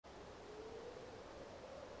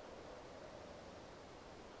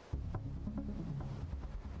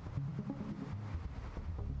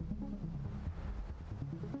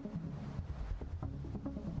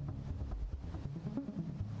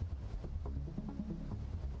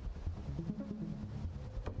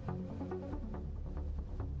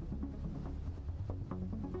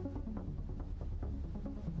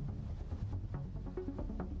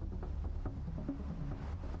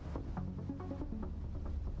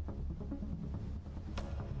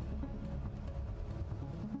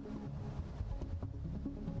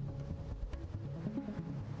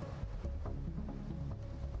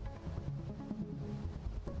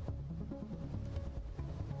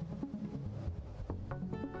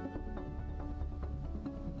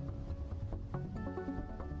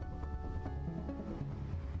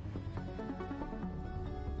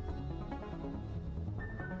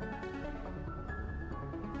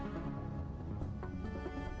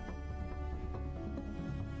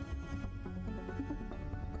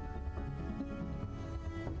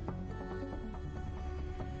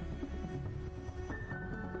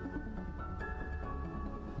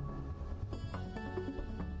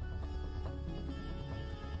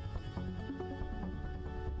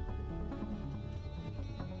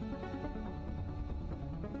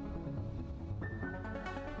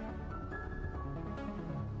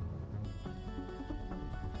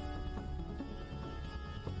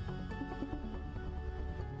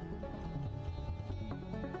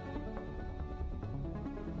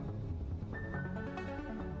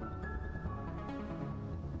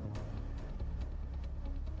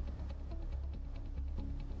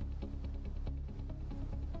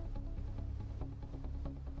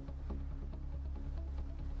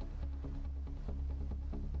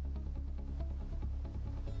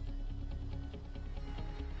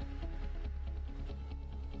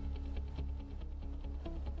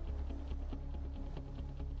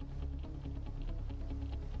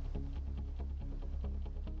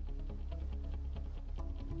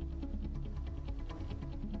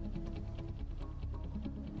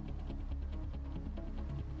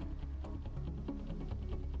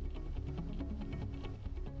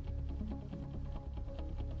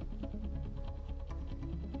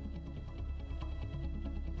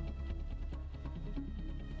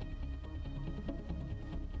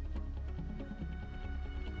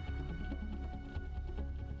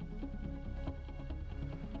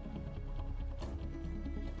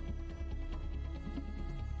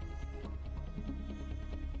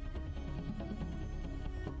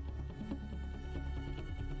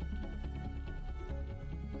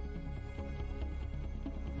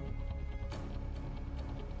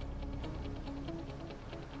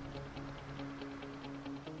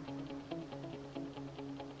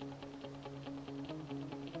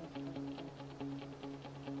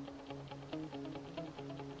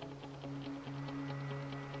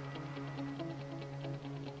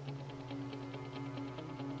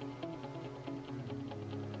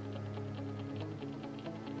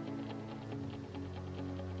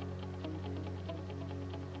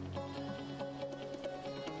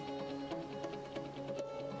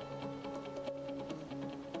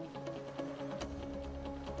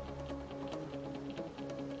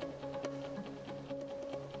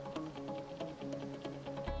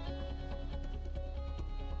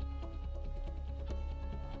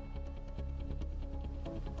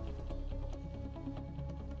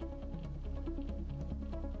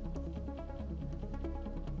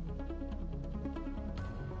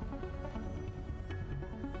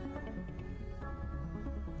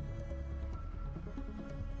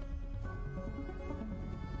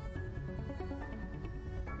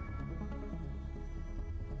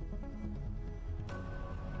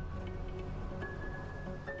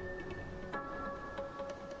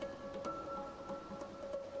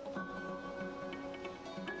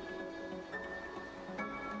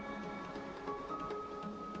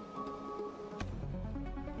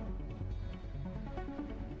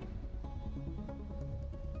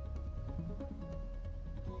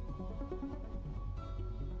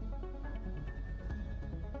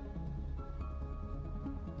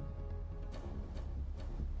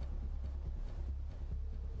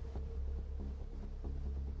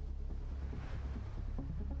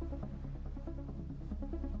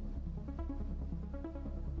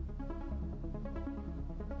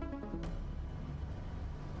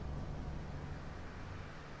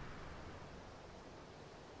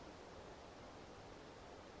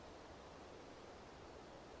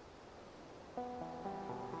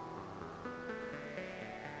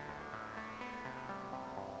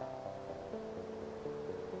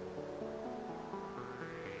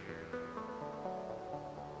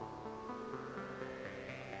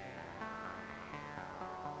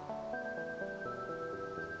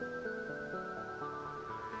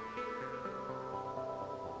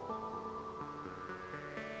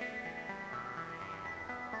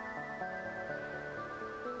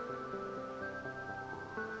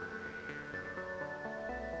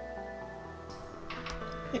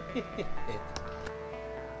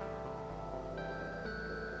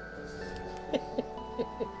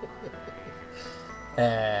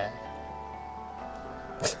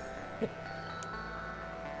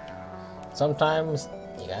Sometimes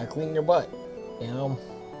you gotta clean your butt, you know?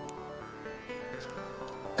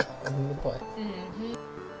 Clean the butt. Mm-hmm.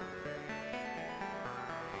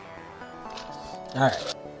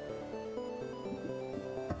 Alright.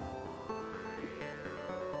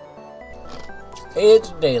 It's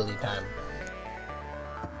daily time.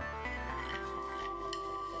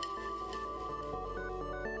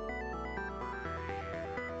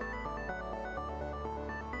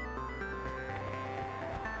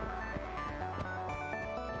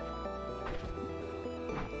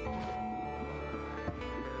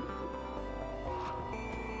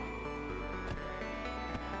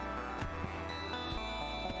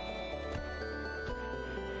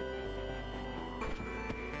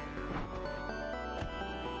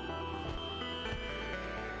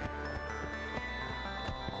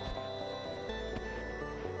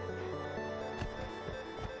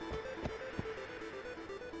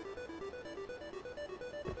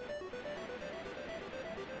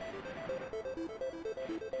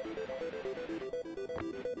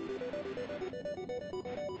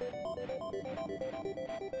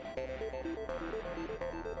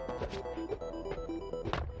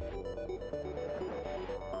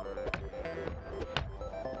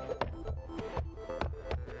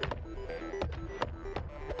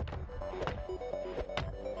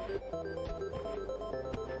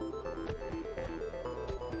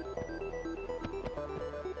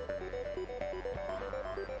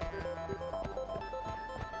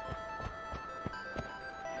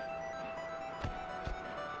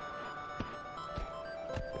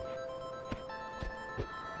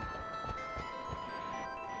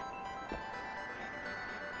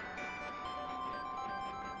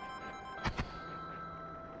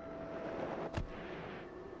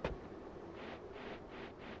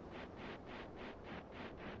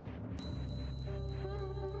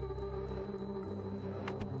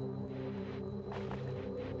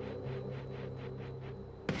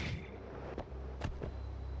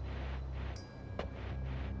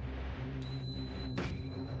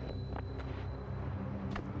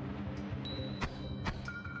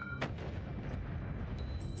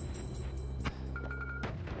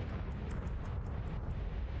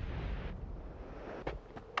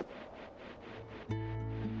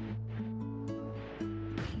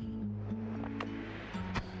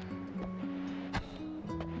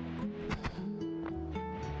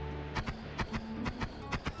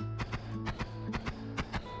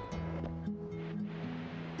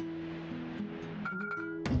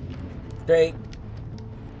 Great.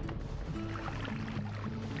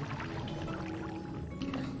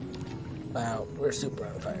 Wow, we're super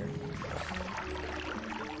on fire.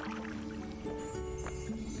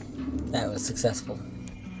 That was successful.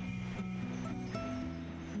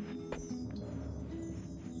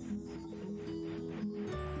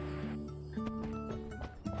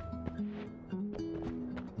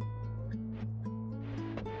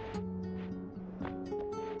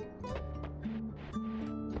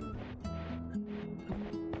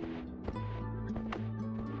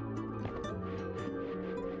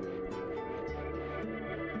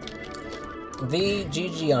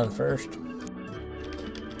 VGG on first.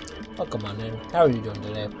 Oh, come on in. How are you doing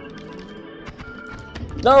today?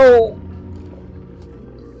 No!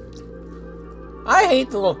 I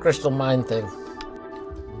hate the little crystal mine thing.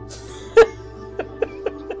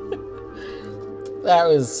 That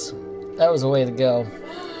was a way to go.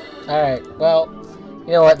 Alright, well,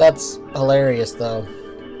 you know what? That's hilarious, though.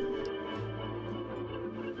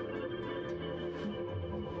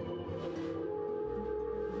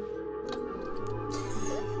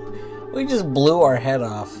 We just blew our head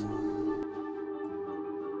off.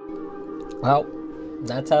 Well,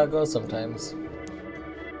 that's how it goes sometimes.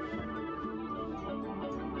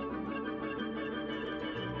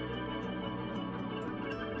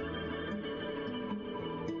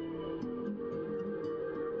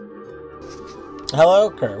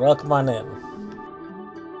 Hello, Kurt. Welcome on in.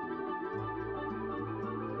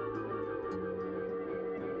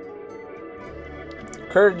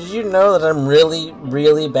 Kurt, did you know that I'm really,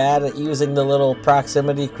 really bad at using the little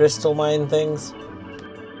proximity crystal mine things?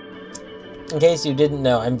 In case you didn't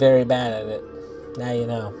know, I'm very bad at it. Now you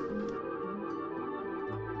know.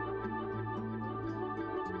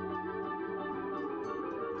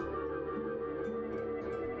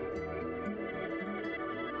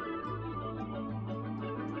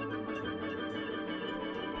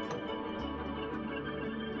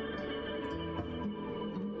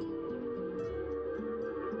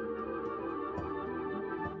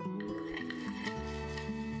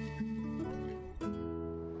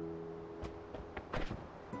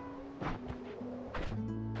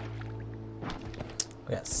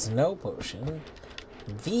 We got snow potion.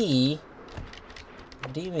 V,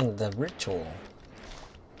 redeeming the ritual.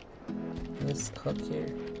 This hook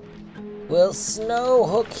here. Will snow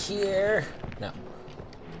hook here? No.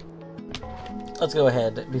 Let's go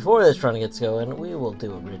ahead. Before this run gets going, we will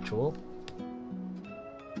do a ritual.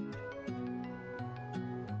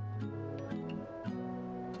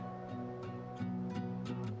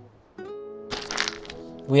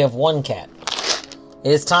 We have one cat.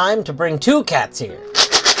 It is time to bring 2 cats here.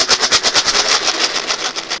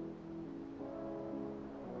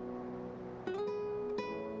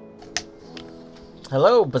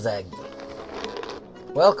 Hello, Bazagi.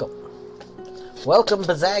 Welcome. Welcome,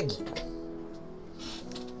 Bazagi.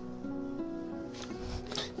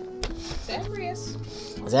 Zagreus.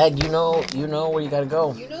 Zag, you know where you gotta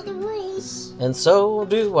go. You know the rules. And so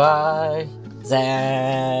do I.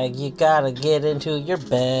 Zag, you gotta get into your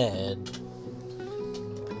bed.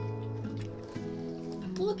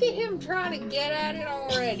 Look at him trying to get at it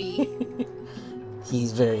already.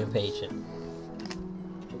 He's very impatient.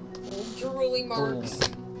 Old drooly marks.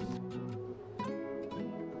 Ooh.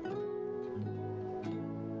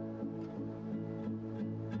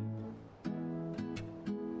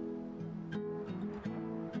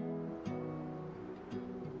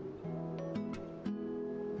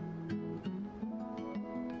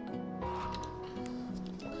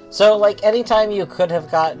 So, like, anytime you could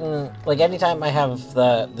have gotten... Like, anytime I have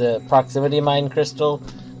the proximity mine crystal,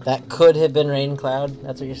 that could have been Rain Cloud.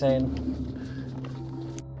 That's what you're saying?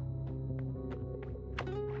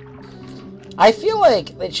 I feel like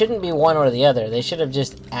it shouldn't be one or the other. They should have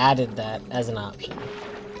just added that as an option.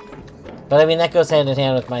 But, I mean, that goes hand in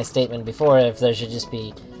hand with my statement before, if there should just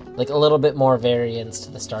be, like, a little bit more variance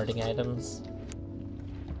to the starting items.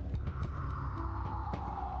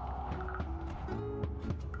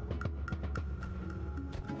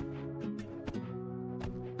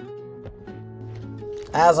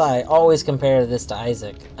 As I always compare this to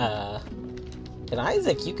Isaac, in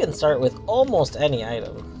Isaac you can start with almost any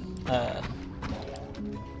item that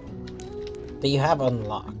you have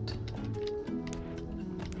unlocked.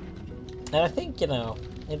 And I think, you know,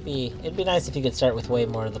 it'd be nice if you could start with way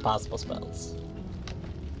more of the possible spells.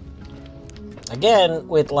 Again,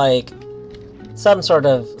 with like some sort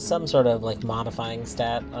of like modifying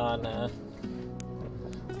stat on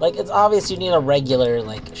like, it's obvious you need a regular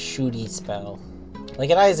like shooty spell. Like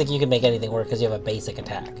in Isaac, you can make anything work because you have a basic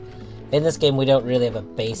attack. In this game, we don't really have a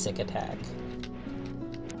basic attack.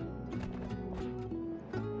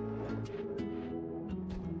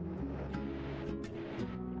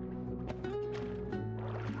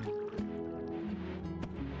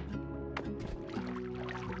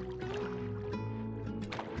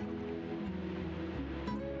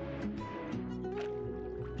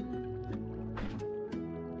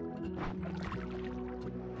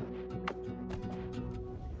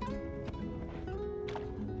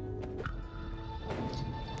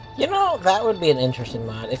 You know, that would be an interesting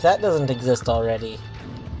mod, if that doesn't exist already.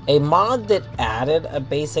 A mod that added a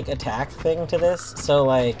basic attack thing to this, so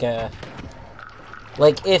like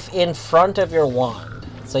if in front of your wand,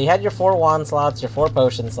 so you had your 4 wand slots, your 4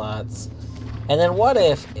 potion slots, and then what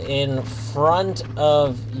if in front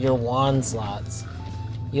of your wand slots,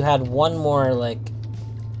 you had one more, like,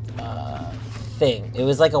 thing. It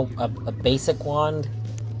was like a basic wand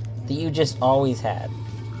that you just always had.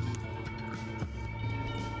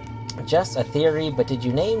 Just a theory, but did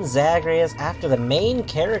you name Zagreus after the main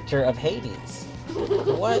character of Hades?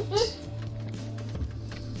 What?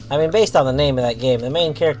 I mean, based on the name of that game, the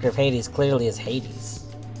main character of Hades clearly is Hades.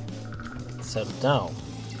 So, no.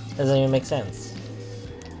 Doesn't even make sense.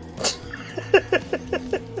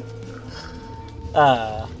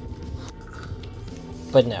 But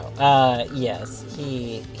no. Yes.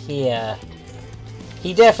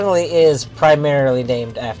 He definitely is primarily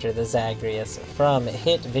named after the Zagreus from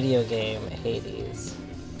hit video game Hades.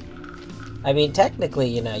 I mean, technically,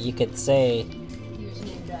 you know, you could say He was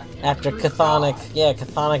named after chthonic, yeah,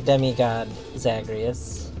 chthonic demigod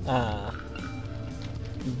Zagreus.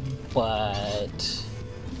 But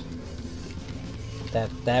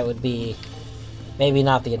that would be maybe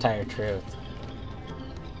not the entire truth.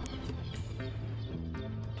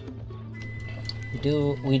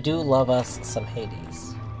 We do love us some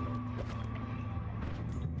Hades.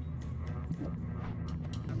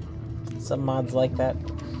 Some mods like that.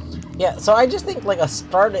 Yeah, so I just think like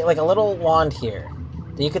a little wand here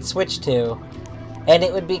that you could switch to, and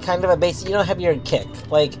it would be kind of a basic, you know, have your kick.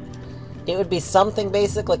 Like, it would be something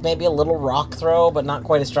basic, like maybe a little rock throw, but not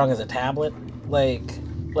quite as strong as a tablet. Like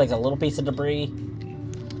a little piece of debris.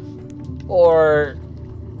 Or,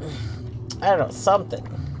 I don't know, something.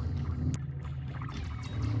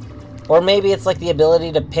 Or maybe it's like the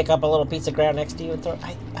ability to pick up a little piece of ground next to you and throw it.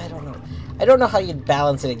 I don't know. I don't know how you'd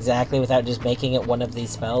balance it exactly without just making it one of these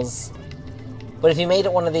spells. But if you made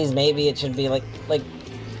it one of these, maybe it should be like...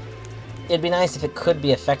 It'd be nice if it could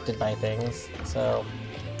be affected by things, so...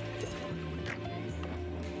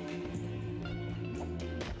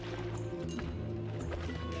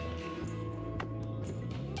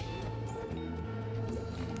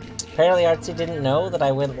 Apparently Artsy didn't know that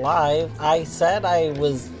I went live. I said I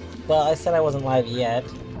was... Well, I said I wasn't live yet.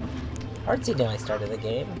 Artsy knew I started the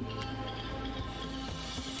game.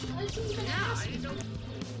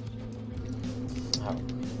 Oh.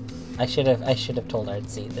 I should have told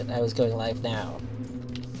Artsy that I was going live now.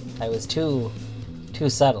 I was too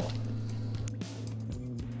subtle.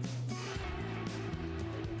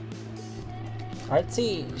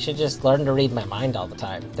 Artsy should just learn to read my mind all the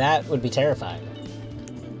time. That would be terrifying.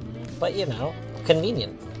 But, you know,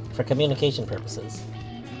 convenient for communication purposes.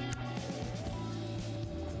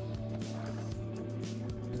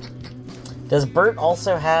 Does Bert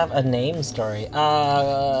also have a name story?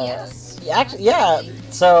 Yes. Actually, yeah.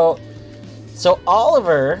 So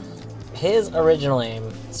Oliver, his original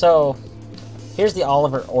name. So here's the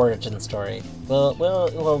Oliver origin story.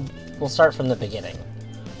 We'll start from the beginning.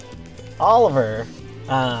 Oliver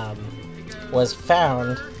was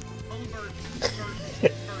found.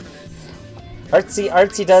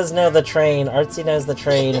 Artsy does know the train. Artsy knows the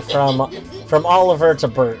train from Oliver to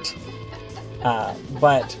Bert.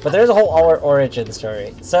 But there's a whole origin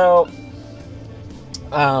story. So,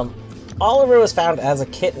 Oliver was found as a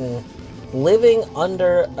kitten living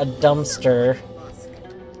under a dumpster.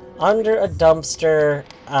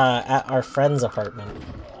 At our friend's apartment.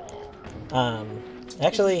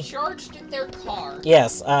 Actually, charged at their car.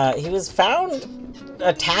 Yes, he was found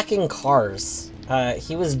attacking cars.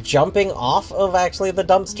 He was jumping off of actually the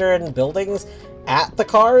dumpster and buildings at the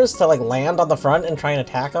cars to like land on the front and try and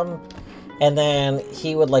attack them. And then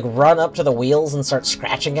he would like run up to the wheels and start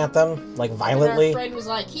scratching at them like violently. And our friend was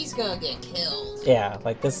like, he's gonna get killed. Yeah,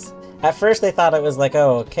 like this. At first they thought it was like,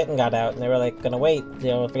 oh, a kitten got out, and they were like gonna wait, you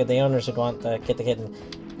know, figured the owners would want the kitten.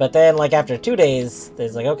 But then like after 2 days,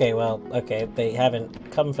 there's like, okay, they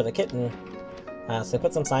haven't come for the kitten. So they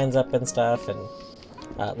put some signs up and stuff, and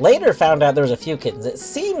later found out there was a few kittens. It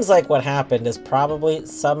seems like what happened is probably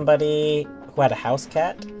somebody who had a house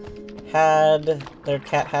cat their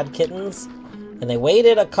cat had kittens, and they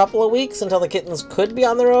waited a couple of weeks until the kittens could be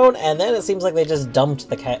on their own, and then it seems like they just dumped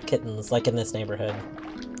the kittens, like in this neighborhood.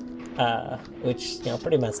 Which, you know,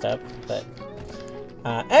 pretty messed up, but...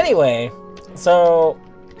 anyway, so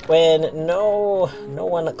when no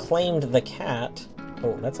one claimed the cat...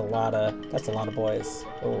 Oh, that's a lot of boys.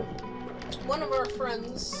 Oh. One of our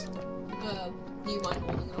friends, do you mind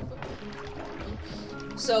holding it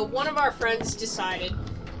open? So one of our friends decided,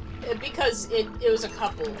 because it was a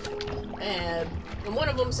couple, and one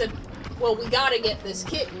of them said, well, we gotta get this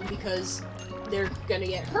kitten because they're gonna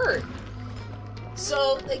get hurt.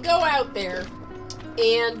 So they go out there,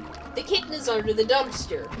 and the kitten is under the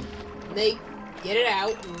dumpster. They get it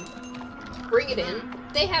out and bring it in.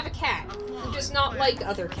 They have a cat who does not like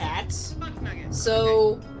other cats,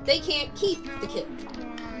 so they can't keep the kitten.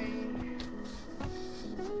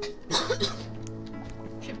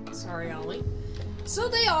 Sorry, Ollie. So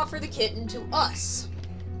they offer the kitten to us.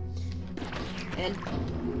 And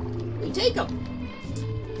we take him.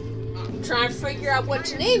 Try and figure out what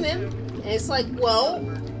to name him. And it's like, well,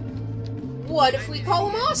 what if we call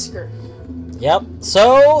him Oscar? Yep,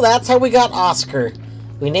 so that's how we got Oscar.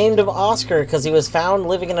 We named him Oscar because he was found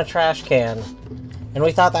living in a trash can. And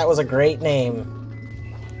we thought that was a great name.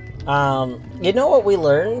 You know what we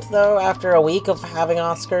learned, though, after a week of having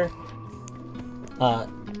Oscar?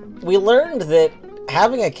 We learned that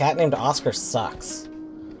having a cat named Oscar sucks.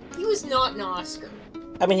 He was not an Oscar.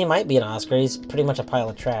 I mean, he might be an Oscar. He's pretty much a pile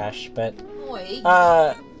of trash, but... Wait.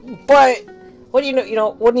 But... What do you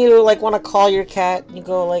know, when you, like, want to call your cat, you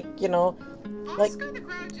go, like, you know... Like... Oscar the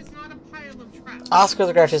Grouch is not a pile of trash. Oscar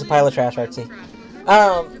the Grouch is a pile of trash, Artsy.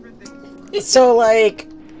 So, like...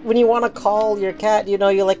 When you want to call your cat, you know,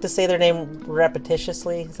 you like to say their name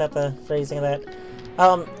repetitiously. Is that the phrasing of that?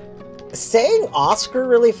 Saying Oscar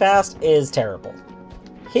really fast is terrible.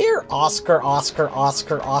 Here, Oscar, Oscar,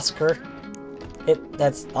 Oscar, Oscar.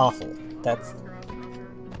 That's awful.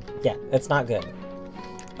 Yeah, it's not good.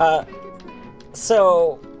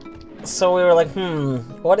 So we were like,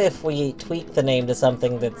 what if we tweak the name to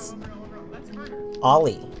something that's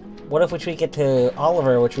Ollie? What if we tweak it to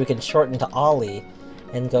Oliver, which we can shorten to Ollie?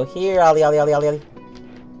 And go, here, Ollie, Ollie, Ollie, Ollie.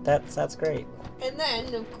 That's great. And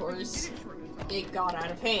then, of course, it got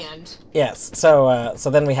out of hand. Yes, so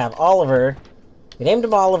then we have Oliver, We named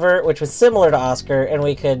him Oliver, which was similar to Oscar, and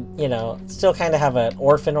we could, you know, still kind of have an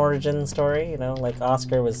orphan origin story, you know, like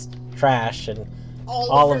Oscar was trash, and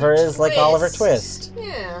Oliver is like Oliver Twist.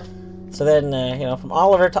 Yeah. So then, you know, from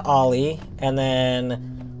Oliver to Ollie, and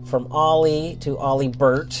then from Ollie to Ollie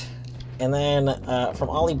Bert, and then from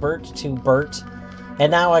Ollie Bert to Bert,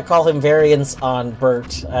 and now I call him variants on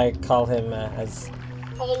Bert. I call him as...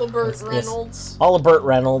 Olibert Reynolds. Olibert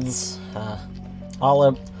Reynolds.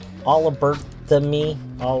 Olibert the me.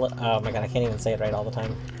 Oh my god, I can't even say it right all the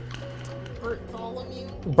time. Bartholomew?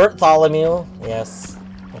 Bartholomew, yes.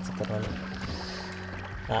 That's a good one.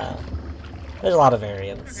 There's a lot of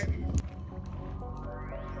variants. Okay.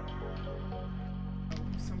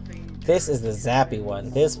 Something. This is the zappy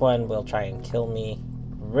one. This one will try and kill me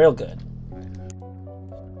real good.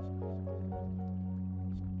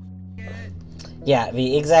 Yeah,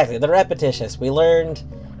 exactly. The repetitious. We learned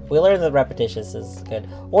that repetitious is good.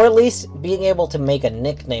 Or at least being able to make a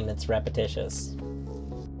nickname that's repetitious.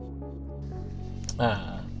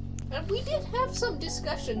 And we did have some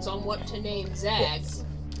discussions on what to name Zag. Yes.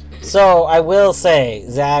 So, I will say,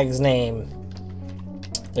 Zag's name...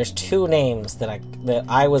 There's two names that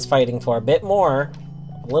I was fighting for a bit more.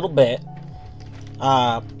 A little bit.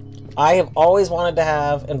 I have always wanted to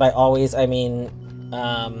have, and by always I mean...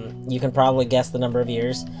 you can probably guess the number of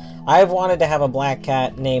years. I've wanted to have a black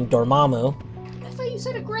cat named Dormammu. I thought you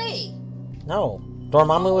said a gray. No.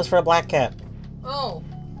 Dormammu was for a black cat. Oh.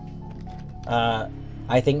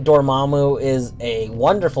 I think Dormammu is a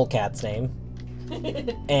wonderful cat's name.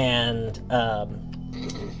 And,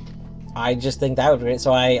 I just think that would be great.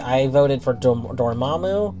 So I voted for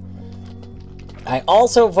Dormammu. I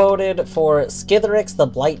also voted for Skitherix the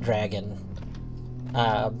Blight Dragon.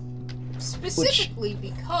 Specifically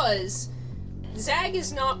because Zag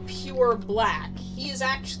is not pure black. He is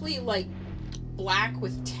actually, like, black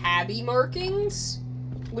with tabby markings,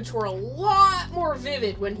 which were a lot more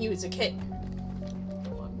vivid when he was a kitten.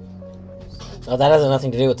 Oh, that has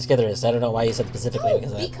nothing to do with the Skitherix. I don't know why you said specifically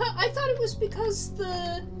because of that. I thought it was because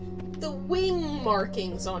the wing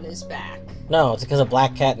markings on his back. No, it's because a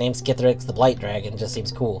black cat named Skitherix the Blight Dragon just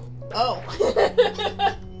seems cool. Oh.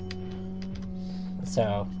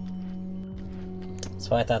 So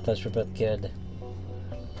I thought those were both good.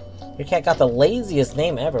 Your cat got the laziest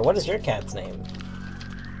name ever. What is your cat's name?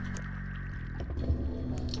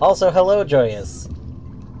 Also, hello, Joyous.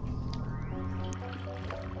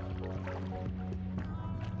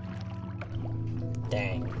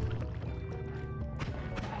 Dang.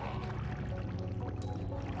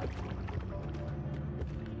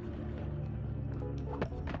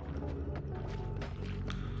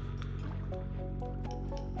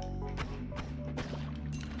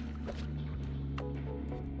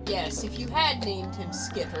 Yes, if you had named him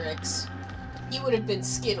Skitherix, he would have been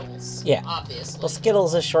Skittles. Yeah. Obviously. Well,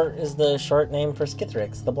 Skittles is the short name for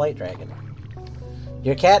Skitherix, the Blight Dragon.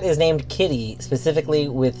 Your cat is named Kitty, specifically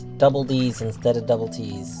with double D's instead of double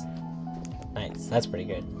T's. Nice, that's pretty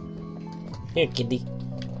good. Here, Kitty.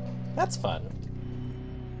 That's fun.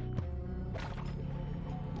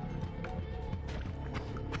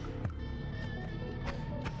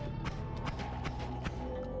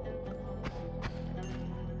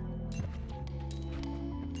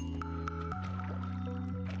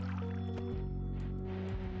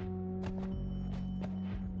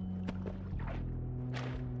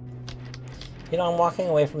 You know, I'm walking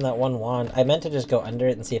away from that one wand. I meant to just go under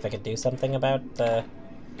it and see if I could do something about the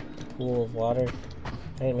pool of water.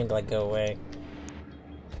 I didn't mean to, like, go away.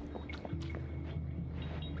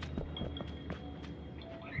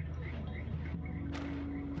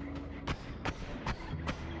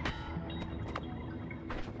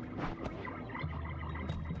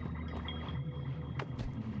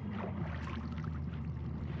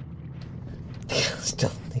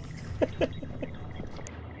 Still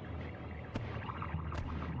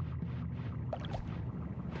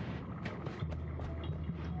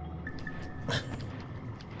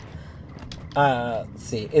let's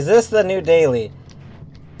see. Is this the new daily?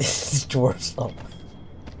 This is Dwarf's fault.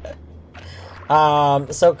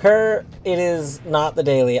 So it is not the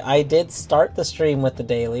daily. I did start the stream with the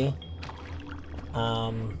daily.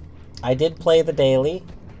 I did play the daily.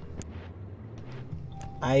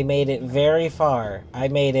 I made it very far. I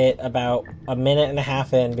made it about a minute and a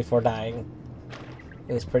half in before dying.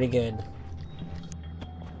 It was pretty good.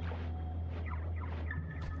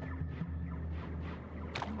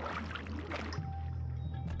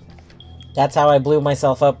 That's how I blew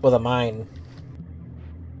myself up with a mine.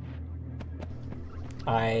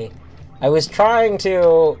 I was trying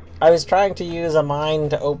to use a mine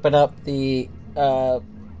to open up the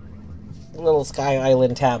little Sky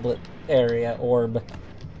Island tablet, area orb,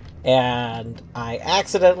 and I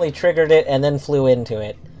accidentally triggered it and then flew into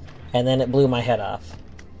it, and then it blew my head off.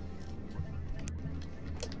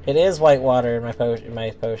 It is white water in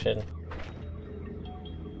my potion.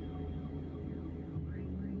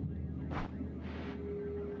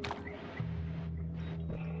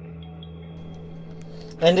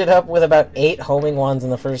 Ended up with about 8 homing wands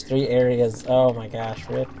in the first 3 areas. Oh my gosh,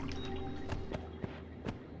 rip.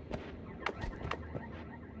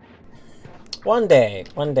 One day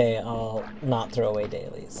I'll not throw away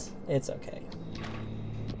dailies. It's okay.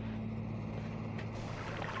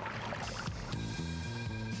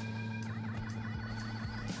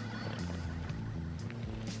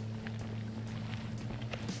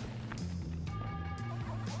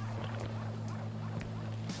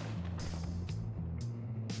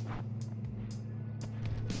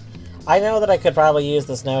 I know that I could probably use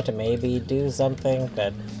the snow to maybe do something,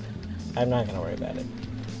 but I'm not gonna worry about it.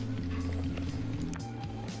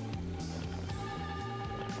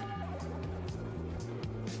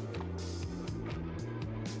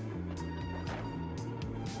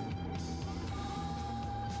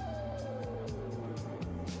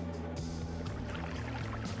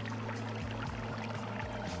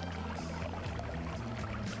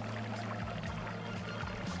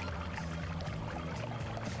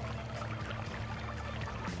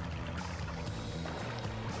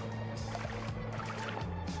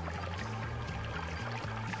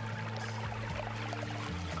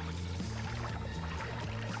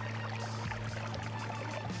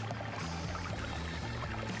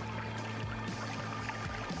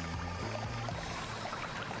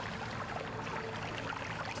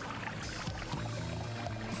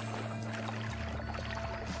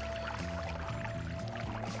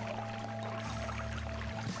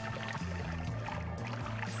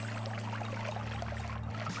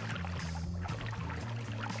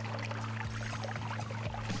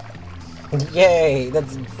 Yay!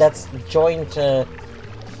 That's joint the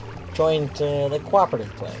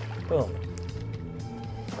cooperative play. Boom.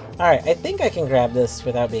 Alright, I think I can grab this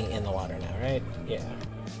without being in the water now, right? Yeah.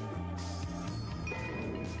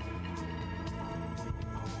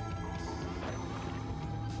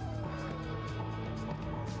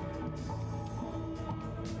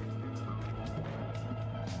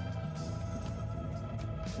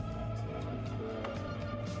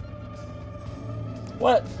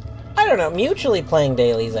 What? I don't know, mutually playing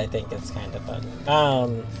dailies I think is kind of fun.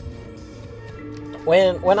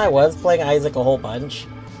 When I was playing Isaac a whole bunch,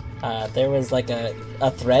 there was like a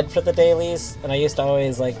thread for the dailies, and I used to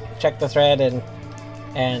always like check the thread, and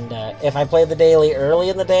if I played the daily early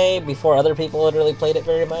in the day before other people had really played it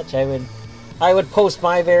very much, I would post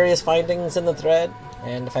my various findings in the thread,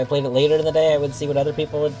 and if I played it later in the day, I would see what other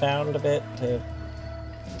people had found a bit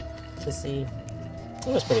to see. It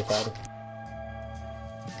was pretty fun.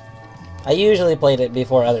 I usually played it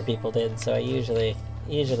before other people did, so I usually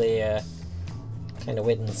kind of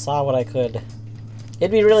went and saw what I could.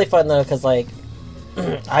 It'd be really fun though, because like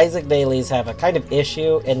Isaac dailies have a kind of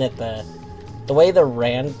issue in that the way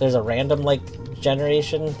there's a random like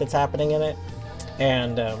generation that's happening in it,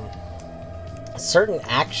 and certain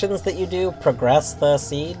actions that you do progress the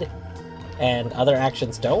seed, and other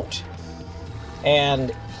actions don't,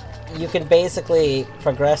 and you can basically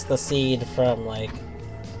progress the seed from like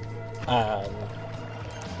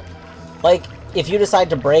if you decide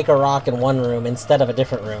to break a rock in one room instead of a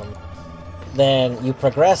different room, then you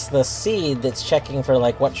progress the seed that's checking for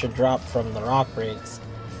like what should drop from the rock breaks,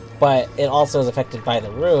 but it also is affected by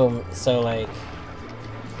the room, so like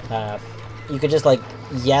you could just like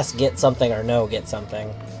yes get something or no get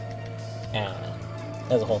something, and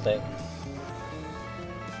there's a whole thing.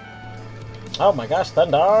 Oh my gosh,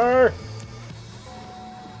 thunder!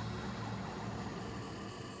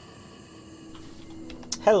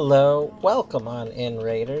 Hello, welcome on in,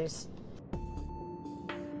 Raiders.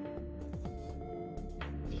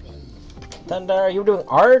 Thunder, you were doing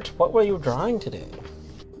art? What were you drawing today?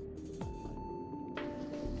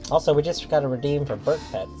 Also, we just got a redeem for Bird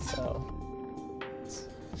Pets, so...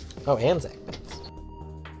 Oh, and Zag Pets.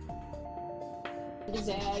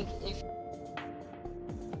 Zag, if...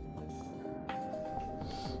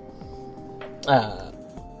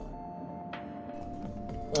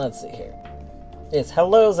 Let's see here. It's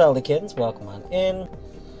hello, Zeldakins. Welcome on in.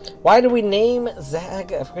 Why did we name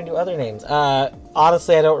Zag if we're gonna do other names?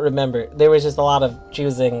 Honestly, I don't remember. There was just a lot of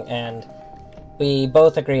choosing, and we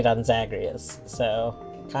both agreed on Zagreus. So,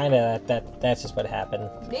 kinda, that's just what happened.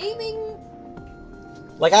 Naming...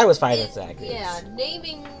 Like, I was fine with Zagreus. Yeah,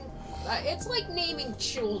 naming... it's like naming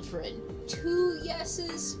children. 2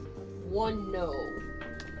 yeses, 1 no.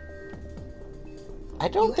 I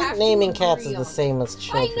don't You think have to naming cats agree is the on same as I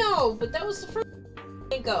children. know, but that was the first thing I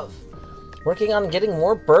think of. Working on getting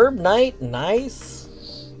more Burb Night? Nice.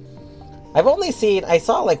 I've only seen, I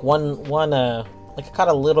saw like like I caught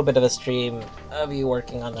a little bit of a stream of you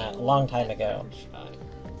working on that a long time ago.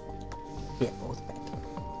 Yeah, both bad.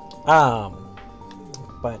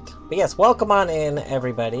 But yes, welcome on in,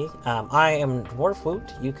 everybody. I am Dwarf Woot.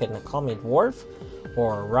 You can call me Dwarf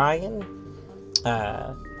or Ryan.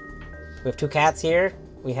 We have two cats here.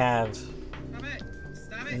 We have Stop it.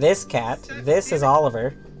 Stop it. this cat. This is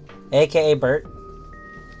Oliver, aka Bert.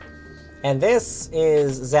 And this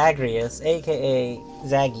is Zagreus, aka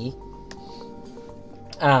Zaggy.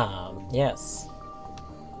 Yes.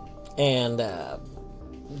 And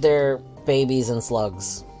they're babies and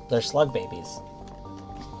slugs. They're slug babies.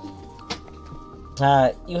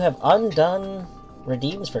 You have undone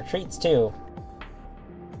redeems for treats too.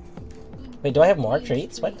 Wait, do I have more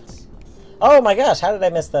treats? What? Oh my gosh, how did I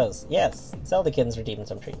miss those? Yes, Zeldakins redeemed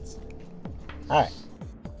some treats. Alright.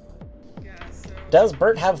 Yeah, so... Does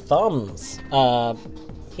Bert have thumbs?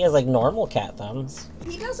 He has like normal cat thumbs.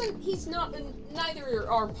 He doesn't, he's not, neither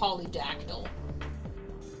are polydactyl.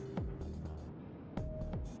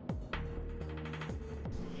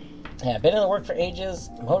 Yeah, been in the work for ages.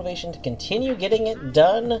 Motivation to continue getting it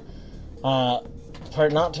done. For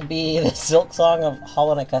it not to be the silk song of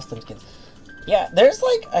Hollow Knight custom skins. Yeah, there's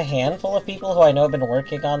like a handful of people who I know have been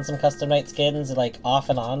working on some custom night skins like off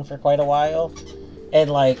and on for quite a while.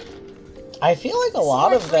 And like, I feel like a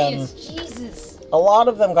lot of them... Jesus. A lot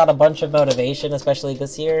of them got a bunch of motivation, especially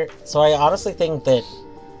this year. So I honestly think that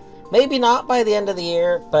maybe not by the end of the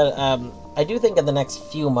year, but I do think in the next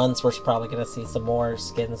few months we're probably going to see some more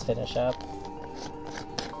skins finish up.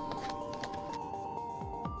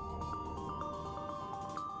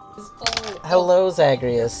 Hello,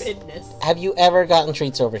 Zagreus. Goodness. Have you ever gotten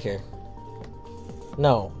treats over here?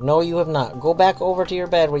 No. No, you have not. Go back over to your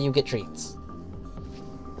bed where you get treats.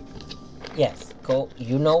 Yes. Go.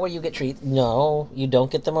 You know where you get treats. No, you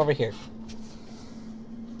don't get them over here.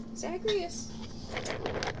 Zagreus.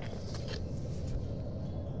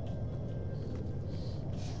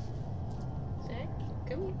 Zag,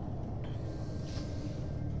 come here.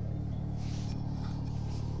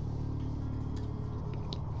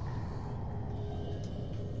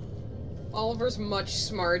 Oliver's much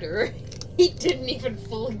smarter. He didn't even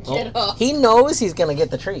fully get up. He knows he's gonna get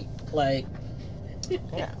the treat. Like,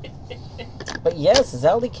 yeah. But yes,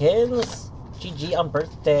 Zeldakins, GG on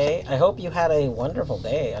birthday. I hope you had a wonderful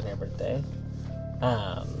day on your birthday.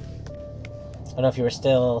 I don't know if you were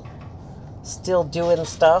still doing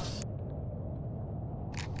stuff.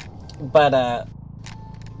 But,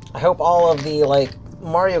 I hope all of the, like,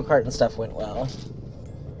 Mario Kart and stuff went well.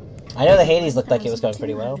 I know the Hades looked like it was going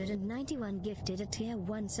pretty well. 191 gifted a tier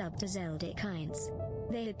 1 sub to Zeldakins.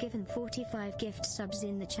 They are given 45 gift subs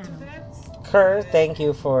in the channel. Kerr, thank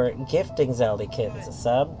you for gifting Zeldakins a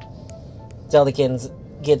sub. Zeldakins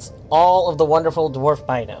gets all of the wonderful Dwarf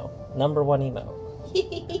Bino. #1 emo.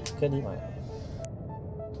 Good emo.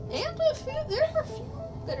 And there are a few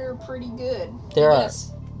that are pretty good. There are.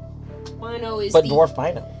 Yes. Bino is But the Dwarf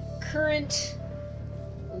Bino. current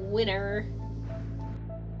winner.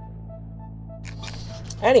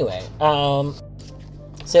 Anyway,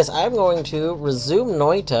 says I'm going to resume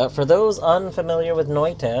Noita. For those unfamiliar with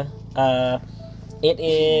Noita, it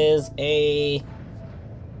is a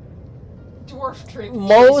Dwarf Drink.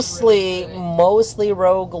 mostly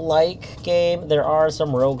roguelike game. There are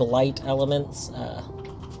some roguelite elements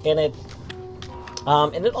in it.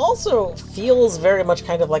 And it also feels very much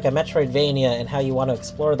kind of like a Metroidvania in how you want to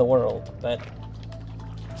explore the world. But,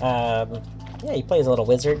 yeah, you play as a little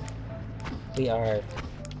wizard. We are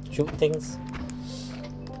shooting things.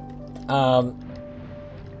 I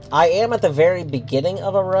am at the very beginning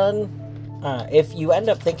of a run. If you end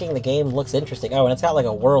up thinking the game looks interesting... Oh, and it's got like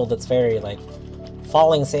a world that's very like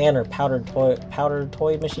Falling Sand or Powdered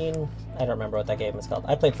Toy Machine. I don't remember what that game is called.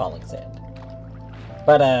 I played Falling Sand.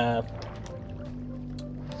 But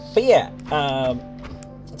yeah,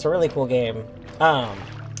 it's a really cool game.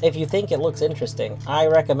 If you think it looks interesting, I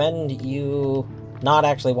recommend you not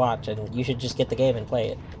actually watch, and you should just get the game and play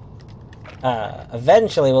it.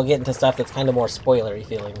 Eventually we'll get into stuff that's kind of more spoilery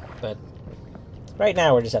feeling, but right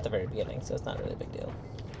now we're just at the very beginning, so it's not really a big deal.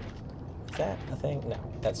 Is that a thing? No,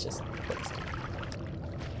 that's just placed.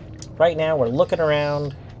 Right now we're looking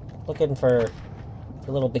around, looking for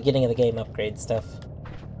the little beginning of the game upgrade stuff.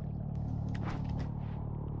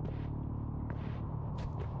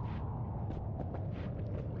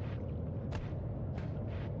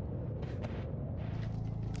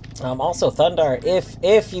 Also, Thundar,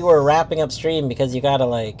 if you were wrapping up stream because you gotta,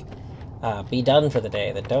 like, be done for the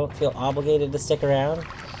day, then don't feel obligated to stick around.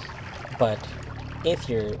 But if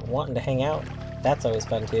you're wanting to hang out, that's always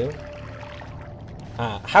fun too.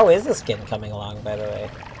 How is the skin coming along, by the way?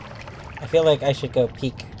 I feel like I should go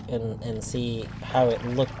peek and see how it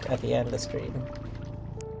looked at the end of the stream.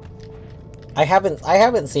 I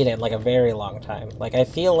haven't seen it in like a very long time. Like, I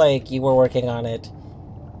feel like you were working on it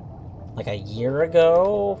like a year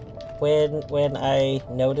ago when I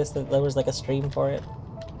noticed that there was like a stream for it.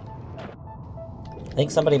 I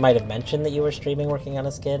think somebody might have mentioned that you were streaming working on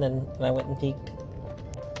a skin, and I went and peeked.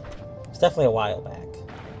 It's definitely a while back.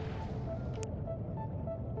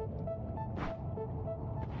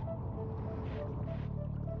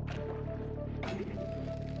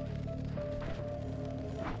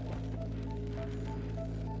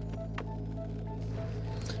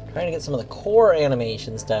 Trying to get some of the core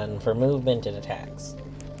animations done for movement and attacks.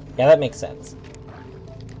 Yeah, that makes sense.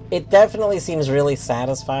 It definitely seems really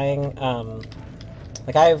satisfying.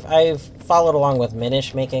 Like, I've followed along with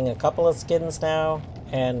Minish making a couple of skins now,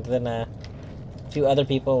 and then a few other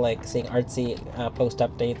people, like seeing Artsy post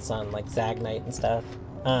updates on like Zagnite and stuff.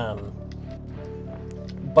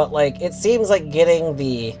 But like, it seems like getting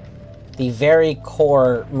the very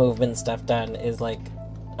core movement stuff done is like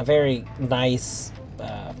a very nice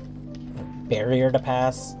barrier to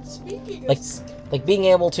pass. Speaking Like, of... like being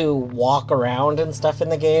able to walk around and stuff in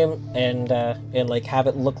the game, and like have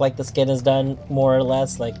it look like the skin is done more or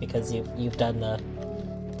less, like because you've done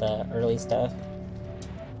the early stuff.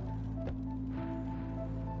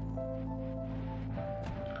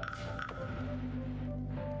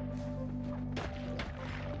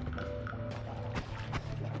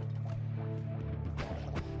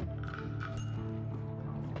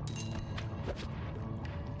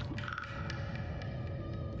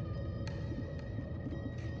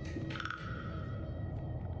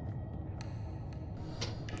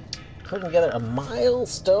 Putting together a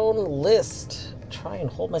milestone list. Try and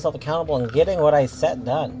hold myself accountable and getting what I set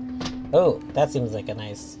done. Oh, that seems like a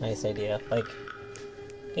nice idea. Like,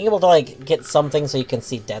 being able to like get something so you can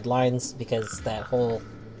see deadlines, because that whole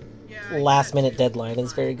last minute deadline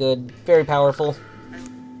is very good, very powerful.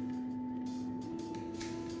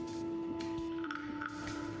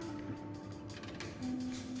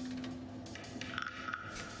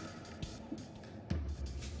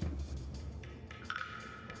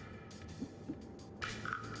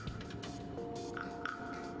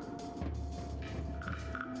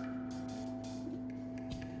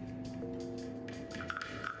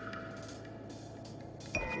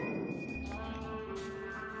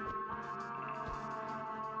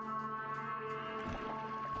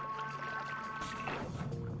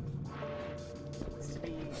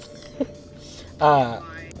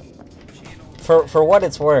 For what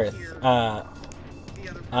it's worth,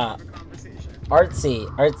 Artsy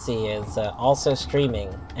is also streaming,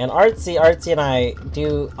 and Artsy and I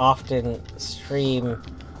do often stream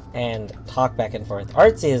and talk back and forth.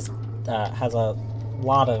 Artsy has a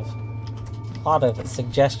lot of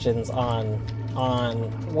suggestions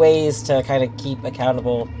on ways to kind of keep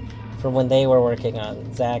accountable from when they were working on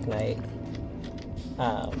Zagnite.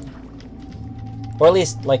 Or at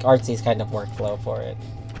least, like, Artsy's kind of workflow for it.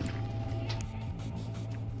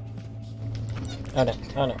 Oh no,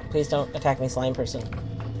 oh no, please don't attack me, slime person.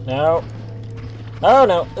 No. Oh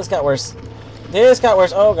no, this got worse. This got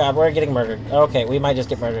worse. Oh god, we're getting murdered. Okay, we might just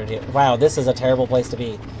get murdered here. Wow, this is a terrible place to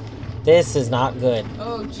be. This is not good.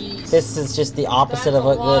 Oh jeez. This is just the opposite of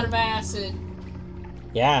what good. That's a lot of acid.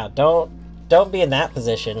 Yeah, don't be in that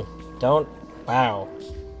position. Don't. Wow.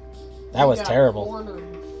 That was terrible. Cornered.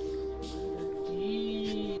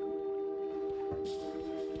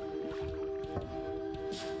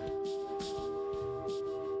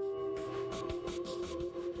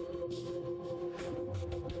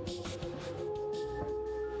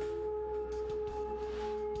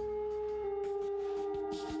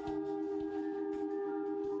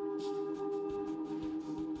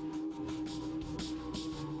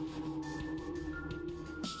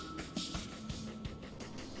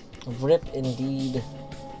 Rip indeed.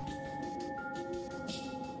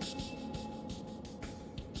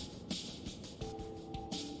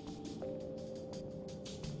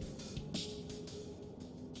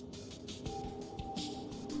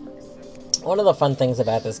 One of the fun things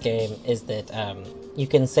about this game is that you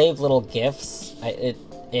can save little GIFs. It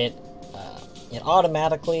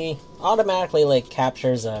automatically like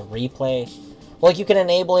captures a replay. Well, like, you can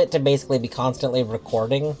enable it to basically be constantly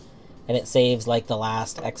recording, and it saves like the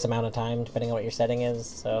last X amount of time, depending on what your setting is.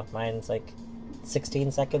 So mine's like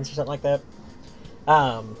 16 seconds or something like that.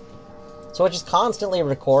 So it just constantly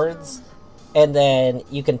records And then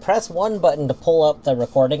you can press one button to pull up the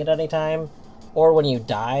recording at any time, or when you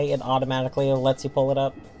die, it automatically lets you pull it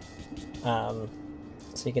up. So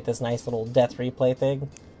you get this nice little death replay thing.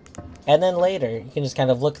 And then later, you can just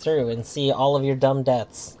kind of look through and see all of your dumb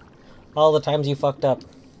deaths. All the times you fucked up.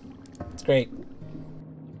 It's great.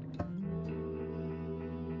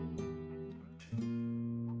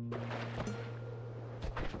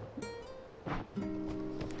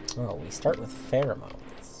 Oh, we start with pheromones.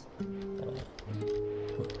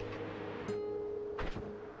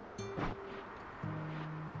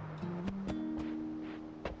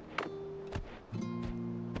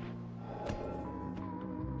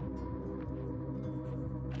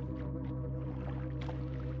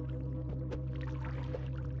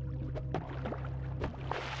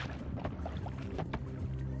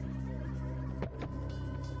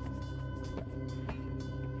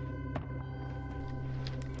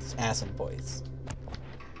 Acid boys.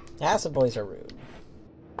 Acid boys are rude.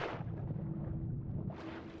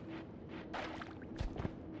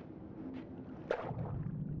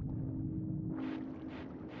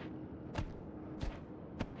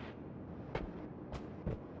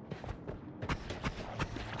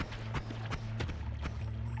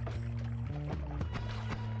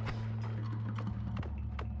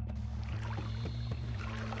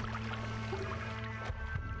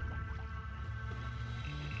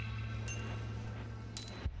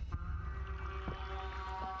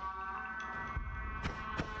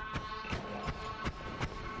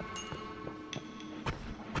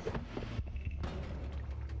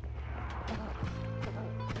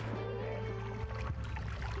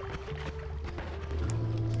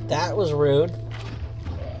 That was rude.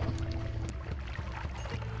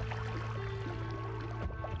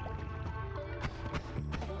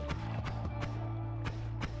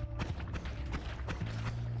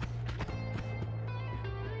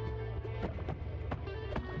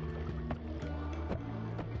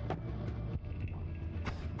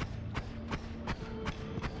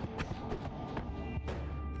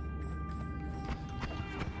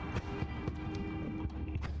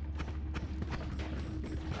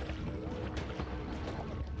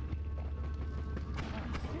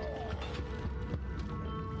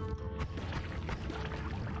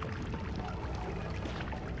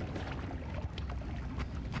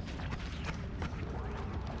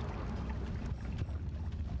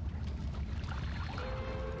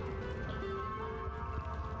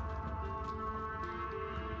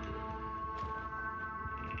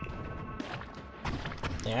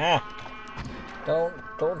 Yeah.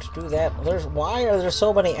 Don't do that. Why are there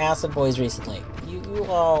so many acid boys recently? You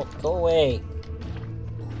all go away.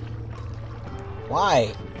 Why?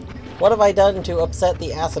 What have I done to upset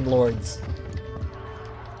the acid lords?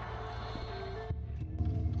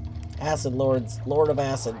 Acid lords, Lord of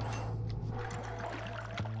Acid.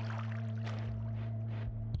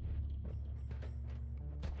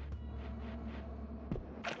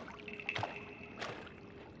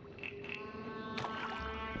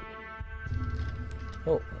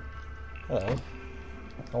 Oh, hello.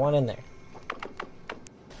 I want in there.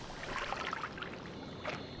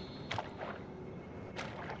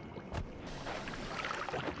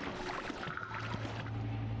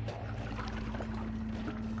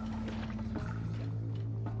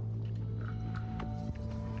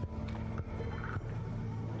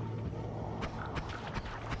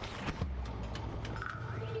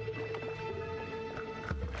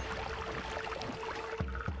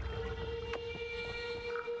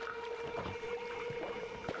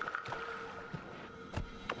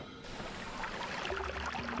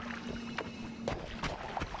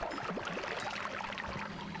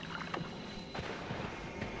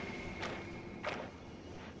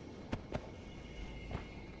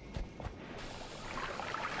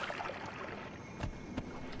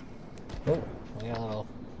 Oh, well.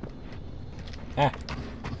 Ah.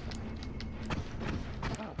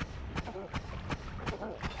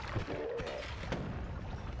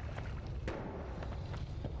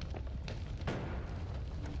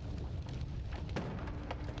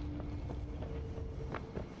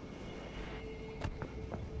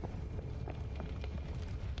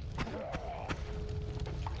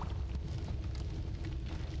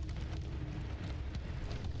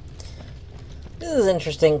 This is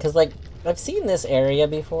interesting, because, like, I've seen this area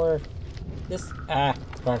before. It's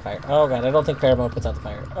on fire. Oh god, I don't think pheromone puts out the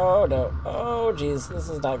fire. Oh no. Oh jeez, this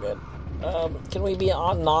is not good. Can we be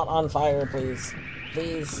not on fire, please?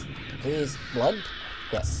 Please? Please? Blood?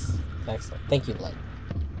 Yes. Excellent. Thank you, blood.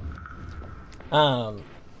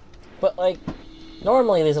 But, like,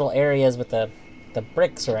 normally these little areas with the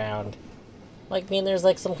bricks around, like, I mean, there's,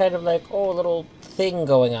 like, some kind of, like, oh, little thing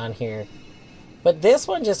going on here. But this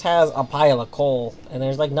one just has a pile of coal, and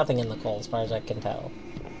there's like nothing in the coal as far as I can tell.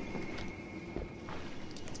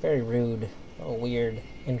 It's very rude. A weird,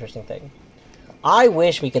 interesting thing. I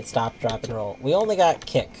wish we could stop, drop, and roll. We only got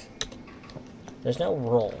kick. There's no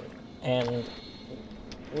roll. And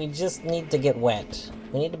we just need to get wet.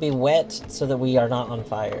 We need to be wet so that we are not on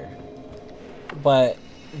fire. But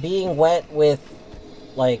being wet with,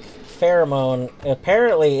 like, pheromone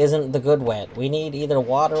apparently isn't the good wet. We need either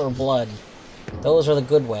water or blood. Those are the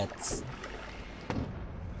good wets.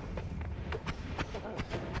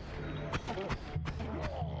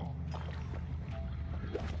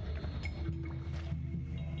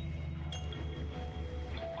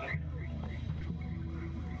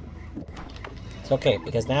 It's okay,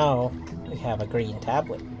 because now we have a green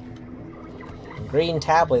tablet. And green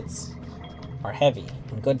tablets are heavy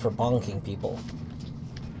and good for bonking people.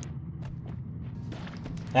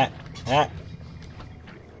 Ah, ah.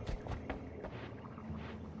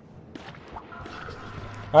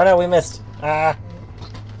 Oh no, we missed. Ah.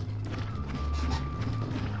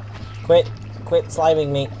 Quit sliming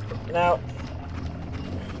me. No.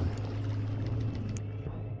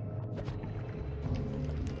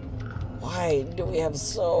 Why do we have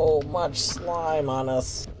so much slime on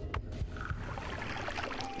us?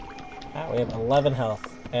 Ah, we have 11 health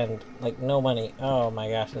and, like, no money. Oh my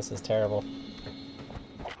gosh, this is terrible.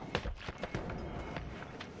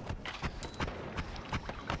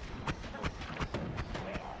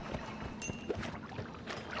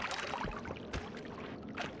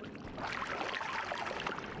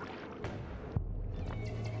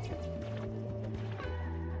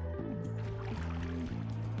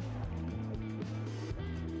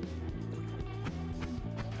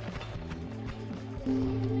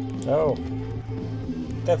 Oh,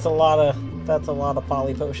 that's a lot of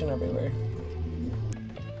poly potion everywhere.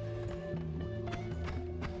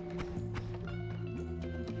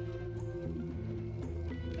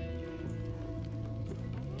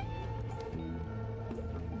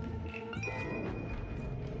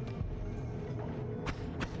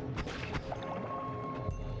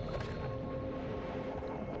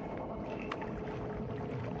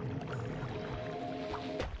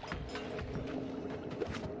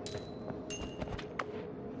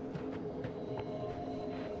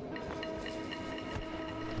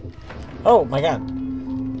 Oh my god.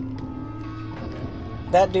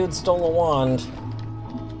 That dude stole a wand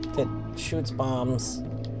that shoots bombs.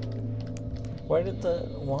 Where did the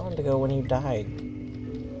wand go when you died?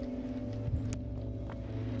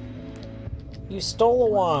 You stole a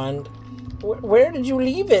wand. Where did you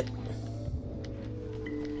leave it?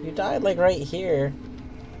 You died like right here.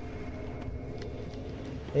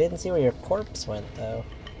 I didn't see where your corpse went though.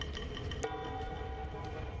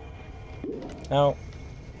 Oh.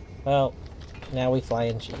 Well, now we fly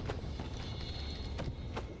in cheap.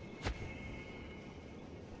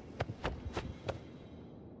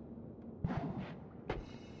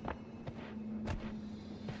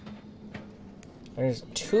 There's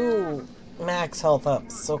 2 max health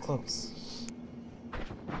up, so close.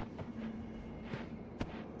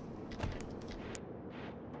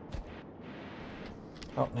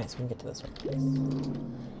 Oh, nice, we can get to this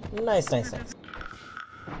one. Nice, nice, nice.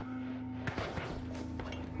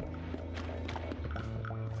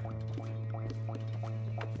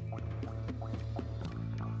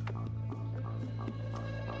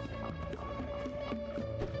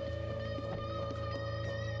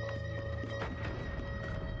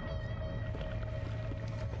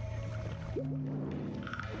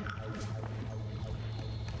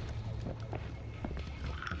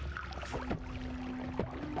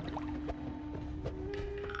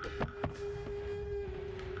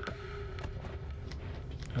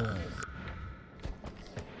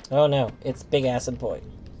 Oh no, it's Big Acid Boy.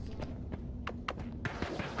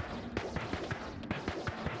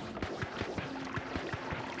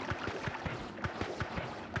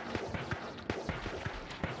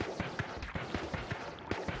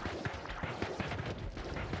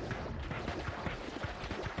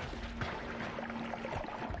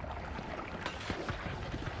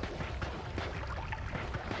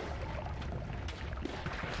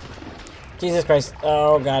 Jesus Christ.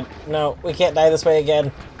 Oh god. No, we can't die this way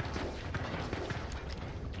again.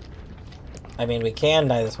 I mean, we can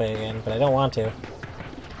die this way again, but I don't want to.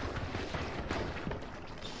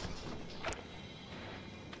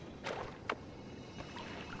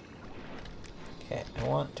 Okay, I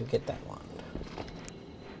want to get that wand.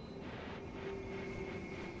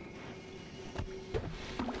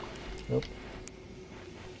 Nope.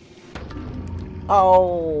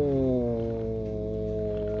 Oh,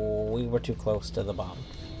 we were too close to the bomb.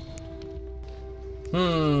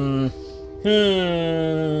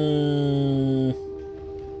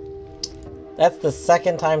 That's the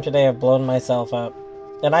second time today I've blown myself up.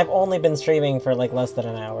 And I've only been streaming for like less than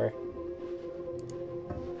an hour.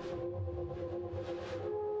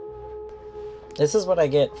 This is what I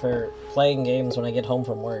get for playing games when I get home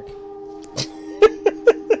from work.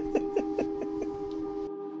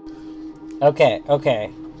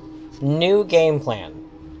 Okay. New game plan.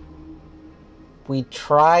 We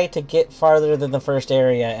try to get farther than the first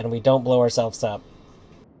area and we don't blow ourselves up.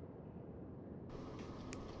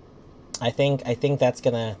 I think that's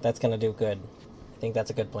gonna do good. I think that's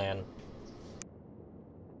a good plan.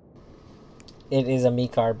 It is a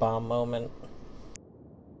Mikar bomb moment.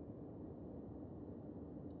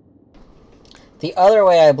 The other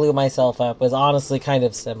way I blew myself up was honestly kind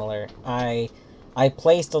of similar. I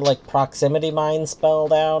placed a like proximity mine spell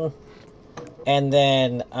down and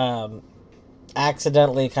then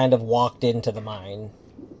accidentally kind of walked into the mine.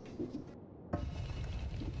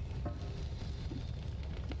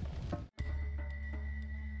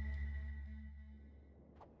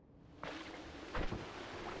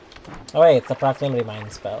 Oh wait, it's the proximity mine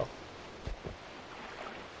spell.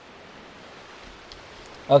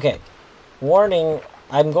 Okay. Warning,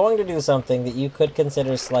 I'm going to do something that you could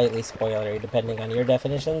consider slightly spoilery, depending on your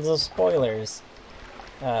definitions of spoilers.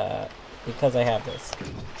 Because I have this.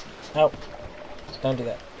 Oh. Don't do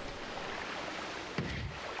that.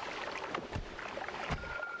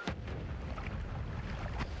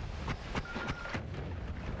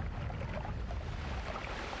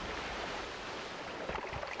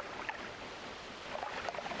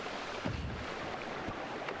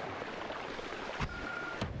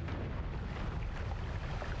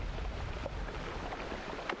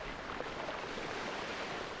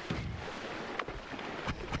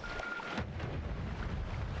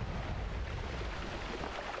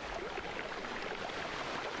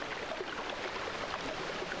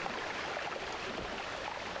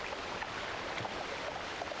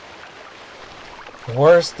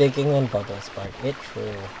 Worse digging than Bubble Spark. It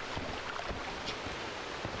true.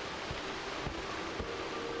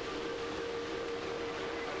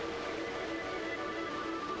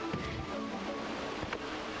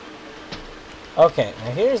 Okay,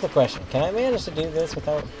 now here's the question. Can I manage to do this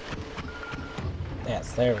without...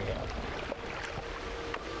 Yes, there we go.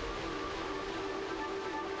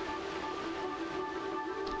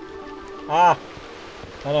 Ah!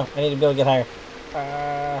 I know, I need to be able to get higher.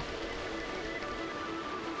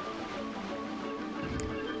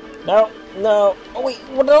 No, no. Oh wait,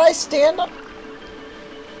 what did I stand up?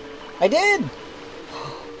 I did!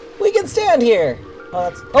 We can stand here! Oh,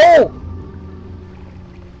 that's... Oh!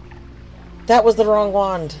 That was the wrong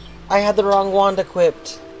wand. I had the wrong wand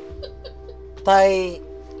equipped. I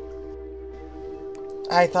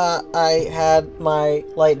thought I had my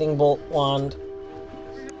lightning bolt wand.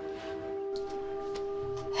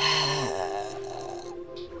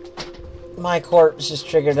 My corpse just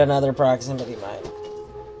triggered another proximity mine.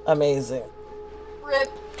 Amazing. Rip.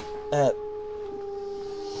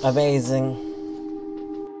 Amazing.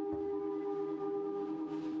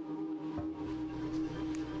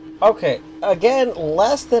 Okay, again,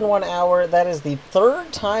 less than 1 hour. That is the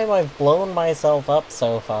third time I've blown myself up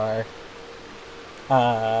so far.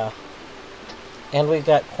 And we've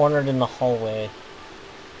got cornered in the hallway.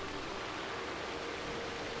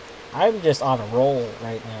 I'm just on a roll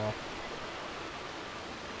right now.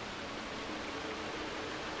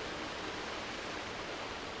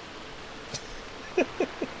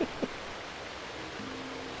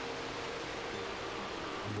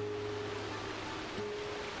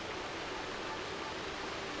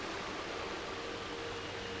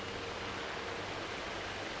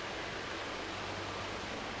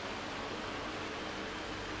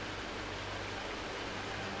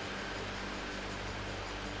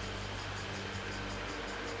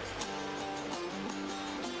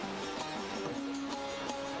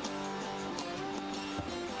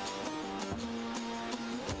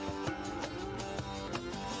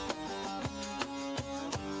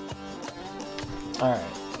 Alright.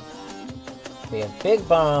 We have big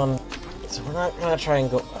bomb, so we're not gonna try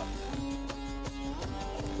and go up.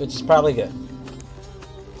 Which is probably good.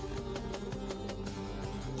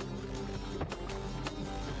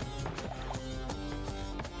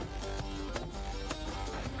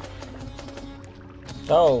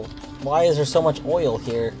 Oh, why is there so much oil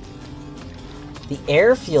here? The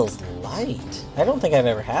air feels light. I don't think I've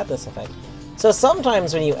ever had this effect. So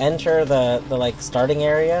sometimes when you enter the like starting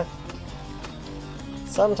area,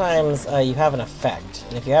 sometimes you have an effect,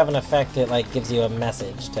 and if you have an effect, it like gives you a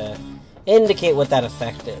message to indicate what that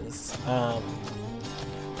effect is. I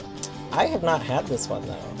have not had this one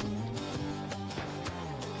though.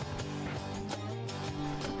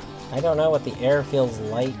 I don't know what the air feels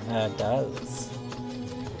light does.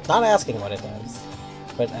 Not asking what it does,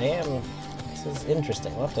 but I am. This is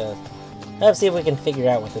interesting. We'll have to see if we can figure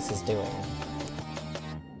out what this is doing.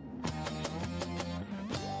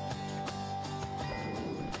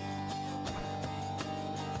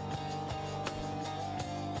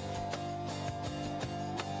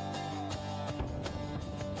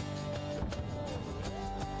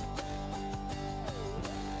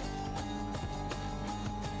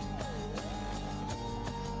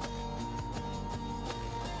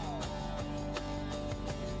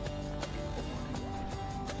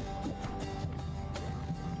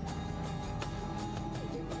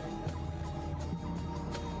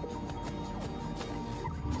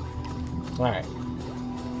 Alright.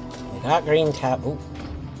 We got green tab. Ooh.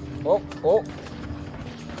 Oh, oh.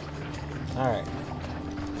 Alright.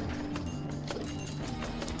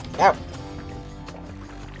 Ow!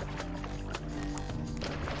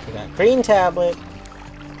 We got green tablet,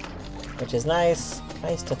 which is nice.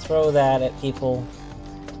 Nice to throw that at people.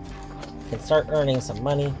 Can start earning some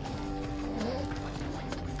money.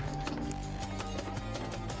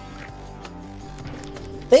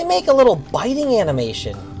 They make a little biting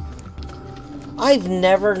animation. I've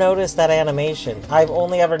never noticed that animation. I've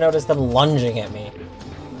only ever noticed them lunging at me.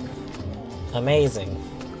 Amazing.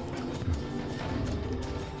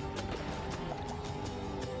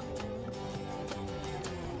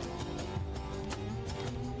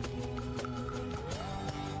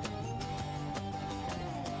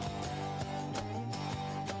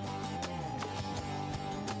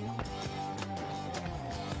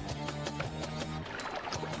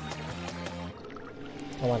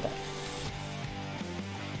 I want that.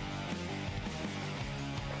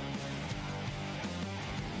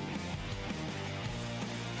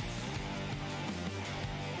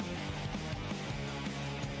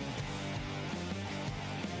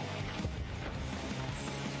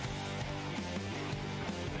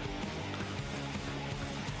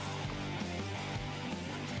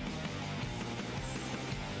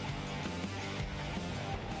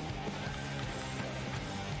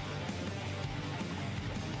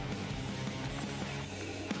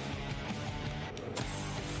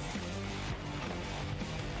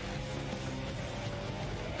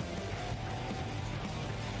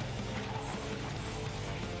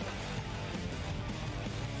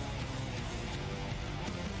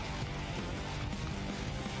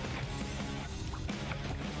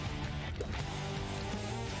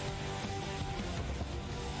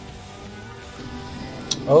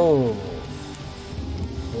 Oh,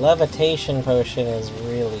 levitation potion is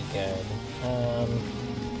really good.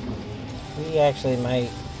 We actually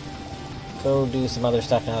might go do some other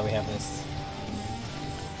stuff now that we have this.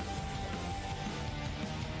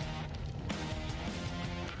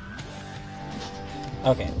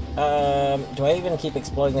 Okay, do I even keep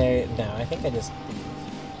exploring there? No, I think I just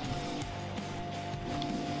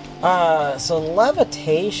leave. So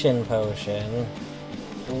levitation potion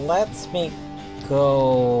lets me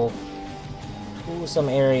go to some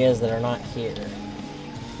areas that are not here.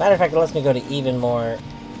 Matter of fact, it lets me go to even more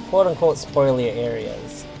quote-unquote spoilier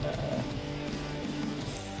areas.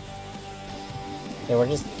 That we're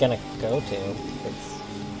just gonna go to.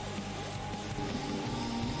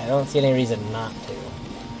 I don't see any reason not to.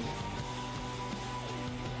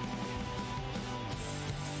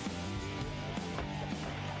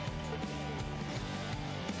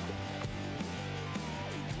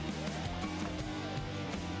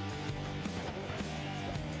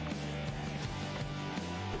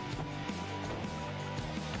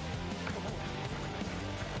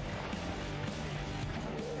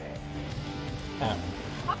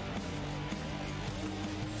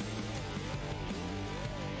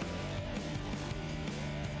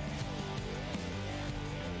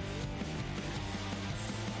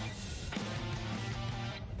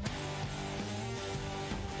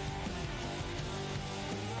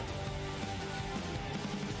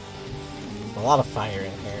 A lot of fire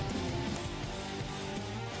in here.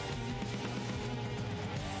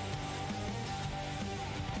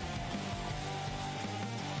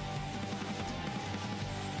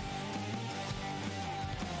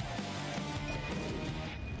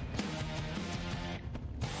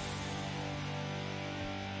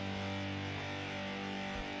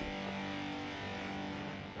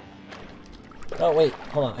 Oh wait,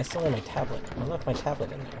 hold on, I still have my tablet. I left my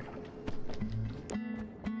tablet in there.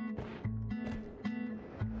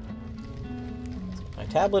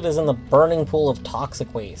 Tablet is in the burning pool of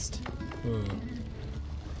toxic waste.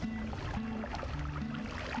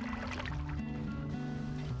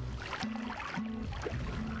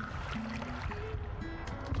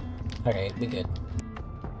 Alright, we good.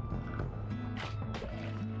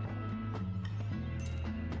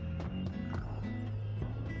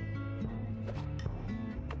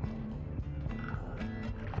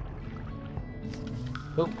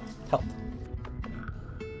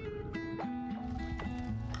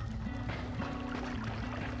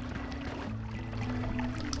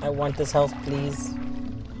 I want this health, please.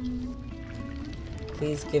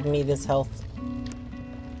 Please give me this health.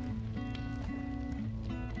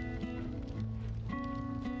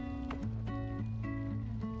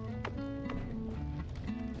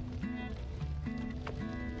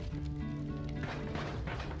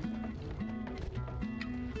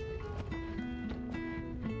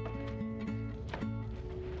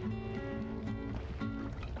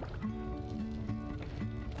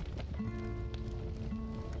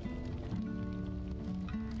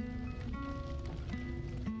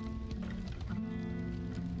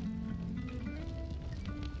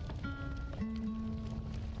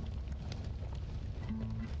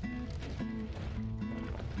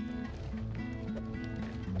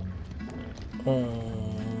 I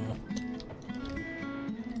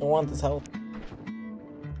want this help.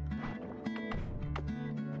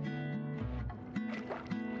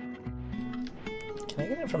 Can I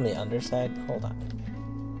get it from the underside? Hold on.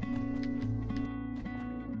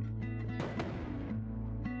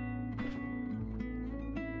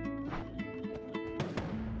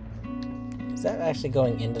 Is that actually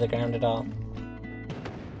going into the ground at all?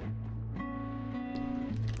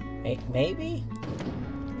 Maybe?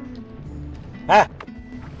 Ah!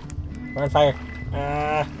 We're on fire.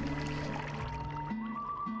 Ah!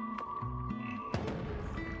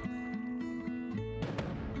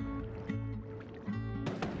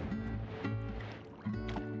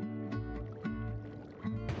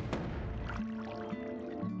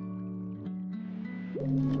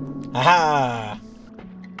 Aha!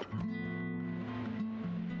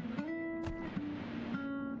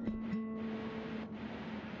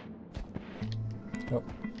 Oh,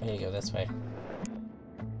 there you go, this way.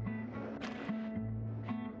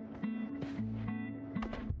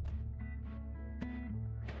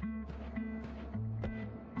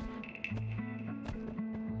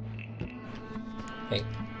 Wait.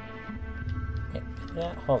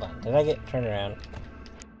 Hold on. Did I get turned around?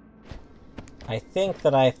 I think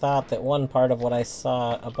that I thought that one part of what I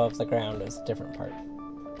saw above the ground was a different part.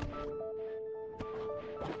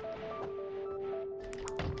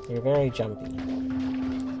 You're very jumpy.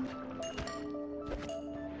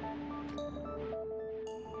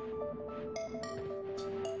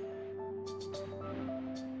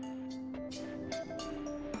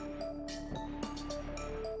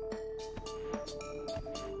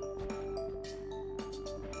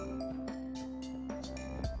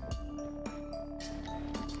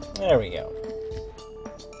 There we go.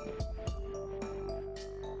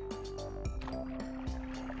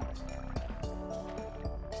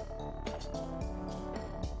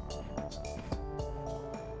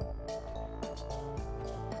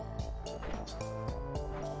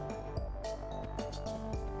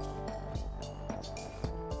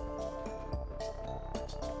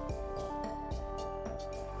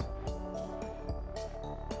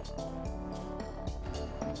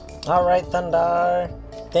 Alright, Thundar.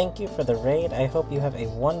 Thank you for the raid. I hope you have a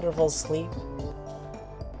wonderful sleep.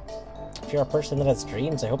 If you're a person that has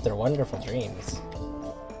dreams, I hope they're wonderful dreams.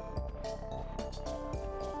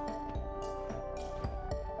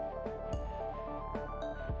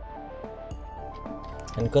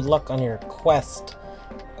 And good luck on your quest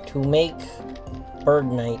to make Bird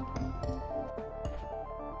Night.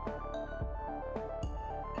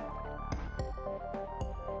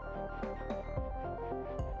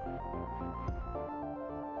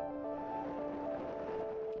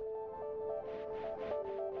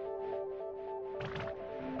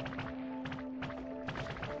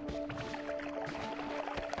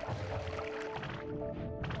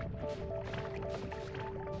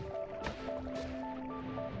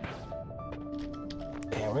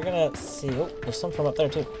 We're gonna see. Oh, there's some from up there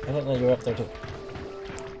too. I didn't know you were up there too.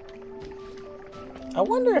 I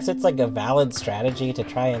wonder if it's like a valid strategy to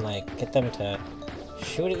try and like get them to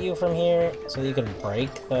shoot at you from here so that you can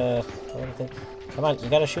break the thing. Come on, you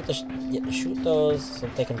gotta shoot the shoot those so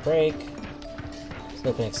that they can break, so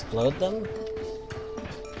they can explode them.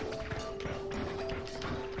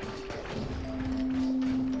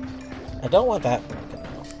 I don't want that broken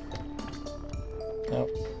though.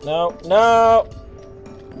 No, no, no!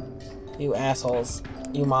 You assholes.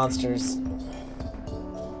 You monsters.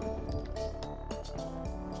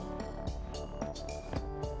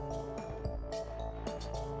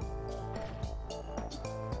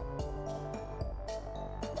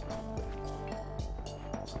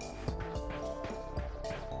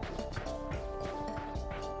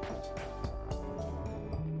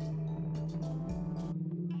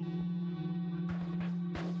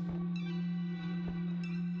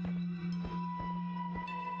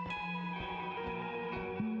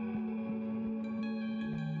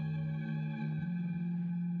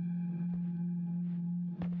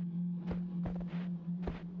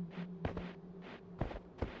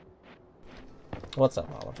 What's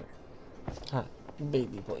up, Oliver? Hi,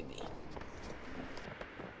 baby boy.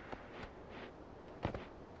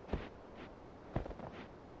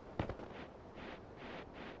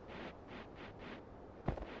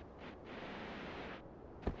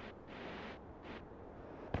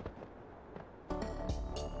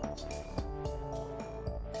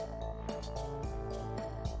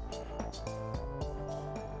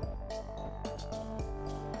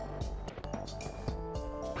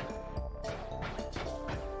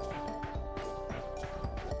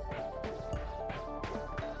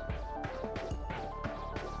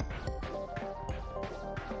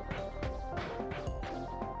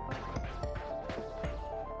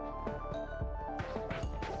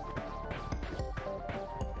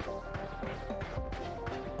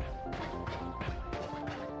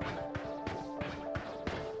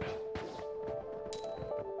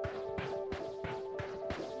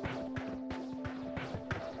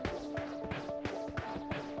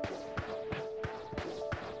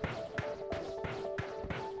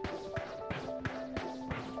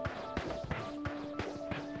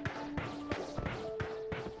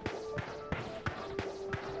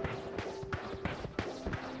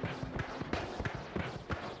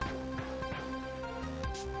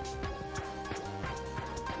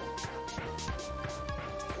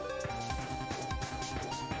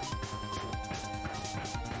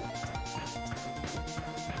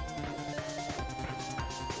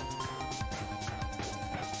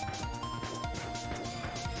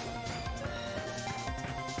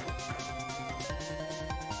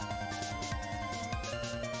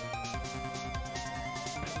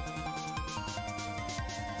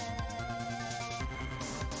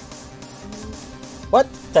 What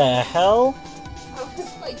the hell? I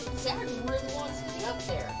was like, Zach really wants to be up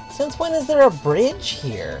there. Since when is there a bridge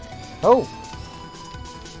here? Oh.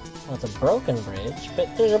 Well, it's a broken bridge,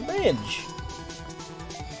 but there's a bridge.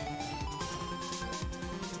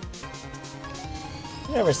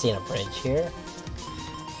 I've never seen a bridge here.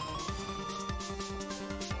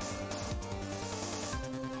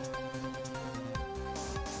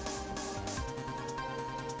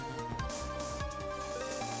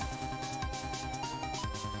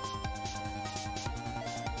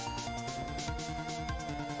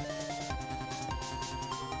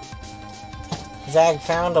 Zag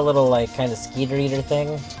found a little, like, kind of skeeter eater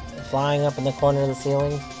thing flying up in the corner of the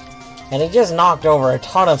ceiling. And he just knocked over a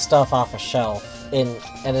ton of stuff off a shelf in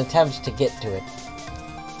an attempt to get to it.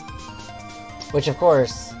 Which, of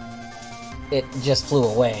course, it just flew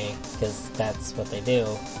away, because that's what they do.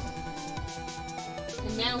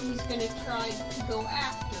 And now he's gonna try to go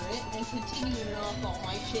after it and continue to knock all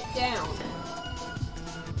my shit down.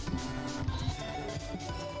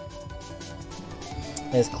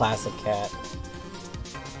 His classic cat.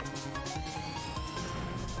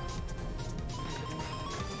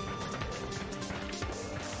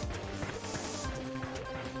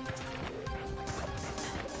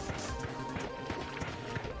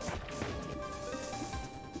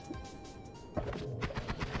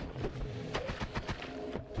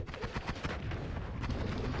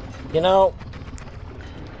 You know,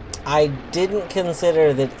 I didn't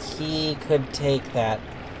consider that he could take that.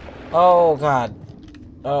 Oh, God.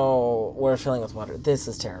 Oh, we're filling with water. This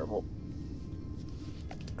is terrible.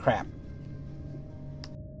 Crap.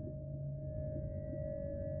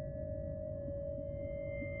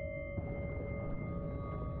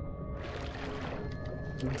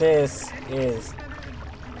 This is...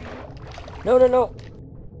 No, no, no!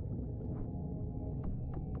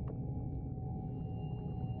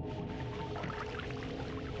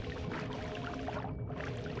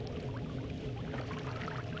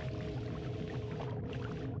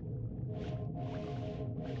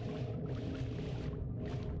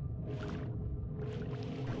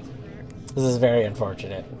 This is very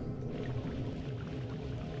unfortunate.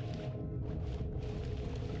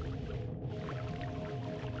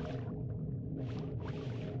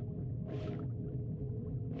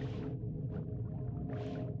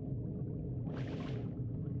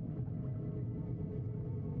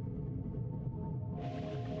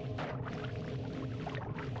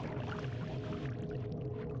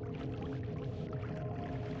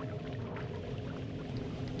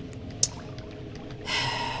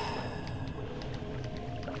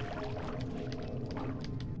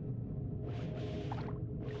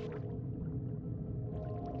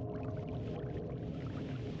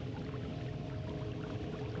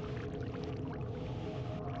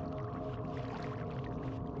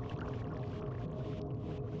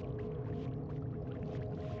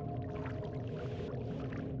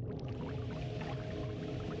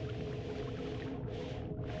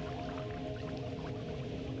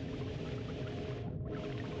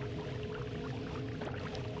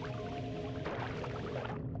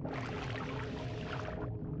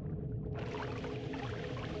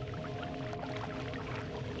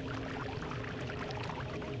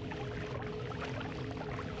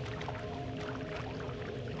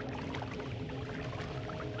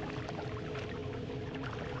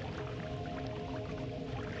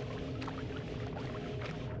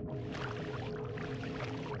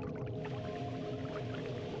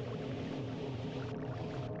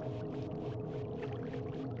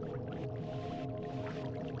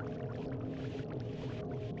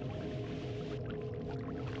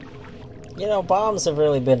 You know, bombs have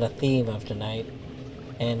really been a theme of tonight.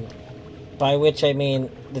 And by which I mean,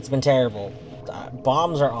 it's been terrible.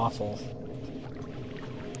 Bombs are awful.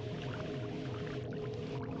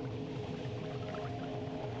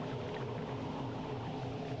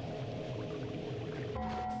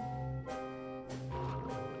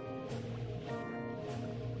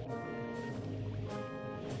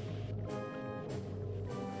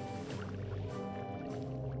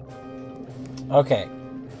 Okay.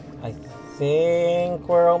 I think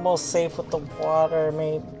we're almost safe with the water.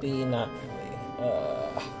 Maybe not really.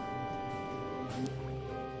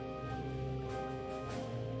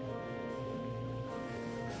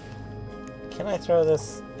 Can I throw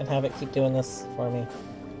this and have it keep doing this for me?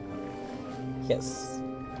 Yes.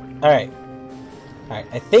 Alright. Alright,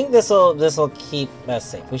 I think this'll keep us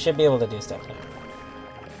safe. We should be able to do stuff now.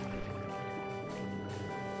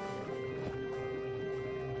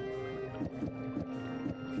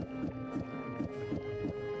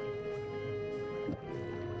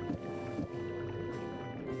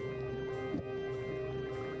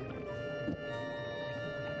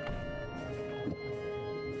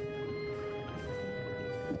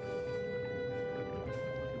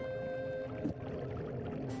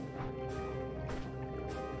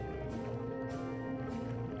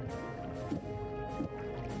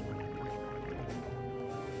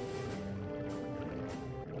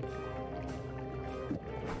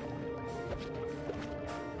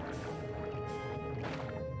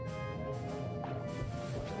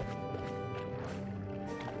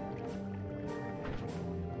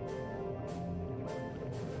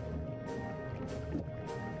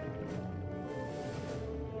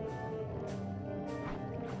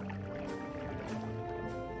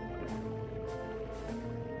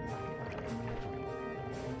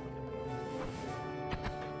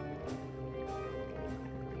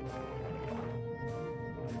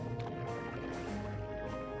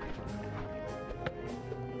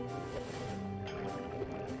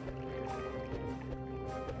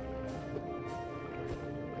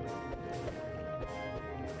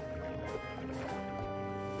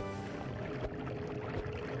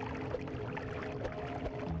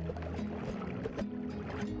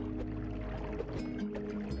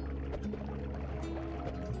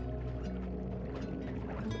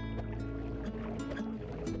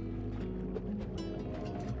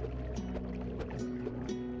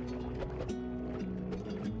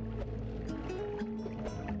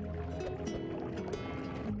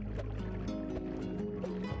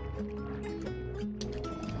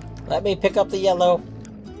 Let me pick up the yellow.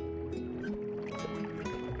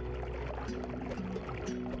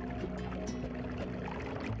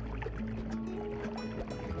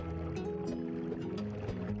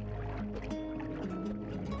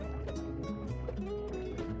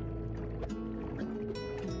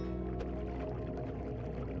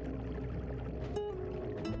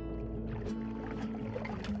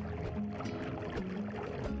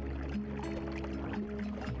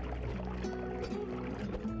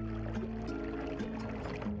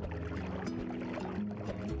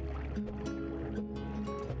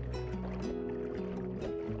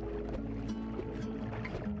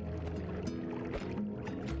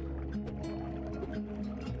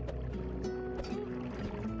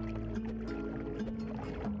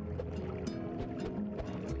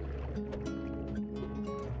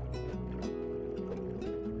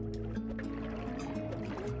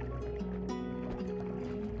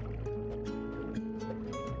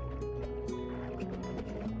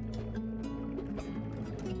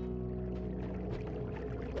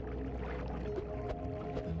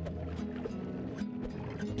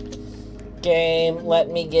 Game, let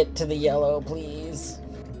me get to the yellow, please.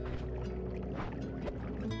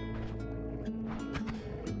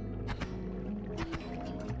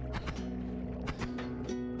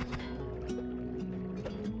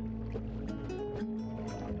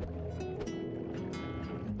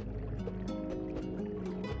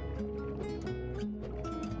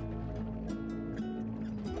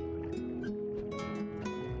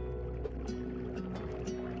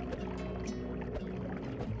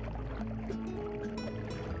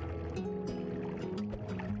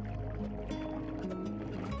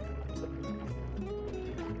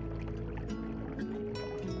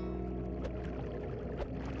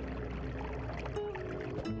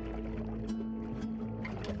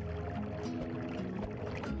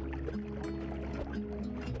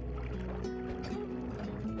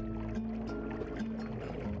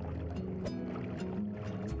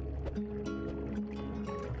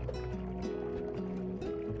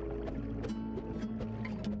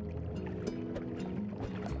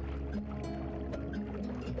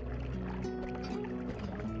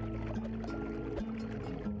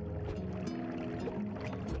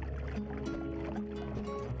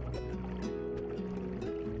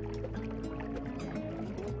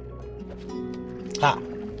 Ha!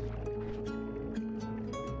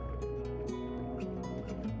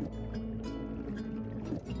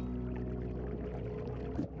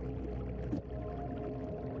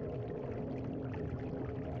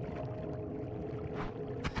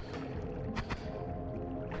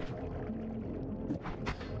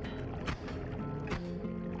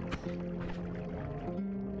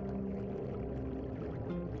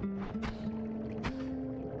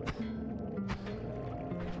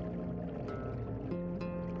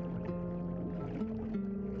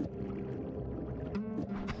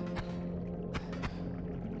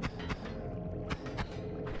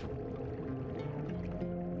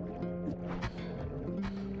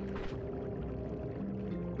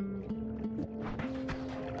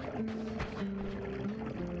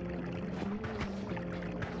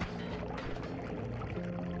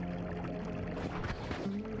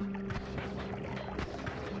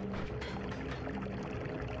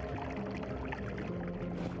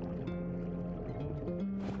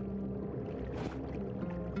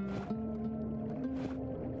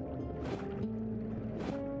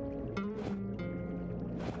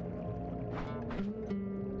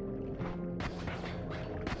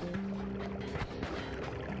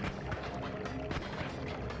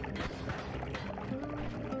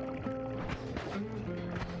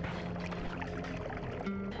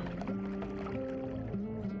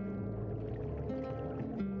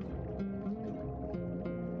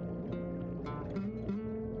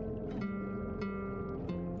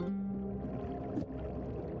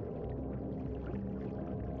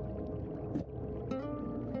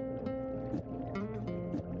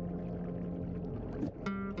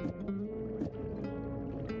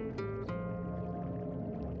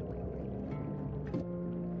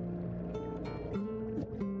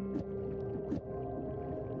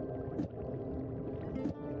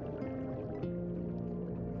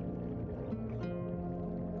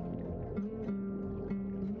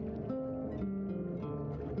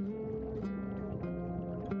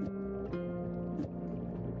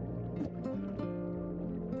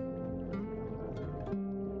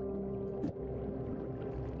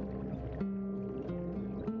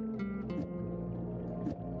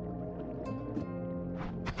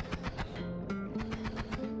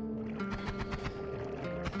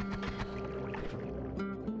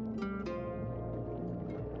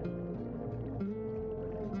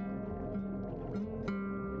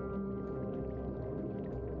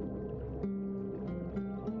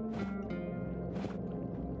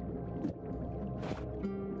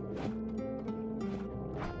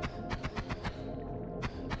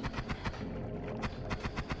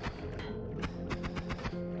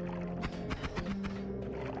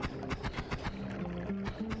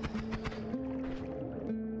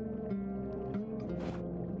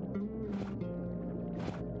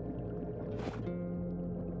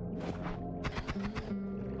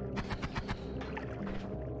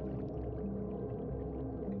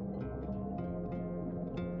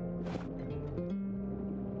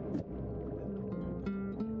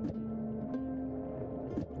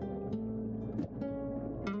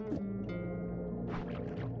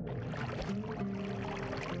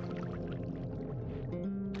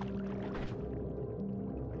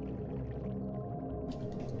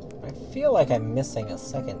 I feel like I'm missing a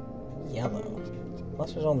second yellow.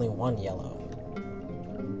 Unless there's only one yellow.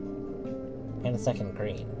 And a second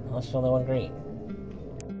green. Unless there's only one green.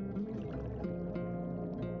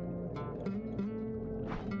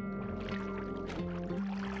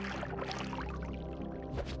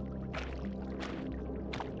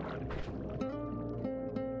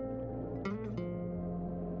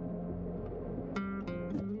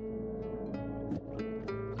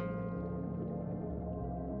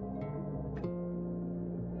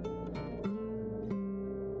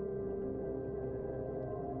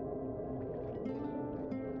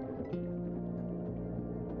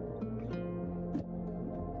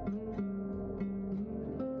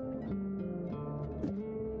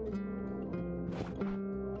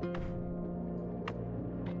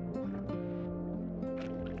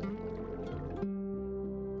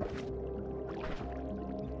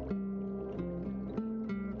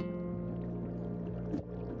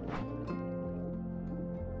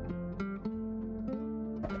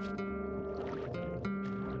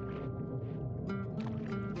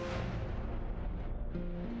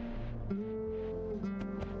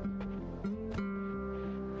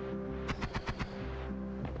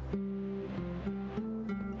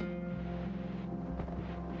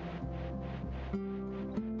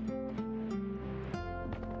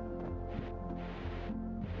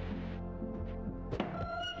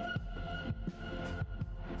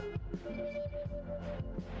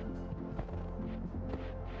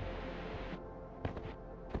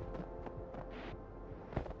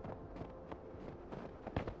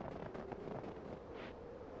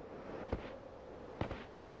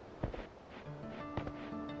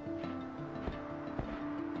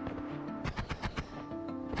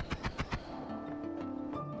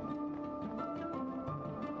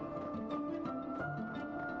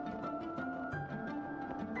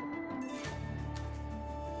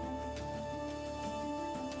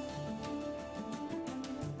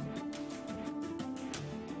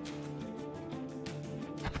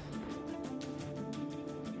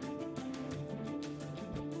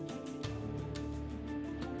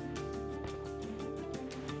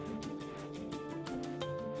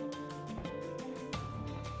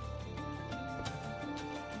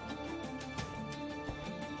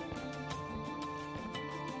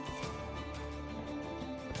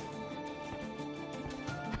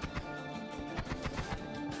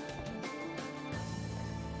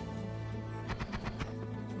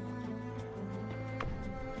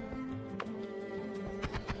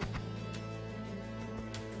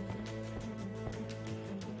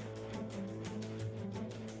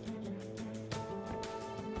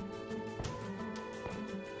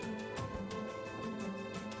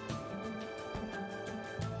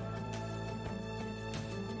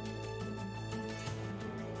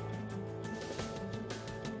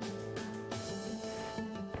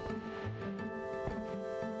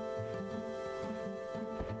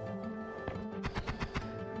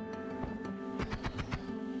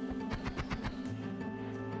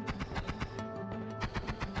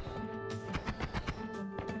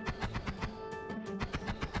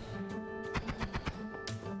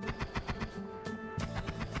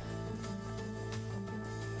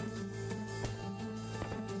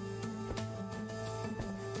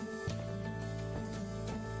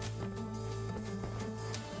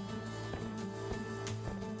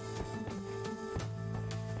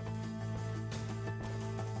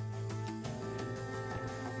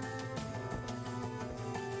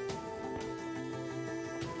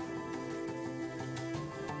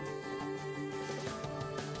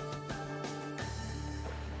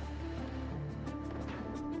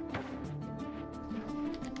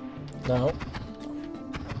 No.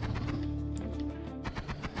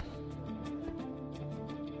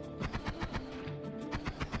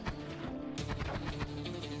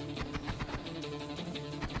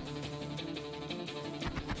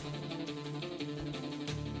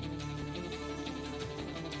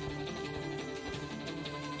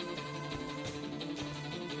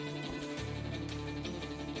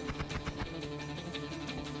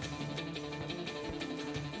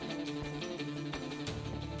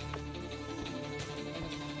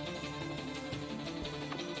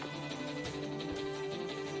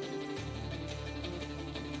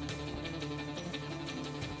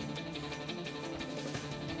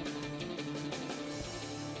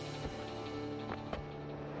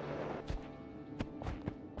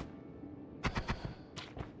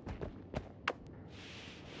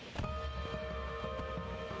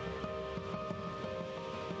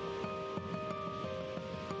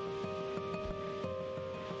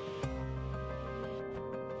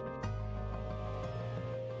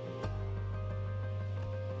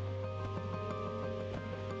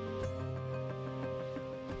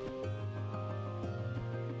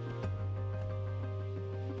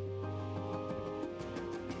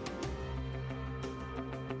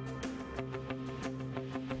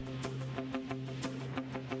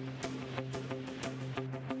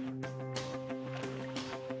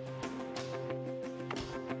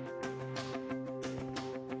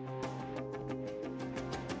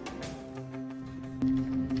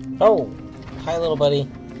 Oh! Hi, little buddy.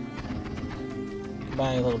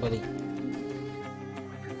 Goodbye, little buddy.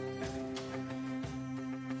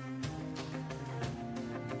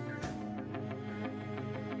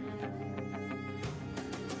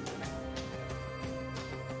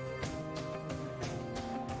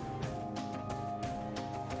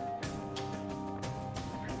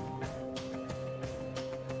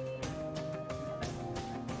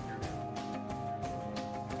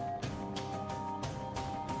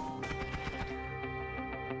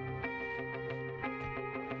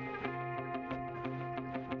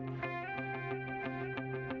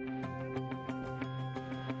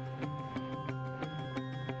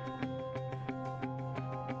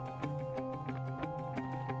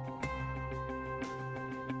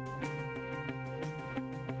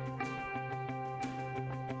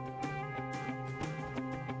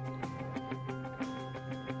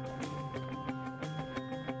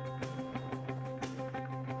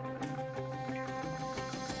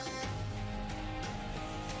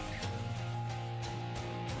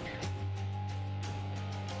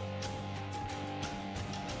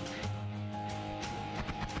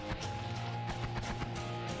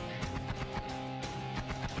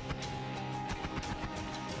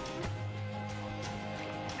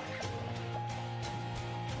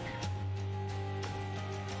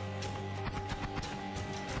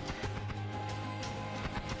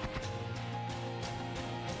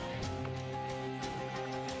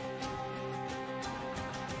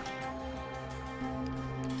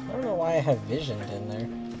 I don't know why I have visioned in there.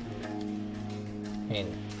 I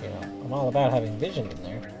mean, you know, I'm all about having visioned in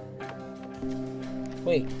there.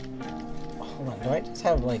 Wait. Hold on, do I just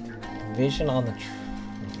have, like, vision on the tree?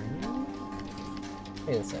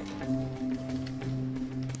 Wait a second.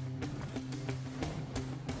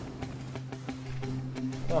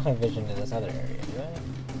 I don't have vision in this other area, do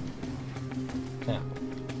I? No.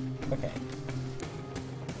 Okay.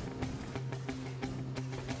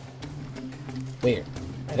 Weird.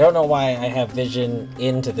 I don't know why I have vision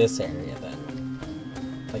into this area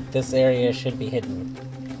then. Like, this area should be hidden,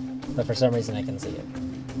 but for some reason I can see it.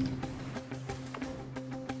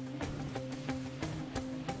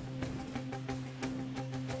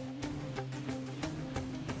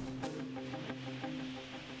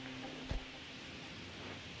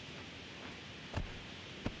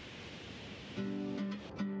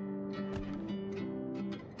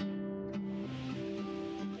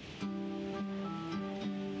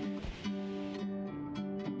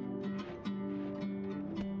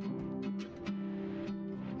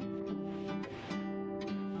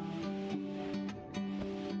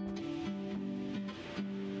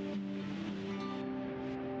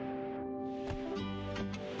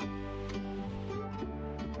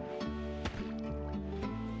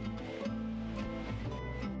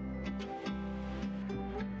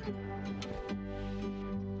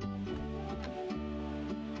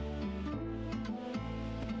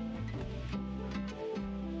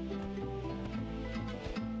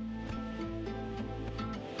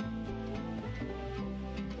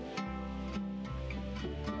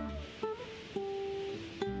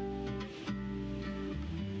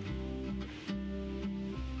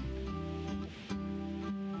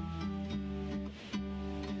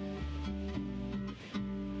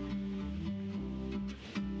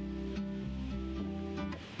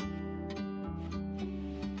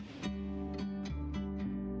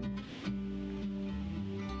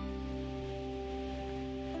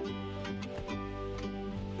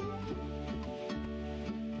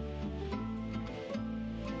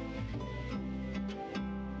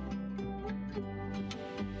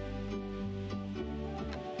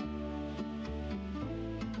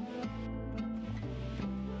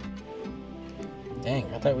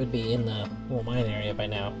 Dang, I thought we'd be in the little mine area by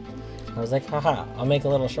now. I was like, haha, I'll make a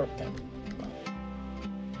little shortcut.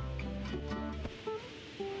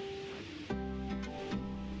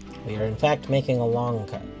 We are in fact making a long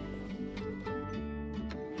cut.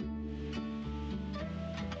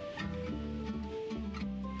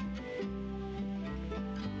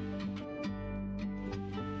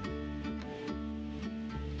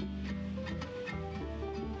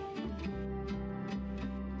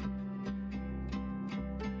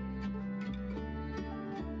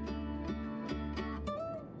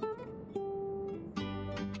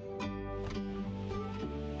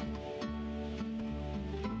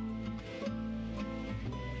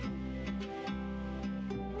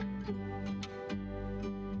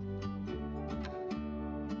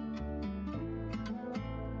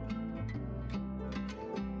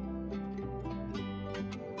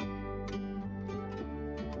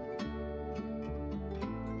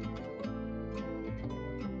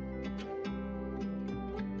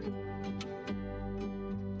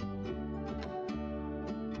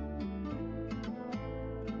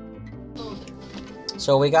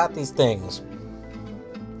 So we got these things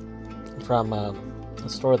from a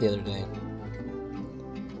store the other day.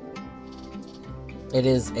 It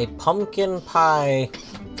is a pumpkin pie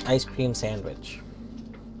ice cream sandwich.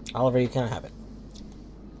 Oliver, you cannot have it.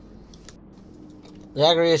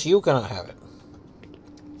 Zacharias, you cannot have it.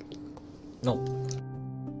 No.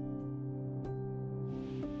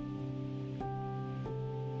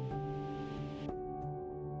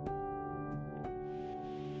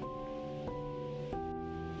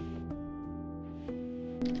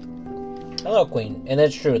 Hello, Queen. And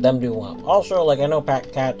it's true, them do want. Also, like, I know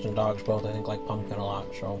cats and dogs both, I think, like pumpkin a lot,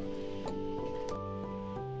 so.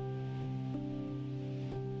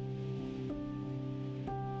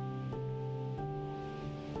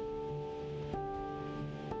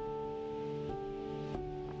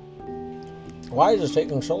 Why is this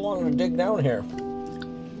taking so long to dig down here?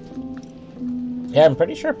 Yeah, I'm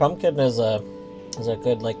pretty sure pumpkin is a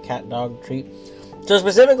good, like, cat-dog treat. So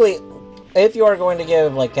specifically, if you are going to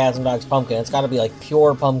give, like, cats and dogs pumpkin, it's gotta be, like,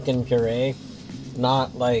 pure pumpkin puree.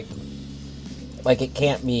 Not, like it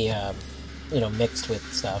can't be, you know, mixed with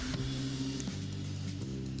stuff.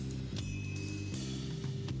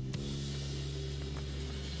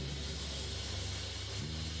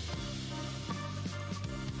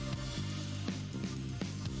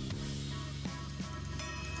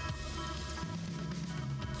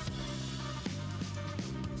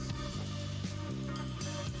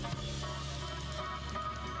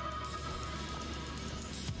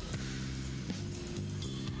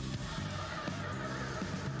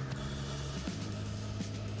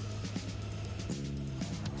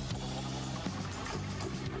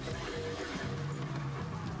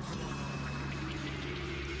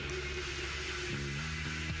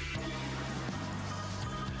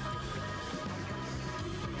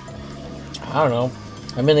 I don't know.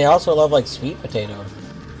 I mean, they also love, like, sweet potato. I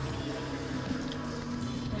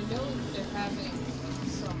know they're having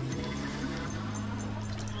some,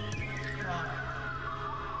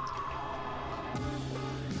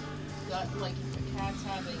 like, if the cat's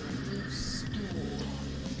having loose stool,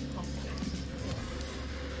 pumpkin,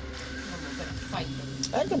 I'm gonna fight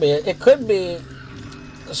them. That could be it. It could be,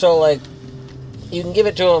 so, like, you can give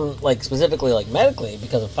it to them, like, specifically, like, medically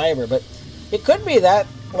because of fiber, but it could be that,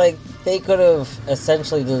 like, they could have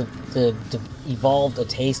essentially evolved a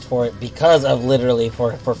taste for it because of literally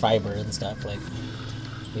for fiber and stuff. Like,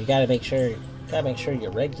 you gotta make sure you're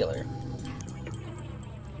regular.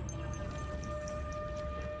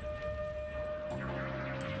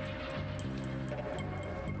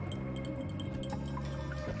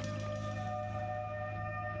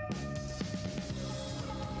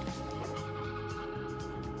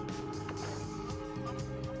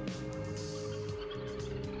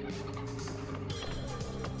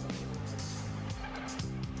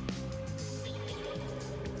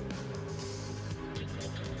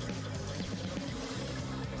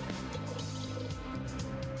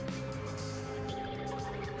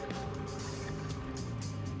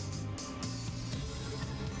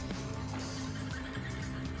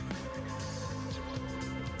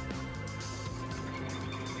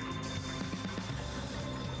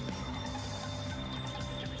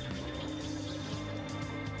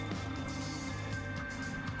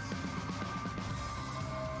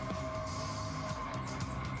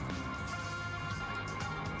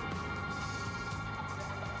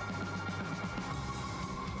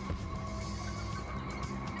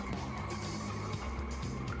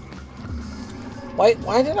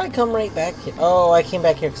 Why did I come right back here? Oh, I came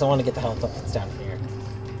back here because I want to get the health up that's down here.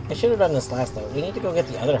 I should have done this last though. We need to go get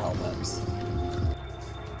the other health ups.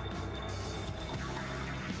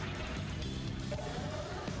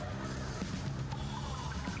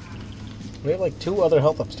 We have like 2 other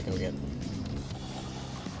health ups to go get.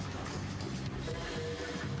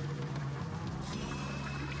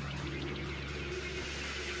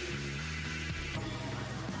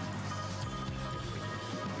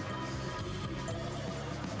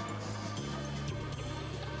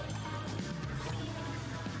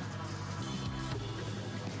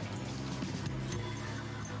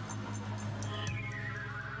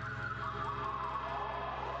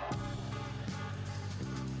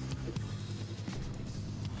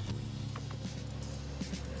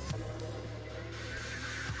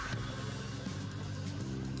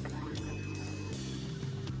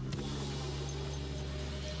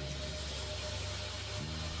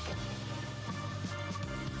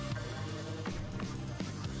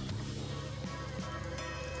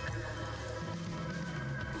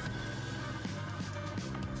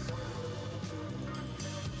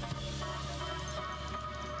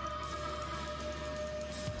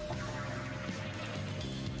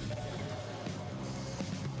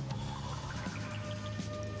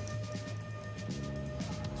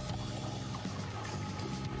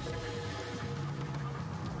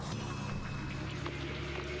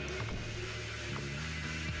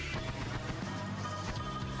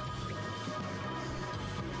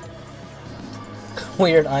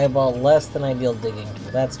 Weird eyeball, less than ideal digging.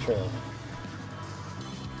 That's true.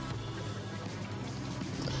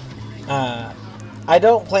 I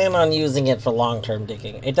don't plan on using it for long-term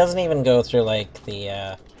digging. It doesn't even go through, like,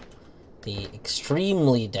 the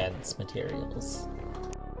extremely dense materials.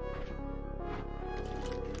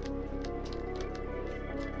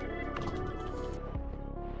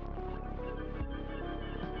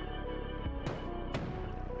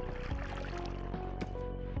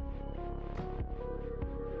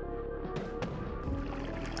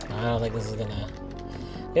 I don't think this is gonna...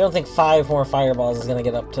 I don't think 5 more fireballs is gonna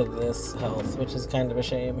get up to this health, which is kind of a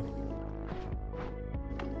shame.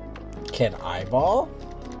 Can eyeball?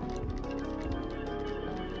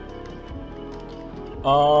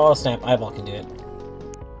 Oh snap, eyeball can do it.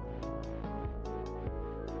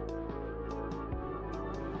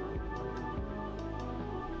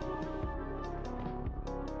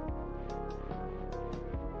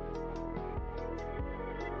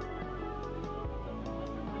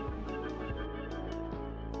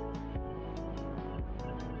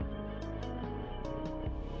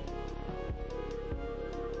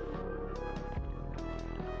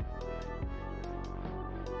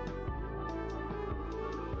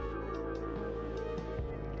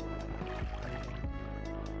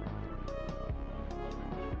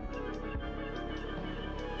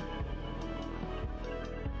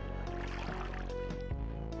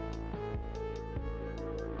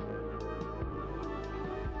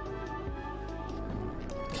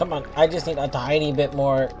 Come on, I just need a tiny bit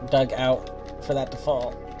more dug out for that to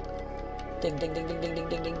fall. Ding ding ding ding ding ding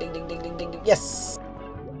ding ding ding ding ding ding ding ding. Yes!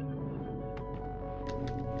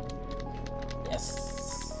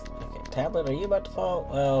 Yes. Okay, tablet, are you about to fall?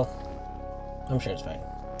 Well, I'm sure it's fine.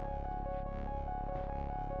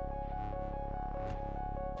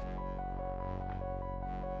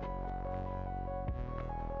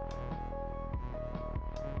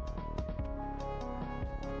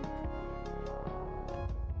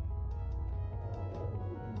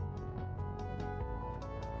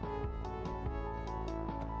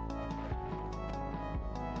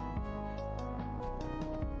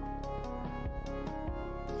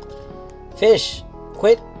 Fish,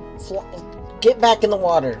 quit, get back in the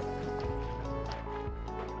water.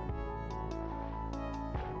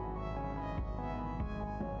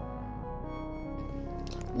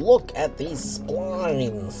 Look at these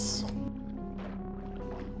splines.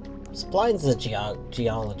 Splines is a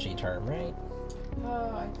geology term, right?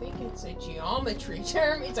 I think it's a geometry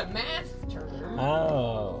term. It's a math term.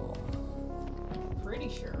 Oh. Pretty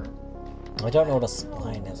sure. I don't know what a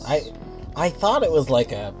spline is. I thought it was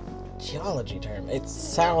like a geology term. It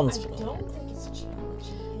sounds familiar. I don't think it's geology.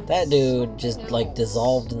 That dude just like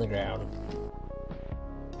dissolved in the ground.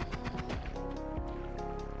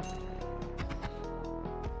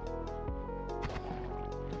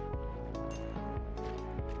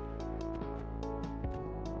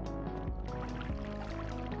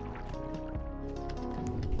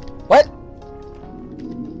 What?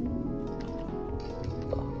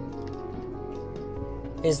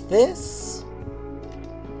 Is this?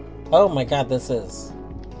 Oh my god, this is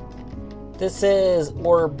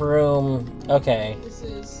orb room. Okay. This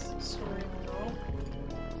is Story of a Girl.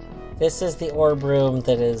 This is the orb room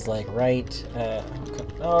that is like right.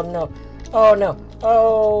 Oh no! Oh no!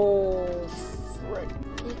 Oh! Frick.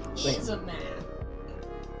 It is a map.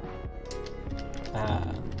 Ah,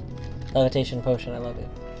 levitation potion. I love it.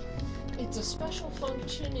 It's a special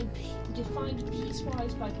function and defined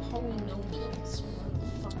piecewise by polynomials. What the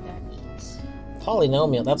fuck that means?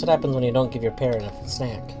 Polynomial, that's what happens when you don't give your parent a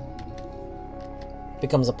snack.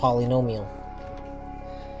 Becomes a polynomial.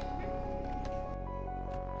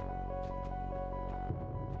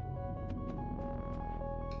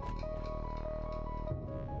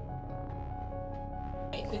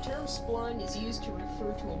 The term spline is used to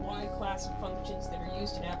refer to a wide class of functions that are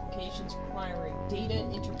used in applications requiring data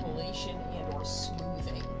interpolation and or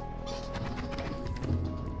smoothing.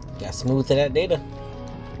 Gotta smooth that data.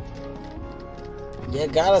 You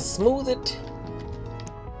gotta smooth it.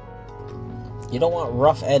 You don't want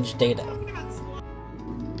rough edge data.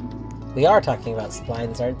 We are talking about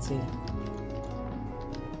splines, Artsy.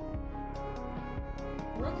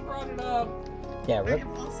 Rook brought it up. Yeah, I Rook.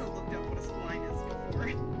 have also looked up what a spline is before.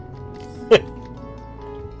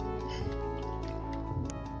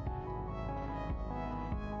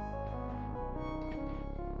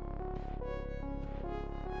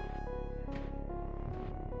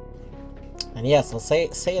 And yes, I'll say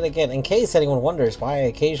it again, in case anyone wonders why I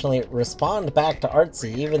occasionally respond back to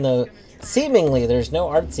Artsy, even though seemingly there's no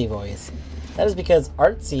Artsy voice. That is because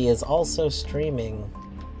Artsy is also streaming,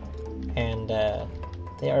 and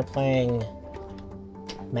they are playing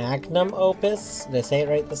Magnum Opus. Did I say it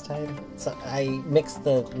right this time? So I mixed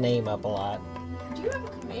the name up a lot. Do you have a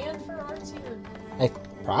command for Artsy or?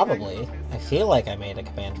 Probably. I feel like I made a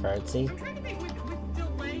command for Artsy. I'm trying to think with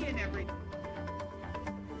delay and everything.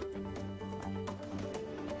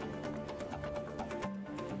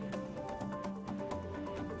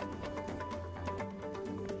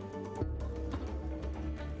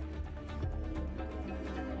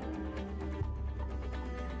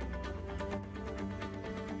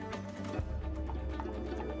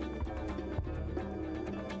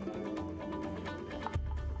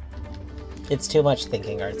 It's too much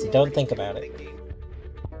thinking, Artsy. Don't think about it.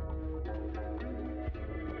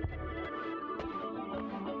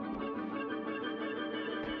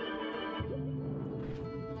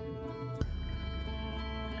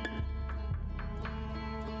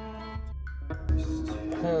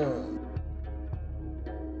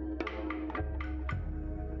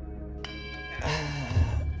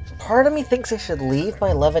 Part of me thinks I should leave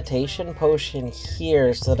my levitation potion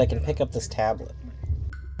here so that I can pick up this tablet.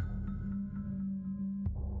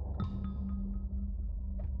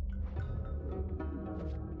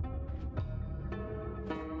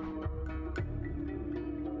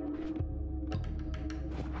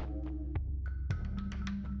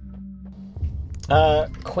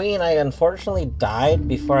 Queen, I unfortunately died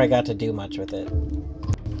before I got to do much with it.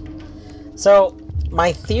 So,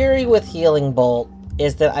 my theory with Healing Bolt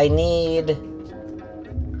is that I need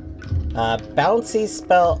Bouncy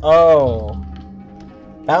Spell... Oh!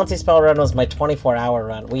 Bouncy Spell run was my 24-hour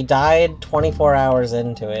run. We died 24 hours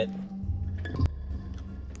into it.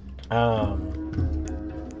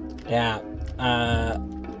 Yeah.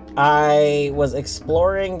 I was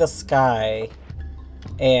exploring the sky,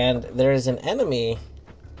 and there's an enemy.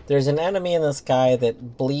 There's an enemy in the sky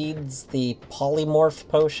that bleeds the polymorph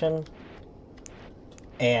potion.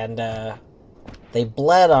 And, they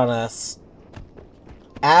bled on us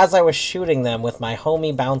as I was shooting them with my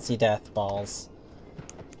homie bouncy death balls.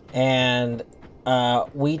 And,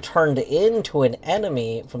 we turned into an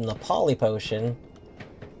enemy from the poly potion.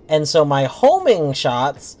 And so my homing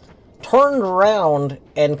shots turned around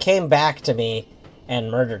and came back to me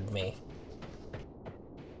and murdered me.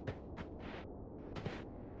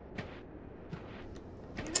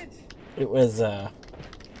 It was,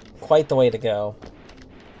 quite the way to go.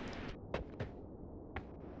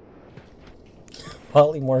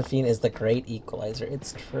 Polymorphine is the great equalizer.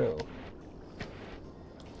 It's true.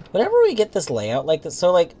 Whenever we get this layout like this,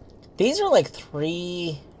 so, like, these are, like,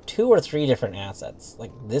 two or three different assets.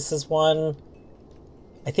 Like, this is one.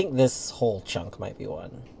 I think this whole chunk might be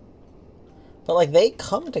one. But, like, they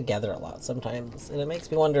come together a lot sometimes, and it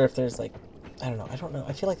makes me wonder if there's, like, I don't know.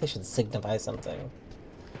 I feel like they should signify something.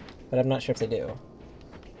 But I'm not sure if they do.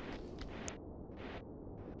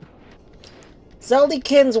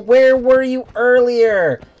 Zeldykins, where were you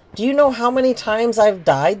earlier? Do you know how many times I've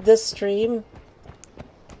died this stream?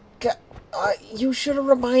 You should have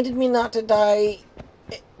reminded me not to die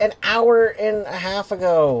an hour and a half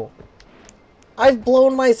ago. I've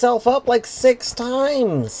blown myself up like 6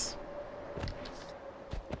 times.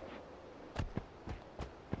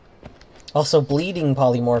 Also, bleeding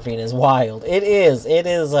polymorphine is wild. It is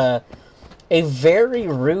a very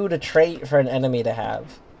rude trait for an enemy to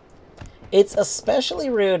have. It's especially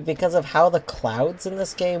rude because of how the clouds in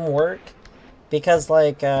this game work. Because,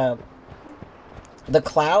 like, the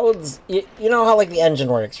clouds, you know how, like, the engine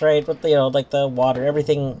works, right? With, you know, like, the water,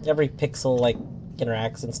 everything, every pixel, like,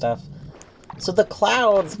 interacts and stuff. So the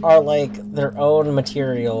clouds are, like, their own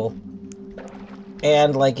material.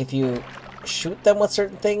 And, like, if you shoot them with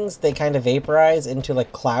certain things, they kind of vaporize into,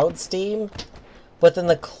 like, cloud steam. But then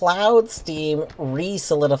the cloud steam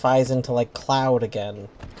re-solidifies into, like, cloud again.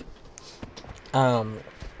 And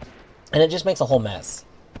it just makes a whole mess.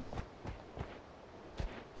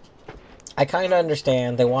 I kind of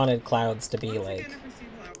understand they wanted clouds to be, like,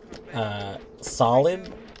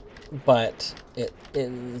 solid, but it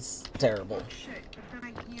is terrible.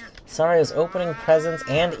 Sorry, I was opening presents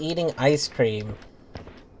and eating ice cream.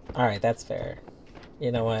 Alright, that's fair.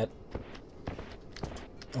 You know what?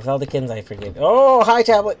 With all the kids, I forgive. Oh, hi,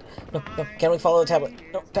 Tablet! No, no, can we follow the Tablet?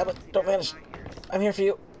 No, Tablet, don't vanish. I'm here for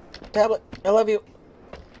you. Tablet, I love you.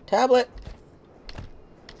 Tablet!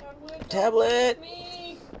 Tablet!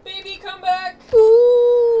 Me! Baby, come back!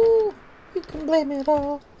 Ooh! You can blame it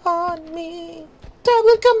all on me.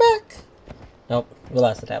 Tablet, come back! Nope, we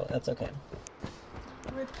lost the tablet. That's okay.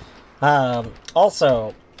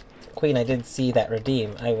 Also, Queen, I did see that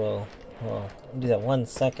redeem. I will do that 1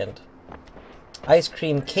 second. Ice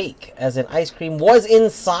cream cake, as in ice cream was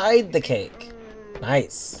inside the cake.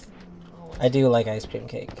 Nice. I do like ice cream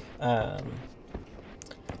cake. I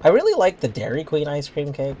really like the Dairy Queen ice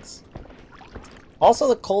cream cakes. Also,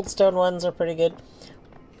 the Cold Stone ones are pretty good.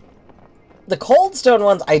 The Cold Stone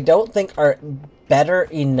ones I don't think are better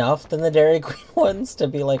enough than the Dairy Queen ones to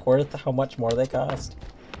be, like, worth how much more they cost.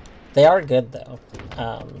 They are good, though.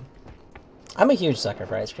 I'm a huge sucker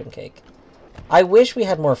for ice cream cake. I wish we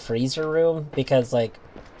had more freezer room, because, like,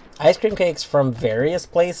 ice cream cakes from various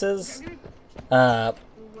places,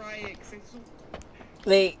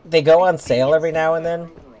 they go on sale every now and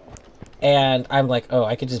then, and I'm like, oh,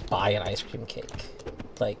 I could just buy an ice cream cake.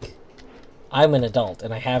 Like, I'm an adult,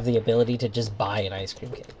 and I have the ability to just buy an ice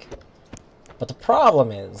cream cake. But the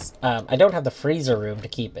problem is, I don't have the freezer room to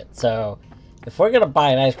keep it, so if we're gonna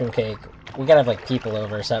buy an ice cream cake, we gotta have, like, people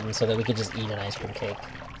over or something so that we could just eat an ice cream cake.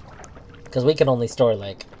 Because we can only store,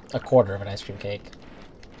 like, a quarter of an ice cream cake.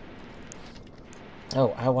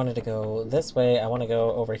 Oh, I wanted to go this way. I want to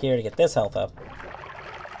go over here to get this health up.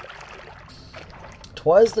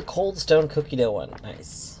 'Twas the Cold Stone cookie dough one.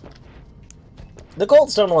 Nice. The Cold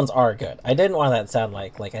Stone ones are good. I didn't want that to sound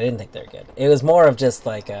like I didn't think they're good. It was more of just,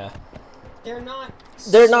 like, They're not...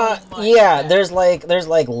 They're not... Yeah, there's like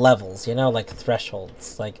levels, you know? Like,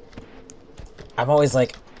 thresholds. Like, I'm always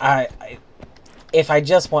like, if I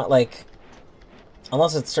just want, like...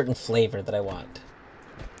 Unless it's certain flavor that I want.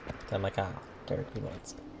 Then I'm like, Dairy Queen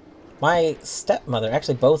ones. My stepmother,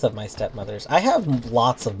 actually both of my stepmothers, I have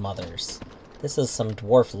lots of mothers. This is some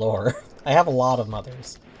dwarf lore. I have a lot of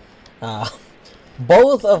mothers.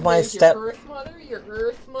 Both of my Your Earth Mother, your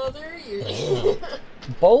Earth Mother, your...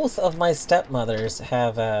 Both of my stepmothers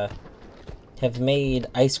have made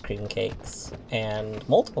ice cream cakes. And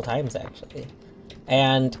multiple times, actually.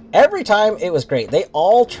 And every time it was great. They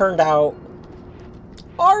all turned out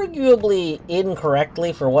arguably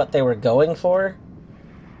incorrectly for what they were going for,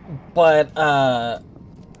 but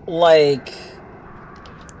like,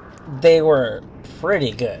 they were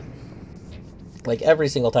pretty good, like, every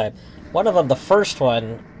single time. One of them, the first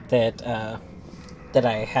one that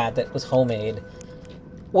I had that was homemade,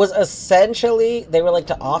 was essentially, they were like,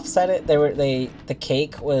 to offset it, the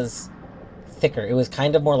cake was thicker. It was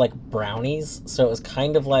kind of more like brownies, so it was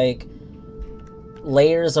kind of like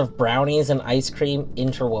layers of brownies and ice cream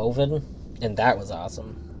interwoven, and that was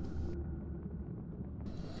awesome.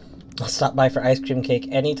 I'll stop by for ice cream cake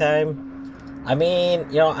anytime. I mean,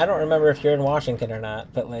 you know, I don't remember if you're in Washington or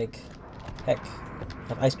not, but, like, heck,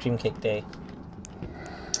 have ice cream cake day.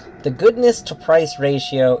 The goodness to price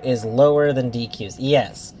ratio is lower than DQ's.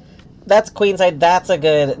 Yes. That's Queenside.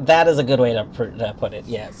 That is a good way to put it.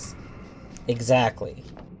 Yes. Exactly.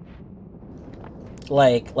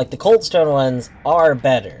 Like the Cold Stone ones are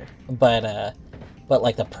better, but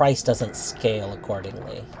like, the price doesn't scale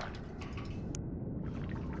accordingly.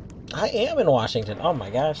 I am in Washington. Oh my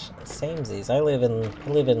gosh, samesies. I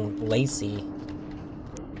live in Lacey.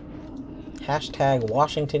 Hashtag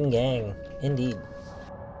Washington gang. Indeed.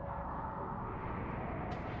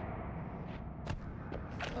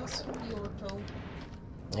 That's Yorto.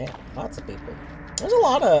 Yeah, lots of people. There's a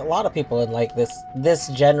lot of people in, like, this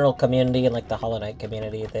general community and, like, the Hollow Knight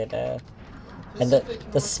community that and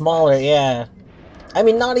the smaller, yeah. I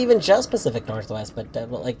mean, not even just Pacific Northwest, but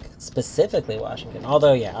like, specifically Washington.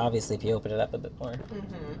 Although, yeah, obviously, if you open it up a bit more.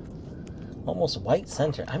 Mm-hmm. Almost White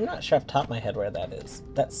Center. I'm not sure off the top of my head where that is.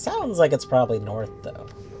 That sounds like it's probably north, though.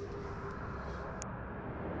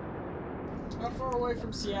 How far away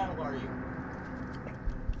from Seattle are you?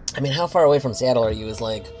 I mean, how far away from Seattle are you is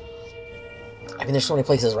like... I mean, there's so many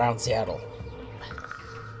places around Seattle.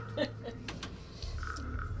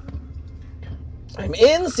 I'm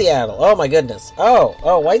in Seattle! Oh my goodness.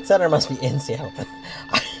 Oh, White Center must be in Seattle.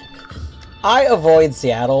 I avoid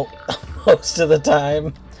Seattle most of the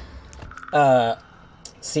time.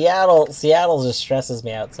 Seattle just stresses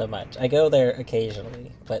me out so much. I go there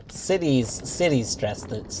occasionally, but cities stress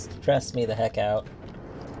me the heck out.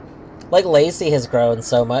 Like, Lacey has grown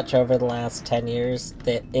so much over the last 10 years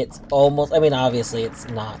that it's almost... I mean, obviously, it's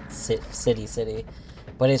not city,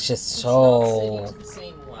 but it's just so... It's not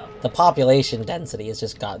city to the same level. The population density has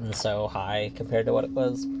just gotten so high compared to what it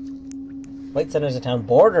was. White Center's a town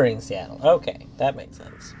bordering Seattle. Okay, that makes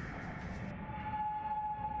sense.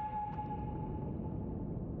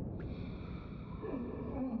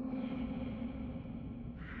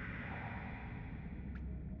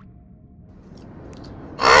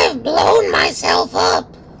 I've blown myself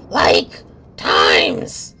up, like,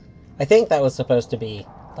 times. I think that was supposed to be,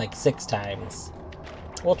 like, 6 times.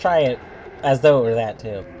 We'll try it as though it were that,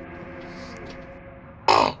 too.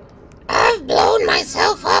 I've blown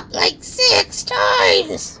myself up, like, 6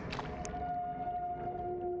 times.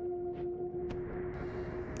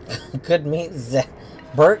 Could meet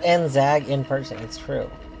Bert and Zag in person, it's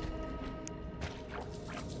true.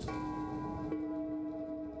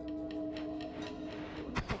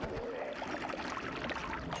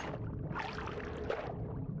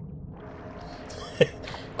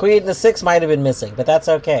 Queen, the 6 might have been missing, but that's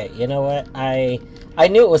okay. You know what? I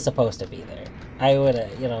knew it was supposed to be there. I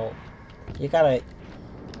would've, you know, you gotta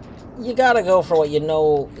go for what you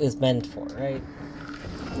know is meant for, right?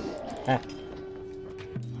 Ah.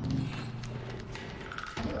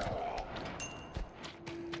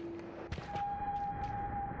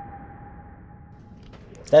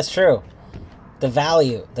 That's true. The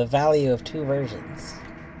value of 2 versions.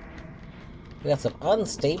 We got some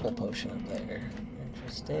unstable potion up there.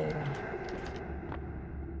 Interesting.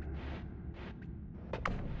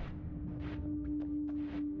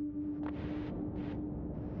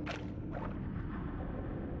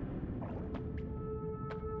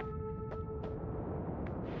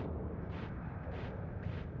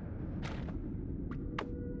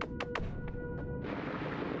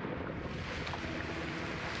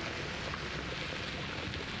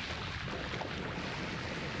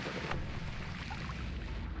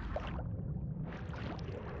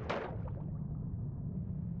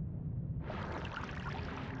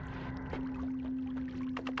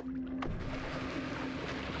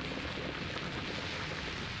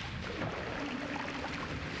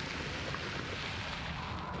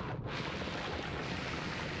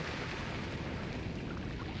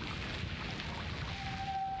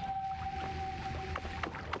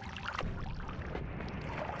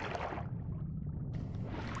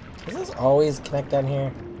 Does this always connect down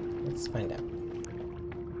here? Let's find out.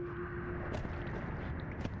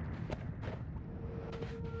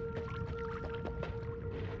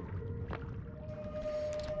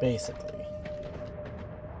 Basically.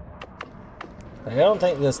 But I don't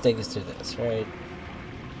think this digs through this, right?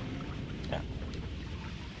 No.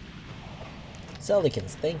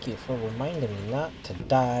 Zeldikins, thank you for reminding me not to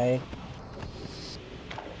die.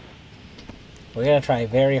 We're gonna try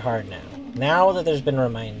very hard now. Now that there's been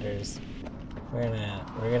reminders, we're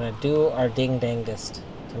gonna do our ding-dangest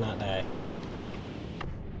to not die.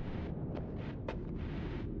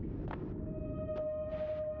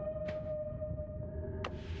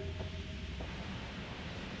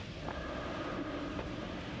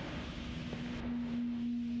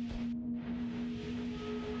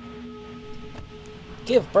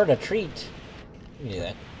 Give Bert a treat. We can do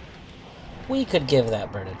that. We could give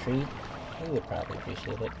that bird a treat. He would probably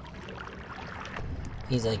appreciate it.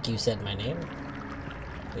 He's like, you said my name?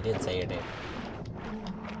 We did say your name.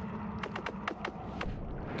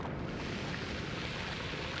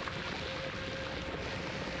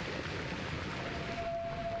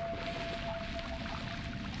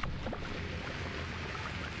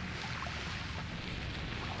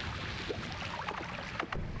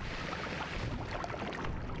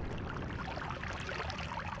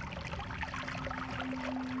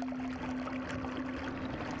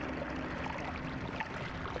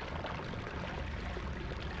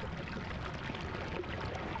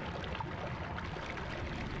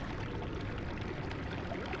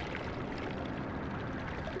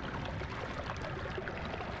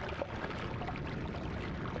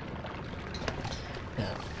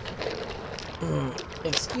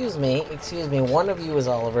 Excuse me, one of you is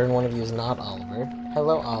Oliver and one of you is not Oliver.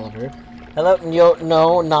 Hello, Oliver. Hello,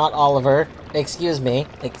 no, not Oliver. Excuse me.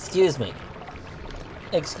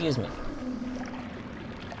 Excuse me.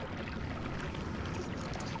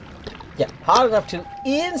 Yeah, hot enough to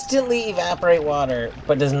instantly evaporate water,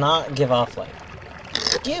 but does not give off light.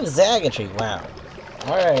 Give Zag a treat. Wow.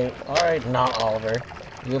 Alright, not Oliver.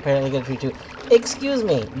 You apparently get a treat too. Excuse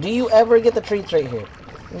me, do you ever get the treats right here?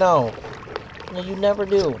 No. No, you never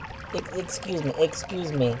do. Excuse me.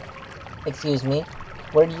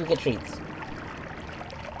 Where do you get treats?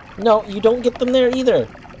 No, you don't get them there either.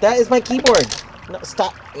 That is my keyboard. No,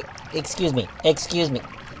 stop. Excuse me.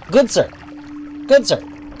 Good sir.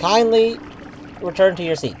 Kindly return to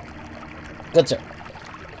your seat. Good sir.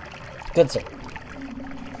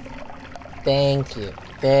 Thank you.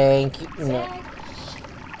 No.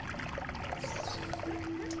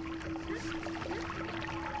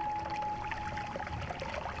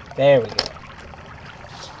 There we go.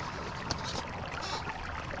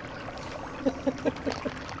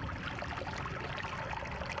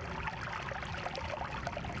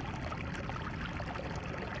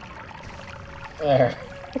 There.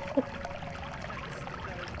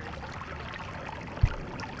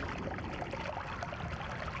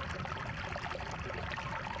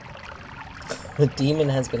 The demon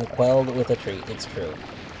has been quelled with a treat, it's true.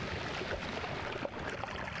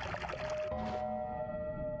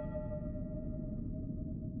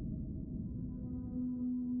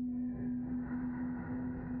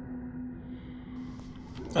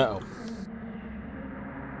 Uh-oh.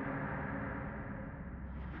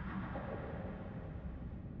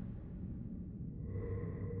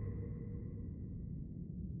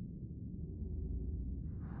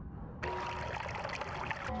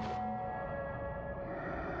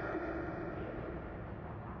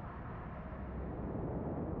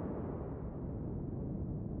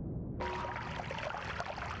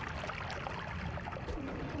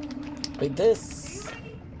 Wait, this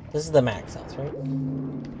is the max health, right?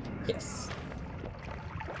 Yes.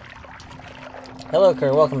 Hello,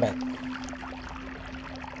 Kerr. Welcome back.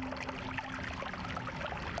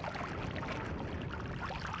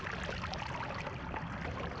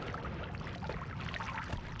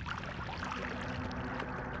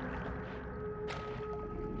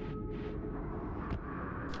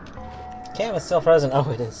 Cam is still frozen. Oh,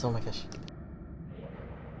 it is. Oh my gosh.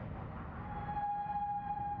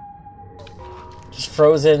 Just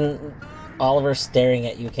frozen. Oliver staring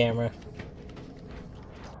at you, camera.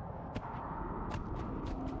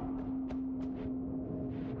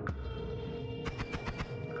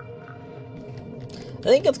 I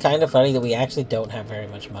think it's kind of funny that we actually don't have very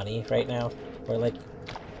much money right now. We're like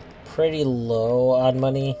pretty low on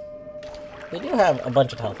money. We do have a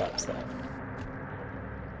bunch of health ups though.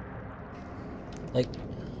 Like,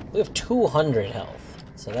 we have 200 health,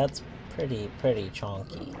 so that's pretty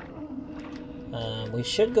chonky. We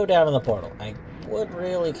should go down in the portal. I would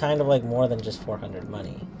really kind of like more than just 400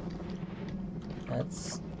 money.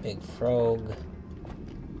 That's Big Frog.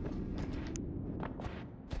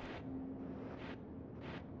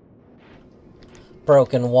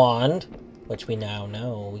 Broken Wand, which we now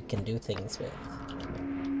know we can do things with.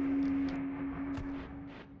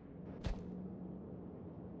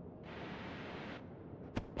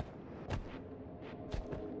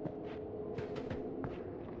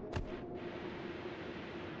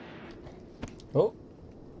 Oh.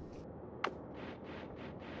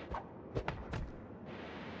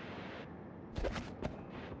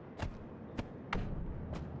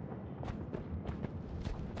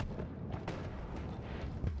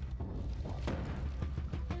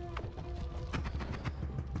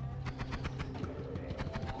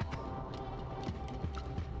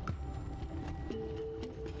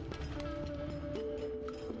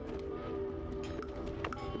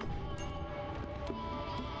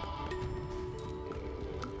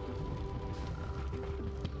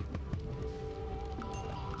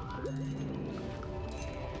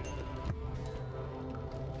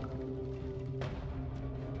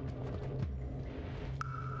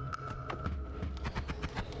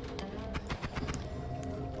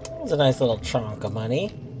 That's a nice little chunk of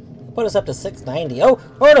money. Put us up to 690. Oh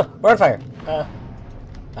no! We're on fire!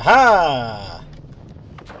 Aha!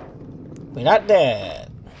 We're not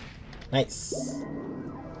dead. Nice.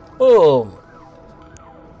 Boom!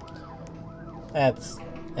 That's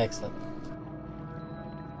excellent.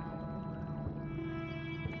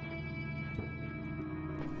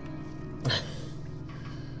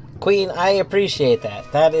 Queen, I appreciate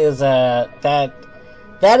that. That is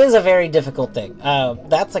a very difficult thing.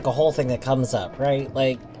 That's like a whole thing that comes up, right?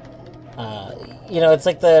 Like, you know, it's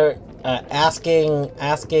like the asking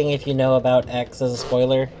if you know about X as a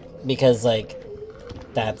spoiler, because like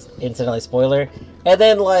that's incidentally spoiler, and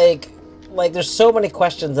then like like, there's so many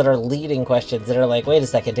questions that are leading questions that are like, wait a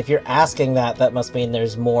second, if you're asking that, that must mean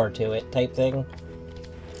there's more to it, type thing.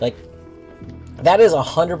 Like, that is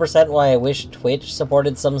 100% why I wish Twitch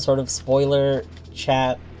supported some sort of spoiler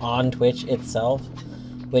chat on Twitch itself,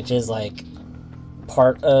 which is, like,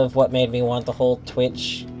 part of what made me want the whole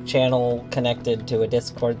Twitch channel connected to a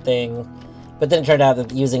Discord thing. But then it turned out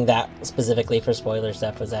that using that specifically for spoiler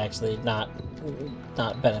stuff was actually not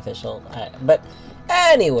beneficial. But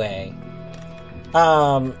anyway,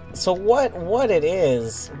 so what it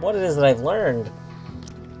is that I've learned,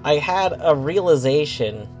 I had a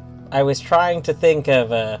realization. I was trying to think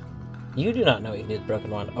of you do not know what you can do with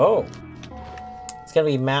Broken Wand. Oh, it's gonna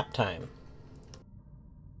be map time.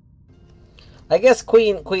 I guess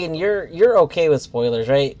Queen, you're okay with spoilers,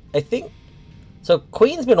 right? I think so.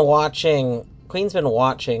 Queen's been watching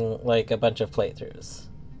like a bunch of playthroughs,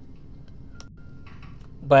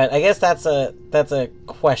 but I guess that's a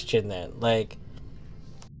question then. Like,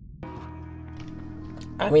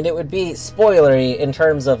 I mean, it would be spoilery in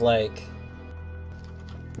terms of like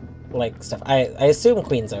stuff. I assume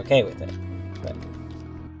Queen's okay with it, but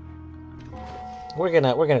we're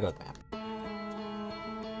gonna go with map.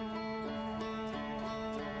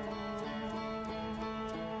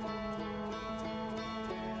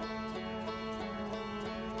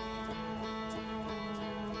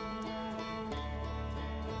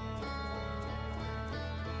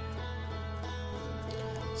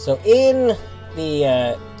 So in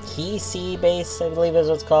the Key C base, I believe is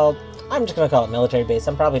what it's called. I'm just going to call it military base.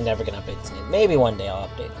 I'm probably never going to update this name. Maybe one day I'll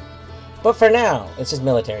update it. But for now, it's just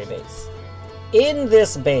military base. In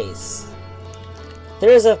this base, there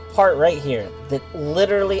is a part right here that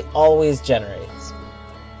literally always generates.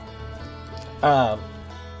 I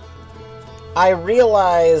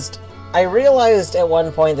realized at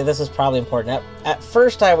one point that this was probably important. At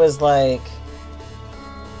first I was like,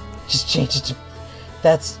 just change it to...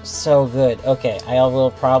 That's so good. Okay, I will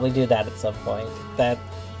probably do that at some point.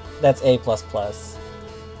 That's A++.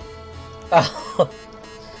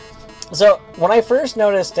 So when I first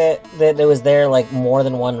noticed that it was there like more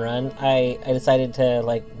than one run, I decided to,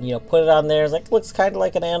 like, you know, put it on there. It's like, looks kind of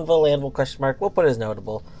like an anvil question mark. We'll put it as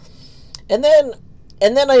notable. And then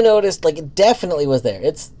I noticed, like, it definitely was there.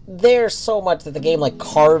 It's there so much that the game, like,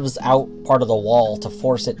 carves out part of the wall to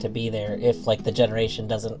force it to be there if, like, the generation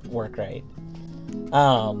doesn't work right.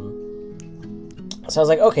 So I was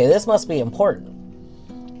like, okay, this must be important.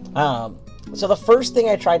 So the first thing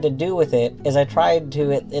I tried to do with it is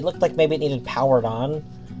it looked like maybe it needed powered on.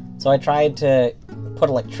 So I tried to put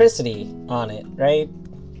electricity on it, right?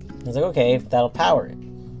 I was like, okay, that'll power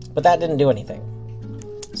it. But that didn't do anything.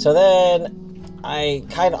 So then I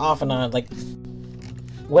kind of off and on, like,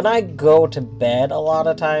 when I go to bed a lot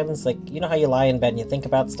of times, like, you know how you lie in bed and you think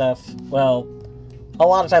about stuff? Well, a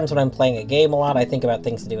lot of times when I'm playing a game a lot, I think about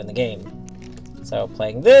things to do in the game. So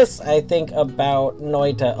playing this, I think about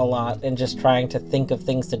Noita a lot and just trying to think of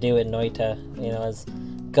things to do in Noita, you know, as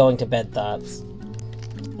going to bed thoughts.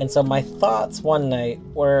 And so my thoughts one night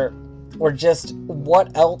were just,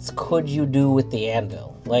 what else could you do with the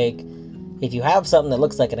anvil? Like, if you have something that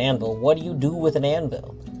looks like an anvil, what do you do with an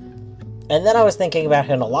anvil? And then I was thinking about,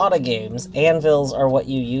 in a lot of games, anvils are what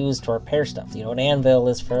you use to repair stuff. You know, an anvil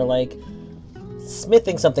is for, like,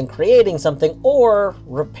 smithing something, creating something, or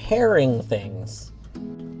repairing things.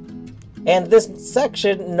 And this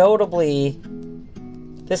section notably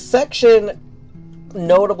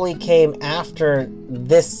came after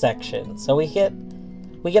this section. So we get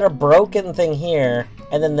a broken thing here,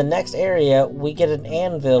 and then the next area we get an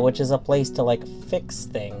anvil, which is a place to, like, fix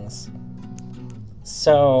things.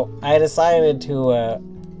 So I decided to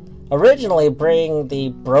originally bring the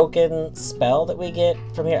broken spell that we get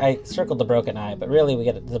from here. I circled the broken eye, but really we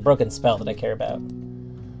get the broken spell that I care about.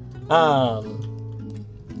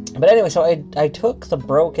 But anyway, so I took the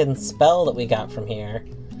broken spell that we got from here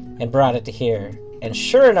and brought it to here. And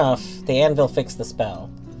sure enough, the anvil fixed the spell.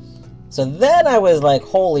 So then I was like,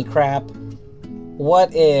 holy crap,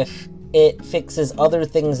 what if it fixes other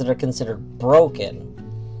things that are considered broken?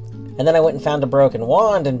 And then I went and found a broken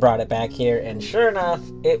wand and brought it back here, and sure enough,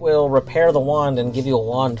 it will repair the wand and give you a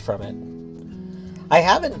wand from it. I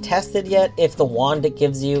haven't tested yet if the wand it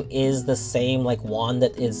gives you is the same, like, wand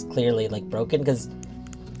that is clearly, like, broken, because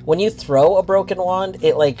when you throw a broken wand,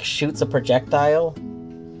 it, like, shoots a projectile.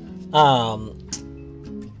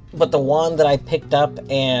 But the wand that I picked up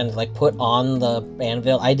and, like, put on the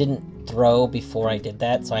anvil, I didn't throw before I did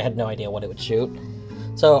that, so I had no idea what it would shoot.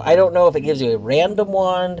 So I don't know if it gives you a random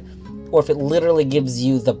wand, or if it literally gives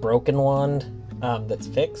you the broken wand that's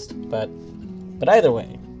fixed, but either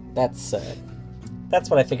way, that's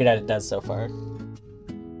what I figured out it does so far.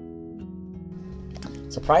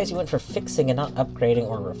 Surprised you went for fixing and not upgrading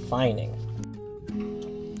or refining.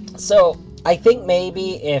 So, I think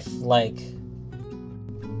maybe if, like...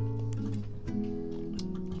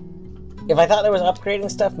 if I thought there was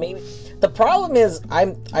upgrading stuff, maybe... The problem is,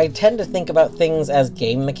 I tend to think about things as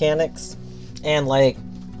game mechanics. And, like,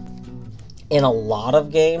 in a lot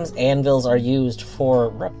of games, anvils are used for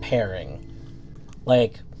repairing.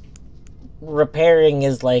 Like, repairing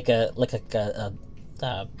is like a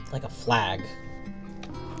flag.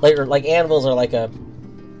 Like anvils are like a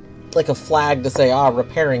flag to say,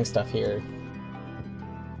 repairing stuff here.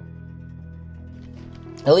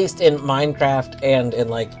 At least in Minecraft and in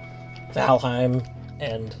like Valheim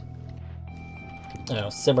and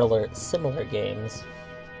similar games.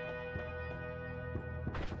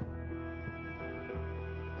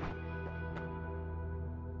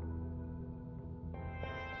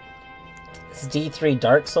 Is D3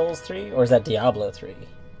 Dark Souls 3 or is that Diablo 3?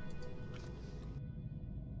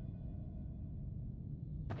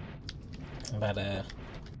 But I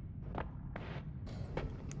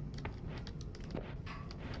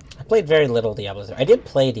played very little Diablo 3. I did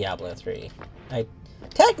play Diablo 3.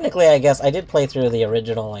 Technically, I guess, I did play through the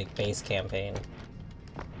original, like, base campaign.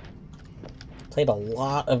 Played a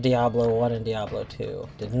lot of Diablo 1 and Diablo 2.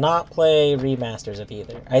 Did not play remasters of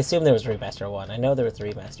either. I assume there was Remaster 1. I know there was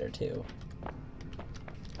Remaster 2.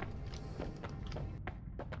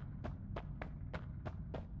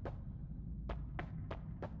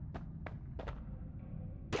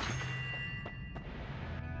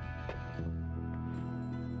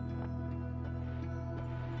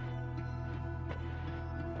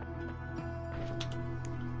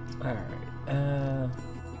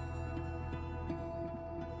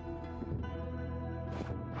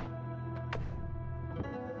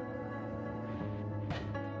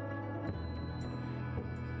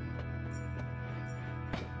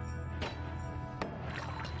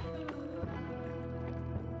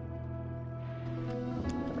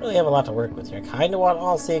 Really have a lot to work with here. I kind of want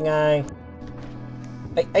All-Seeing Eye.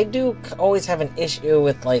 I do always have an issue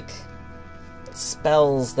with, like,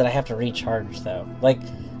 spells that I have to recharge, though. Like,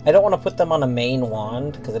 I don't want to put them on a main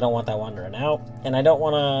wand, because I don't want that wand to run out, and I don't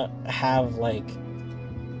want to have, like,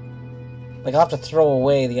 I'll have to throw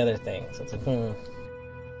away the other things. So it's like,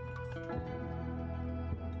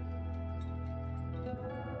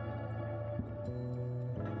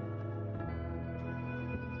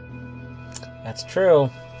 That's true.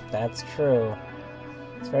 That's true.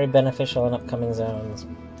 It's very beneficial in upcoming zones.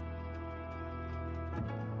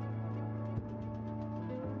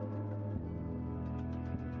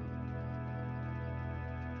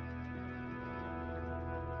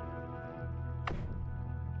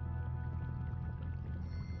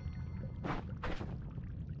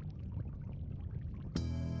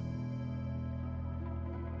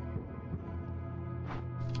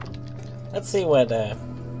 Let's see what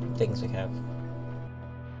things we have.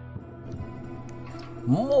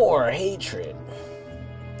 More hatred.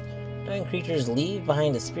 Dying creatures leave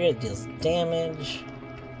behind a spirit deals damage.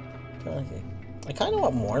 Okay. I kind of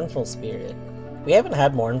want Mournful Spirit. We haven't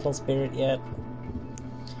had Mournful Spirit yet.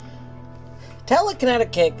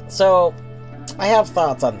 Telekinetic Kick. So, I have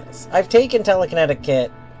thoughts on this. I've taken Telekinetic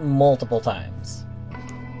Kick multiple times.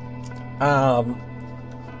 I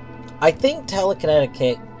think Telekinetic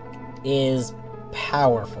Kick is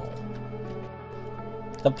powerful.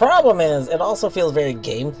 The problem is, it also feels very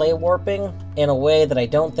gameplay warping in a way that I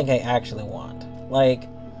don't think I actually want. Like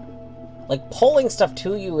pulling stuff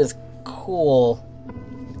to you is cool,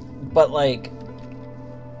 but like,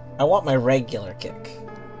 I want my regular kick.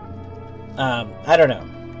 I don't know.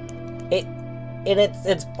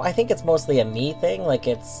 I think it's mostly a me thing. Like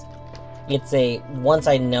it's a, once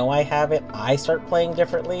I know I have it, I start playing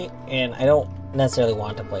differently, and I don't necessarily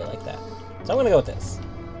want to play like that. So I'm gonna go with this.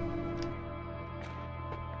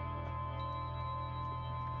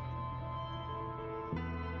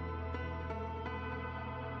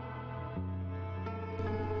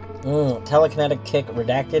 Telekinetic Kick,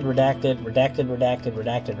 redacted.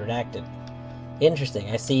 Interesting.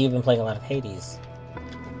 I see you've been playing a lot of Hades.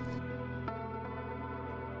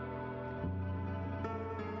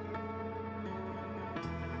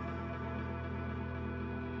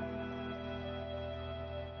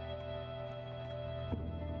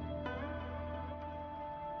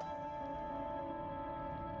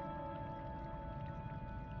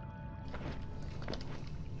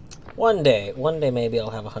 One day maybe I'll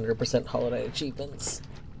have 100% holiday achievements.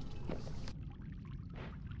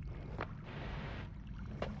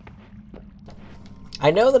 I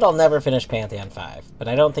know that I'll never finish Pantheon 5, but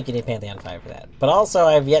I don't think you need Pantheon 5 for that. But also,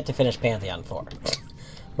 I've yet to finish Pantheon 4.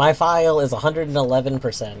 My file is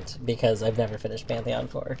 111% because I've never finished Pantheon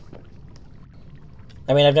 4.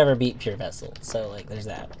 I mean, I've never beat Pure Vessel, so, like, there's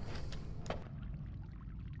that.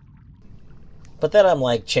 But then I'm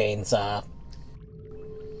like, Chainsaw.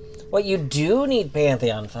 What, you do need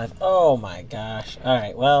Pantheon 5? Oh my gosh.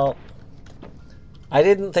 Alright, well... I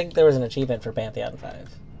didn't think there was an achievement for Pantheon 5.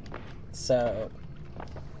 So...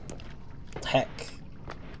 Heck.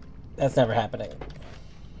 That's never happening.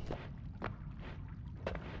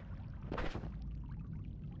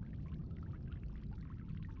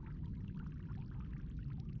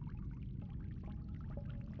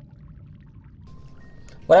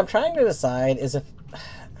 What I'm trying to decide is if...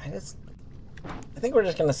 I think we're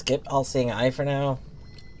just going to skip All-Seeing Eye for now.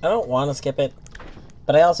 I don't want to skip it,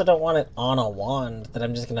 but I also don't want it on a wand that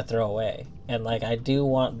I'm just going to throw away. And, like, I do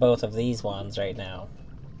want both of these wands right now.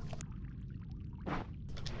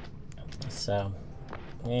 So,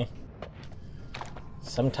 eh.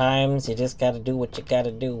 Sometimes you just gotta do what you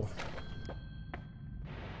gotta do.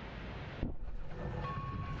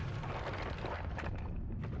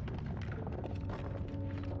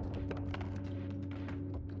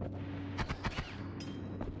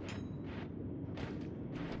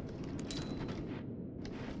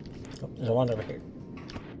 Oh, there's a wand over here.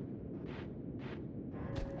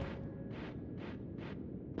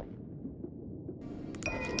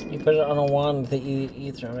 You put it on a wand that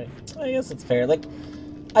you throw it. I guess it's fair. Like,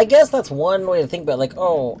 I guess that's one way to think about it. Like,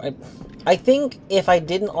 oh, I think if I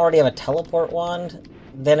didn't already have a teleport wand,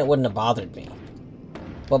 then it wouldn't have bothered me.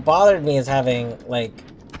 What bothered me is having, like,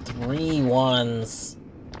 3 wands.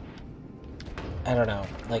 I don't know.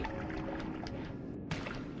 Like,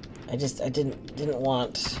 I didn't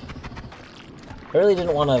want... I really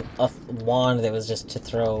didn't want a wand that was just to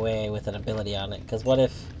throw away with an ability on it. Because what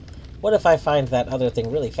if I find that other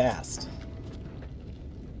thing really fast?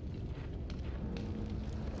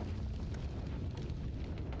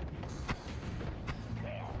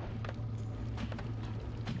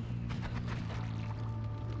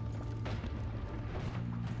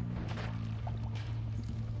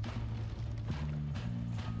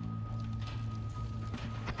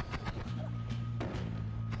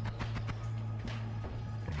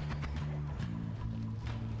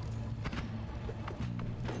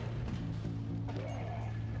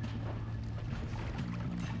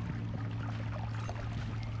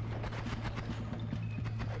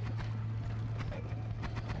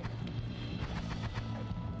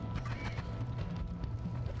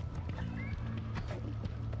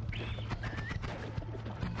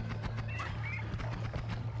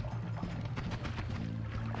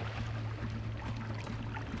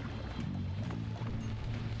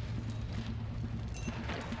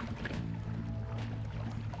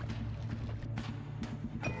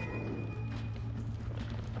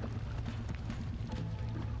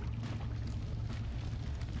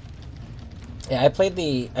 Yeah, I played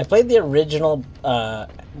the original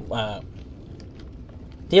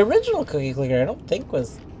Cookie Clicker. I don't think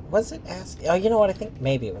was it ASCII? Oh, you know what? I think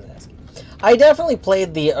maybe it was ASCII. I definitely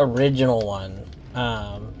played the original one,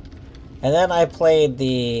 and then I played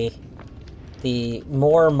the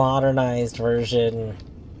more modernized version.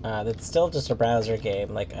 That's still just a browser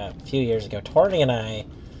game. Like a few years ago, Torny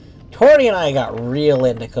and I got real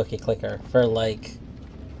into Cookie Clicker for like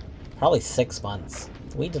probably 6 months.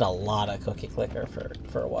 We did a lot of Cookie Clicker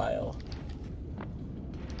for a while.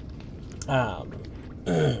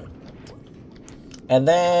 And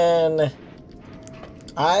then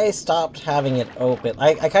I stopped having it open.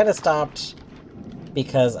 I kind of stopped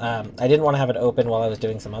because I didn't want to have it open while I was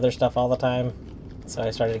doing some other stuff all the time. So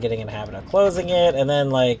I started getting in the habit of closing it, and then,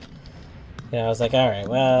 like, you know, I was like, alright,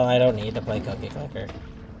 well, I don't need to play Cookie Clicker.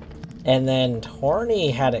 And then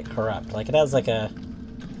Torny had it corrupt. Like, it has like a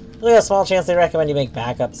small chance they recommend you make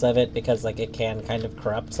backups of it because, like, it can kind of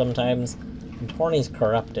corrupt sometimes. And Torny's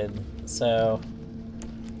corrupted, so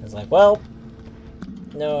I was like, well,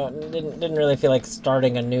 no, didn't really feel like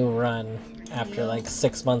starting a new run after like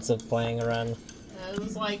 6 months of playing a run. I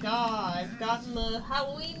was like, I've gotten the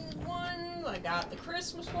Halloween ones, I got the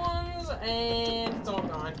Christmas ones, and it's all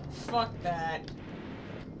gone. Fuck that.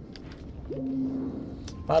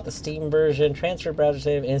 Bought the Steam version, transferred browser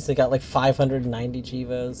save, instantly got like 590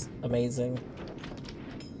 Chivos. Amazing.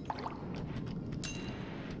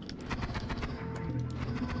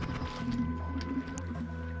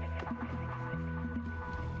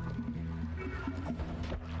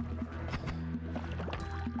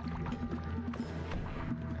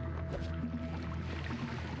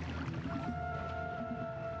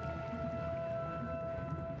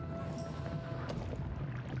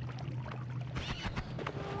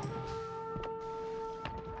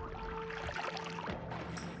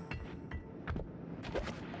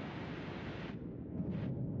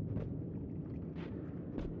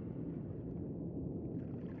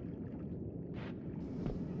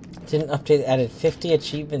 Didn't update, added 50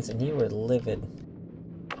 achievements, and you were livid.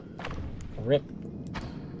 Rip.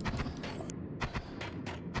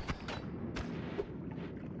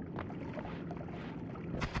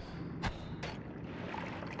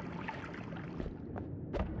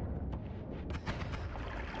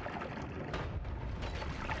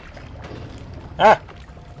 Ah!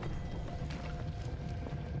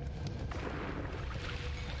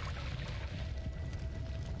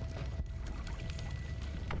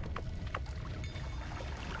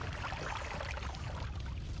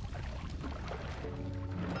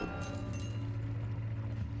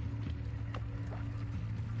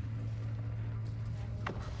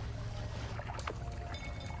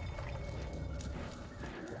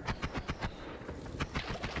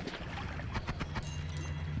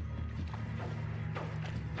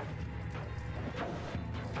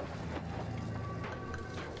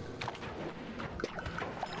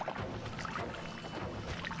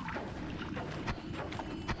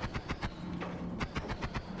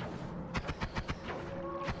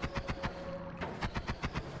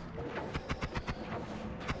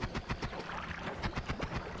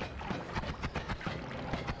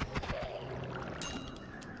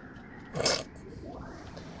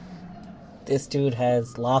 This dude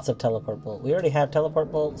has lots of teleport bolt. We already have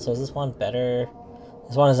teleport bolt, so is this one better?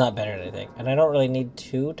 This one is not better, I think. And I don't really need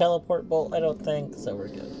 2 teleport bolt, I don't think, so we're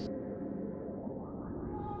good.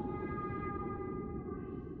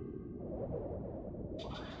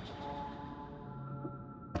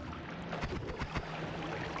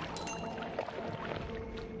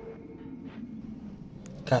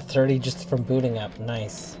 Got 30 just from booting up.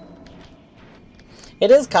 Nice. It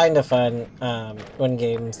is kind of fun when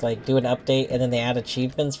games like do an update and then they add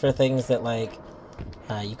achievements for things that like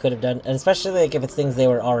you could have done, and especially like if it's things they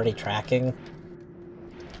were already tracking.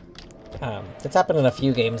 It's happened in a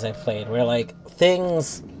few games I've played where like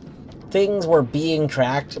things were being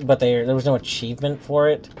tracked, but there was no achievement for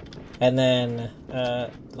it, and then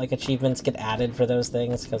like achievements get added for those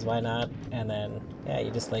things because why not? And then yeah, you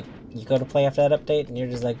just like you go to play after that update and you're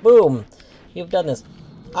just like boom, you've done this.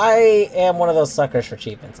 I am one of those suckers for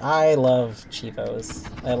achievements. I love Chivos.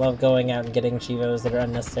 I love going out and getting Chivos that are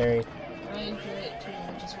unnecessary. I enjoy it too,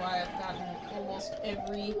 which is why I've gotten almost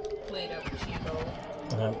every played up Chivo.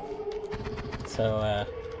 So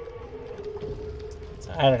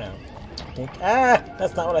I don't know.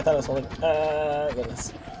 That's not what I thought I was holding.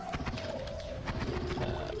 Goodness.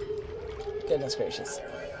 Goodness gracious.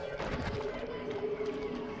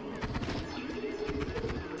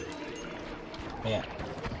 Yeah.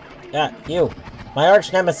 Yeah, you! My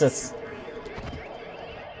arch nemesis!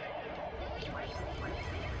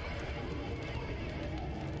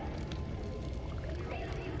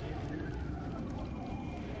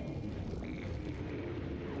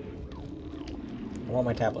 I want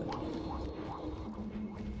my tablet.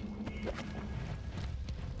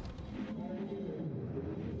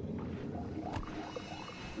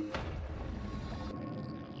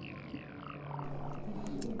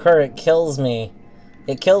 Kerr, it kills me.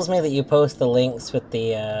 It kills me that you post the links with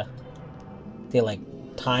the like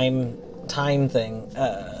time thing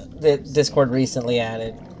that Discord recently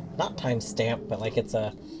added. Not timestamp, but like it's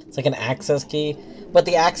like an access key. But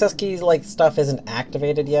the access key like stuff isn't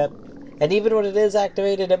activated yet. And even when it is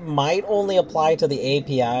activated, it might only apply to the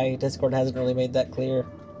API. Discord hasn't really made that clear.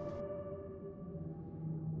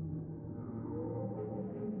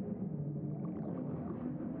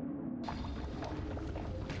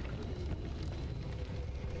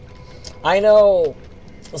 I know.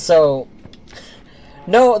 So,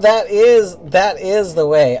 no, that is the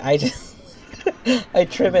way. I just I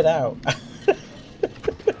trim it out.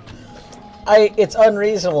 It's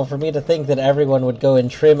unreasonable for me to think that everyone would go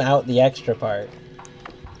and trim out the extra part.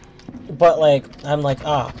 But like I'm like,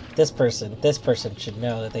 ah, this person should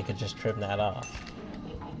know that they could just trim that off.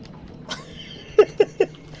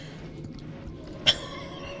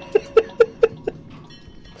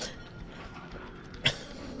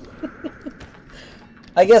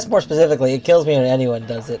 I guess more specifically, it kills me when anyone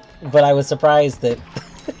does it, but I was surprised that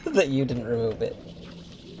that you didn't remove it.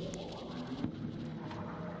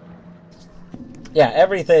 Yeah,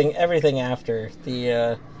 everything after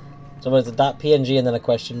the so what is it, .png and then a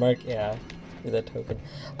question mark? Yeah, do that token.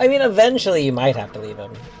 I mean, eventually you might have to leave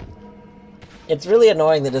them. It's really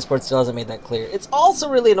annoying that Discord still hasn't made that clear. It's also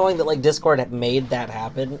really annoying that like Discord made that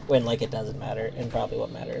happen when like it doesn't matter and probably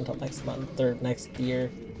won't matter until next month or next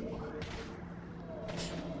year.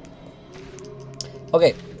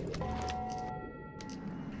 Okay.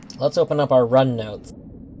 Let's open up our run notes.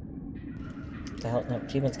 The hell, no,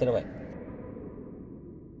 achievements, get away.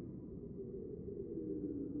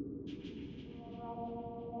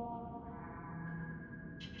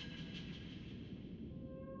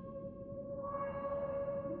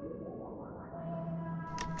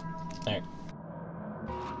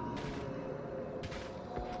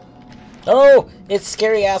 Oh! It's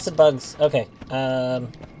scary acid bugs. Okay,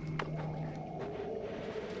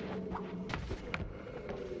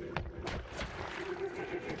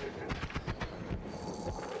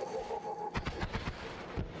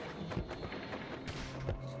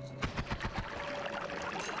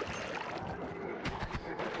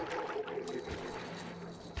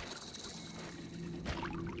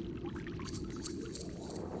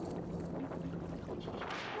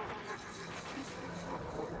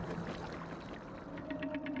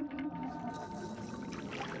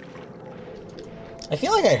 I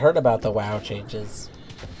feel like I heard about the WoW changes.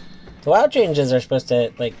 The WoW changes are supposed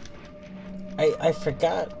to, like... I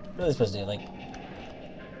forgot... What are they supposed to do? Like...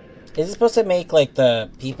 Is it supposed to make, like, the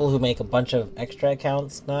people who make a bunch of extra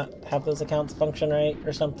accounts not have those accounts function right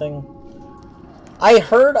or something? I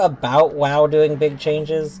heard about WoW doing big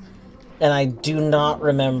changes, and I do not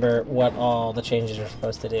remember what all the changes are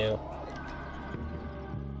supposed to do.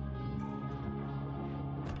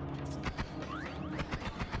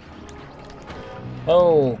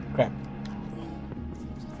 Oh, crap.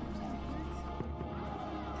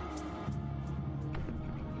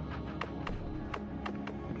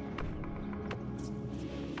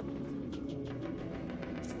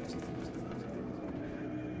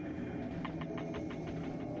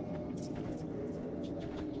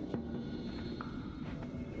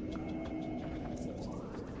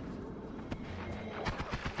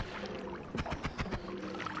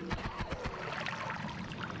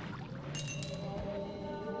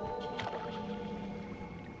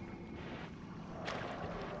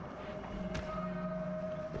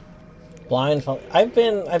 Blindfold. I've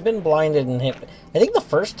been blinded and hit. I think the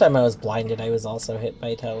first time I was blinded, I was also hit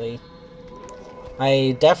by Telly.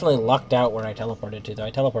 I definitely lucked out where I teleported to, though.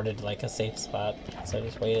 I teleported to, like, a safe spot, so I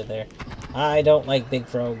just waited there. I don't like Big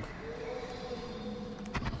Frog.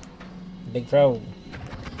 Big Frog.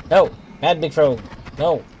 No! Bad Big Frog.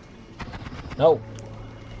 No. No.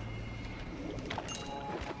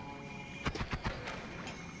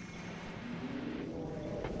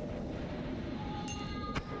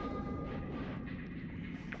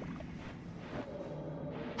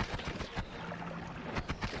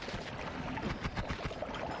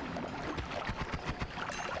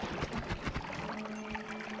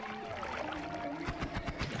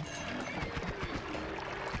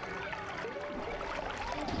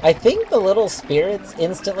 I think the little spirits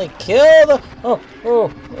instantly kill the...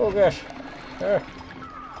 Oh gosh.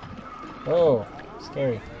 Oh,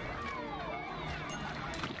 scary.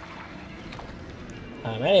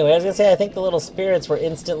 Anyway, I was gonna say, I think the little spirits were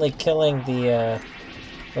instantly killing the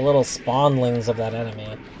little spawnlings of that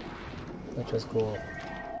enemy, which was cool.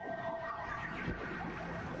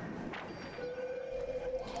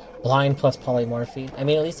 Blind plus polymorphy. I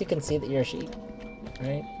mean, at least you can see that you're a sheep,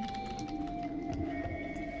 right?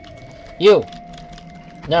 You!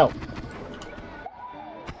 No!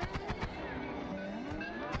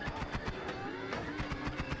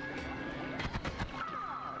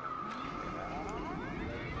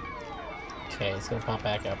 Okay, it's gonna pop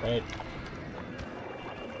back up, right?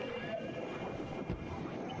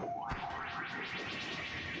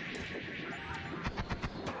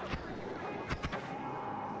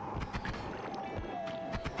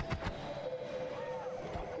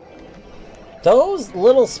 Those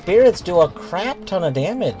little spirits do a crap ton of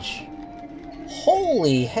damage.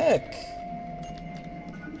 Holy heck.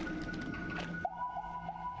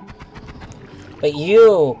 But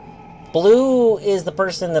you, Blue is the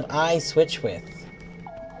person that I switch with.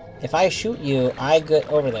 If I shoot you, I get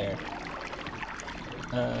over there.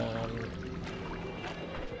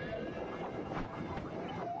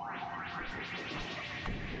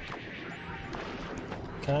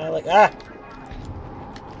 Can I, like, ah!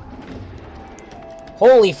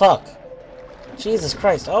 Holy fuck! Jesus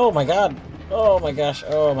Christ, oh my god! Oh my gosh,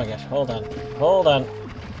 oh my gosh, hold on. Hold on.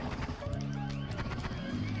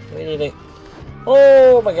 We need it.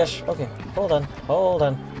 Oh my gosh, okay, hold on, hold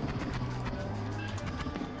on.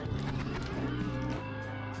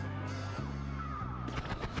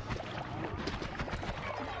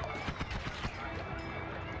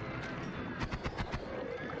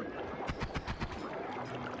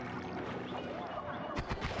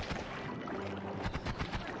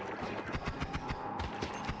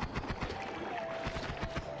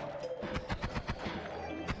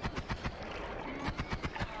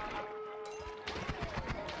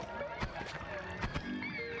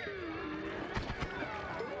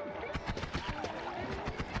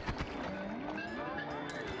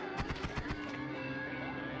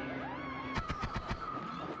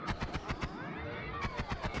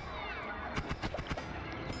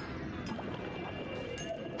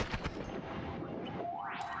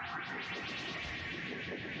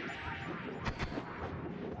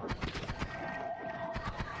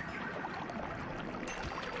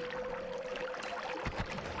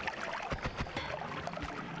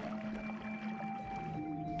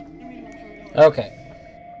 Okay.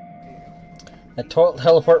 That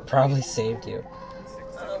teleport probably saved you.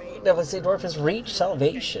 Definitely say dwarf has reached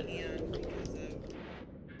salvation.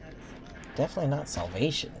 Definitely not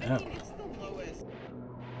salvation, no. It's the lowest.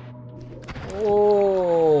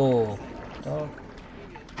 Oh, don't.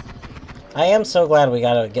 I am so glad we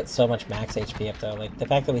gotta get so much max HP up though. Like the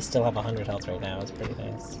fact that we still have 100 health right now is pretty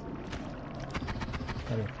nice.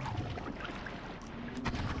 And,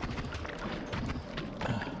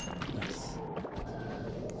 nice.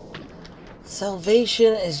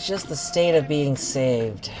 Salvation is just the state of being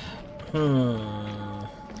saved. This gap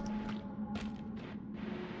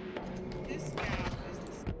is the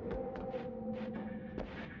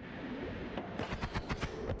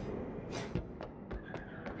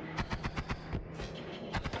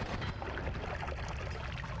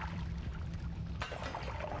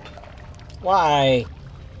Why?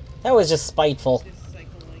 That was just spiteful.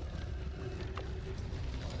 cycling.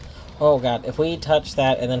 Oh god, if we touch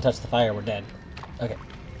that and then touch the fire, we're dead. Okay.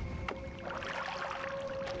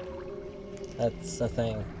 That's the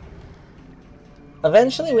thing.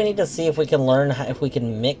 Eventually we need to see if we can learn how, if we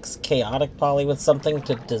can mix chaotic poly with something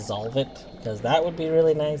to dissolve it, because that would be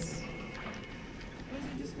really nice.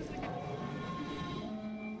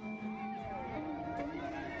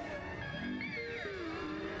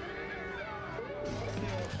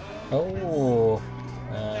 Oh,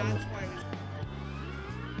 That's why we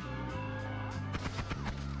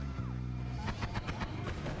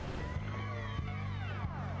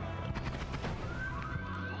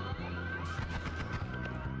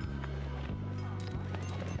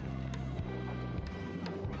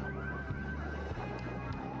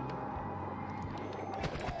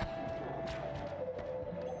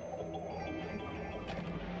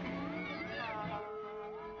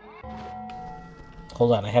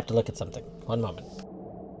hold on, I have to look at something. One moment.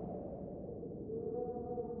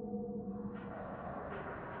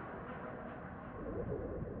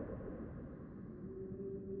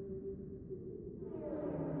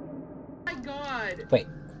 my god. Wait.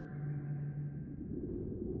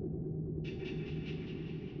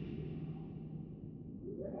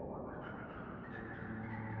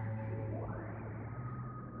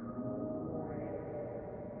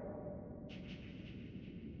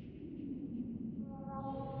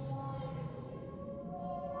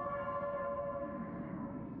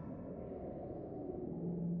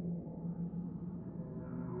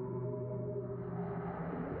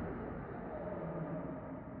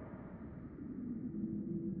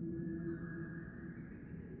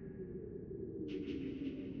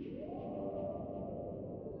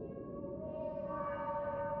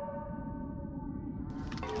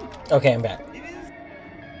 Okay, I'm back.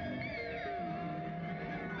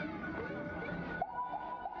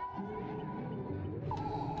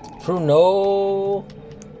 Fruno!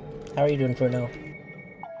 How are you doing, Fruno?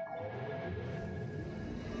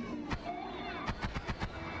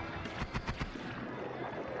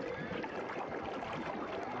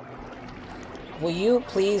 Will you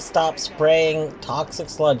please stop spraying toxic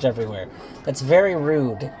sludge everywhere? That's very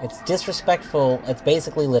rude. It's disrespectful. It's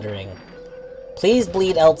basically littering. Please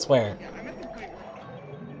bleed elsewhere. Yeah, I'm at the point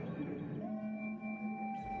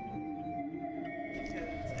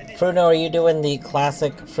where Fruno, are you doing the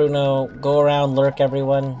classic Fruno go around, lurk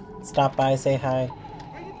everyone, stop by, say hi?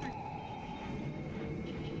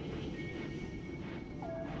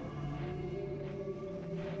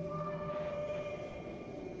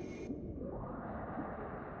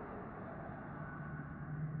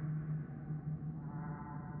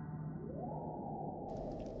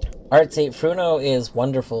 Artsy, Fruno is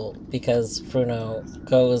wonderful because Fruno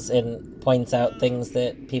goes and points out things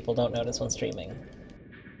that people don't notice when streaming.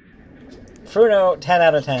 Fruno, 10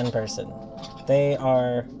 out of 10 person. They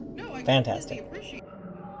are fantastic.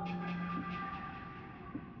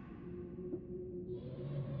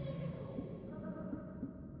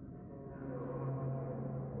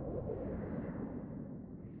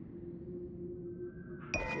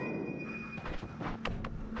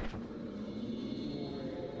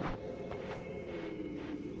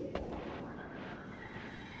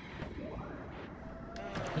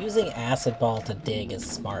 Using acid ball to dig is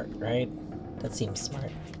smart, right? That seems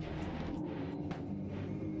smart.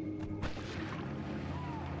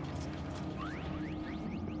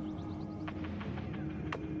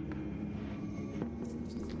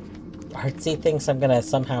 Artsy thinks I'm gonna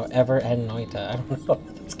somehow ever end Noita. I don't know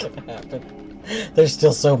if that's gonna happen. There's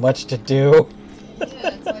still so much to do. Yeah,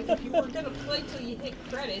 it's like if you were gonna play till you hit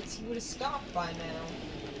credits, you would have stopped by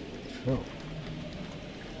now. True.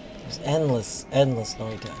 There's endless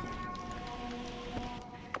Noita.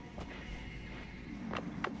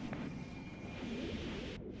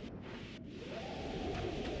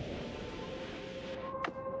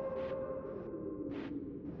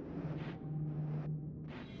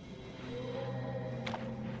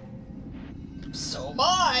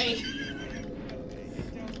 die.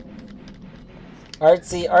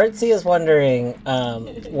 Artsy is wondering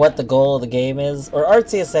what the goal of the game is, or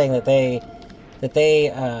Artsy is saying that they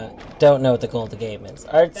don't know what the goal of the game is.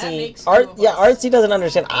 Artsy doesn't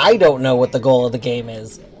understand. I don't know what the goal of the game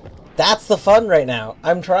is. That's the fun right now.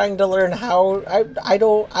 I'm trying to learn how.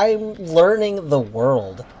 I'm learning the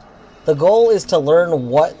world. The goal is to learn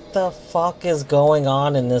what the fuck is going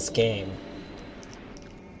on in this game.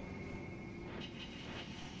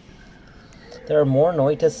 There are more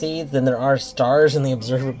Noita seeds than there are stars in the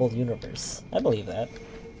observable universe. I believe that.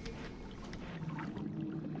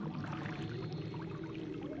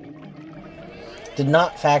 Did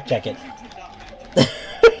not fact check it.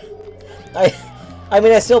 I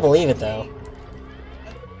mean, I still believe it, though.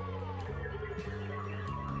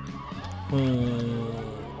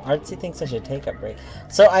 Artsy thinks I should take a break.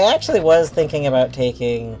 So I actually was thinking about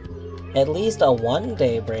taking at least a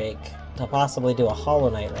one-day break to possibly do a Hollow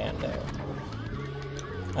Knight rando.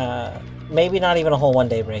 Maybe not even a whole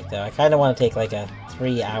one-day break, though. I kind of want to take, like, a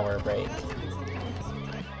 3-hour break.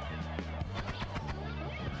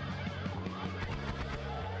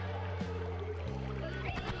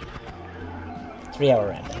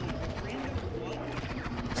 Three-hour rando.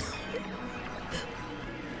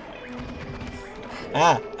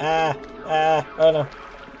 Oh no.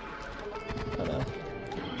 Oh no.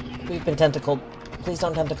 We've been tentacled. Please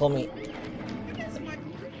don't tentacle me.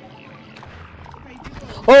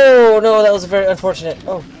 Oh no, that was very unfortunate.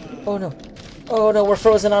 Oh no. Oh no, we're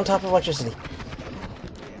frozen on top of electricity.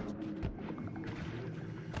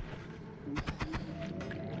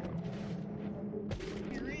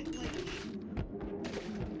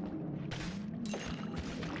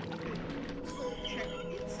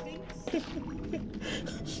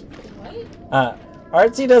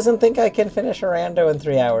 Artsy doesn't think I can finish a rando in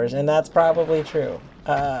 3 hours, and that's probably true.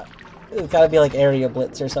 It's gotta be like Area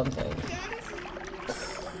Blitz or something.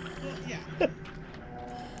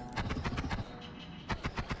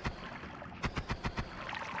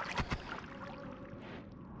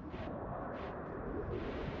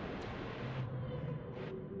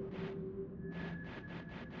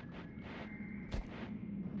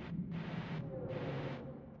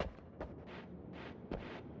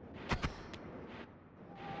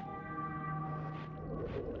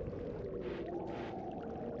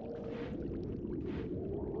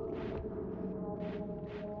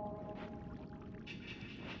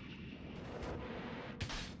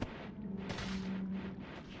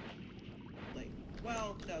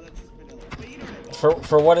 Well, no, that's just vanilla. But you know what I mean.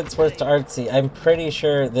 For what it's worth to Artsy, I'm pretty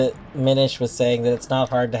sure that Minish was saying that it's not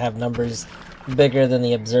hard to have numbers bigger than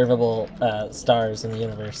the observable stars in the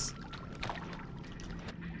universe.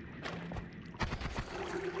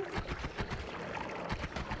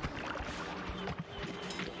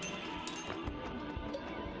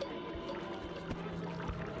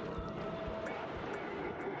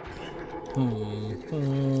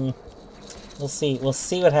 We'll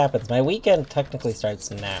see what happens. My weekend technically starts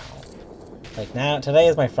now. Like now, today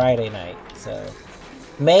is my Friday night, so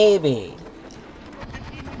maybe.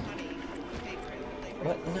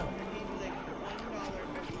 What? No.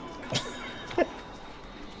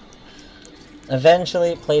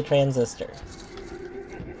 Eventually, play Transistor.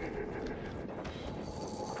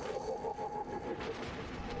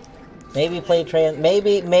 Maybe play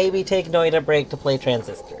maybe take Noita break to play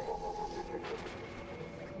Transistor.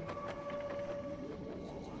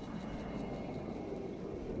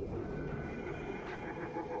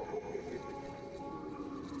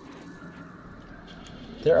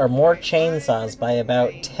 There are more chainsaws by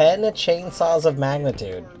about 10 chainsaws of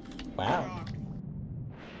magnitude. Wow.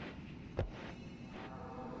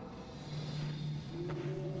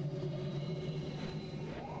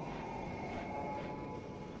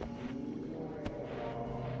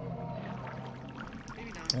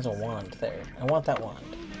 There's a wand there. I want that wand.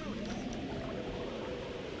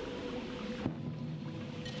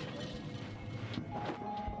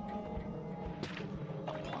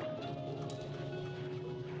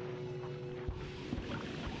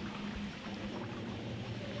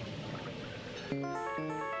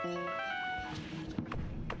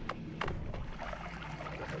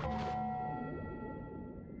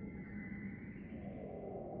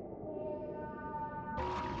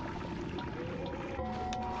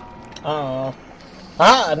 Oh.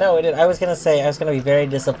 Ah, no, it did. I was gonna say, I was gonna be very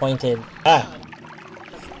disappointed. Ah!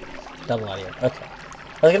 Double audio. Okay.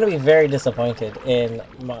 I was gonna be very disappointed in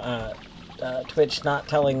Twitch not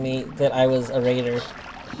telling me that I was a raider.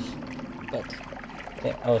 But,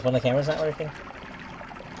 okay. Oh, is one of the cameras not working?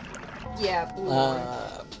 Yeah, blue.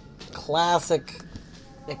 Classic.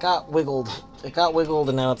 It got wiggled. It got wiggled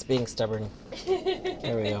and now it's being stubborn.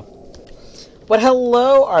 There we go. But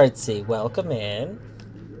hello, Artsy. Welcome in.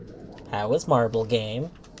 How was Marble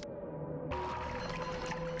Game?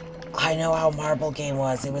 I know how Marble Game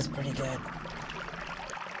was. It was pretty good.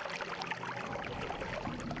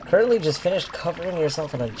 Currently just finished covering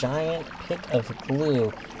yourself in a giant pit of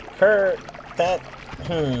glue. That...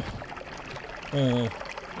 No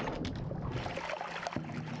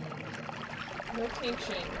kink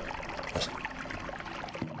shame.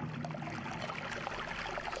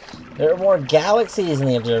 There are more galaxies in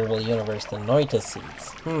the observable universe than Noita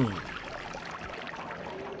sees.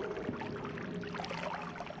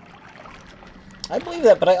 I believe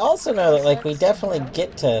that, but I also know that, like, we definitely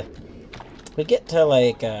get to... We get to,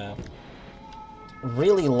 like,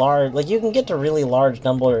 really large... Like, you can get to really large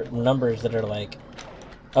numbers that are, like,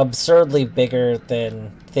 absurdly bigger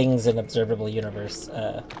than things in observable universe.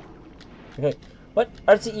 Okay. What?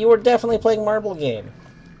 Artsy, you were definitely playing Marble Game.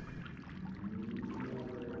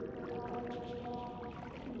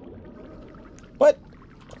 What?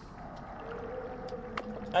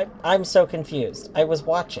 I'm so confused. I was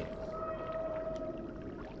watching.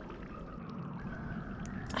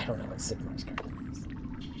 I don't know what Sigmar's card is.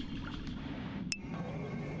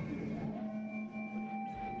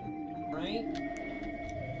 Right?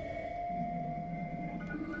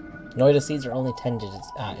 Noita seeds are only 10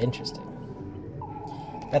 digits. Ah, interesting.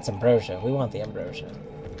 That's ambrosia. We want the ambrosia.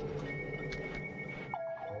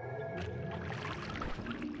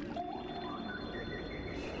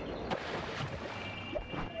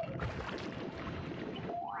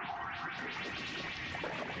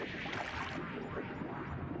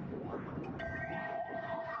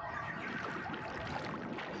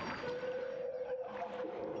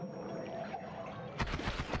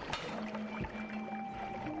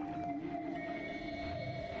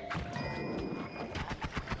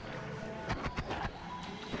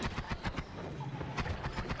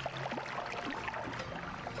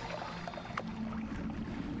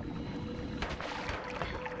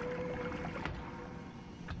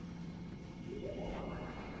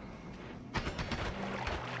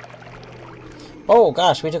 Oh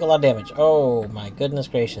gosh, we took a lot of damage. Oh my goodness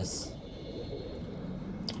gracious.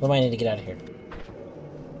 We might need to get out of here.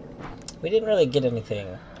 We didn't really get anything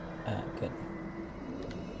good.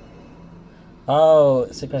 Oh,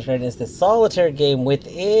 Sigmar's Garden is the solitaire game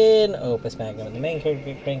within Opus Magnum. The main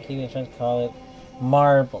character, Cranky, we're trying to call it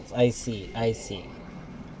Marbles. I see, I see.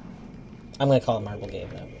 I'm gonna call it Marble Game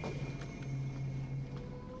now.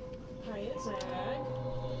 Hiya, Zach.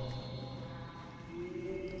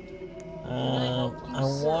 I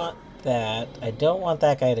want that. I don't want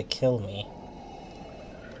that guy to kill me.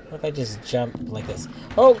 What if I just jump like this?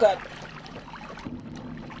 Oh god!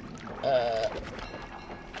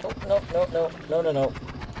 Oh, no.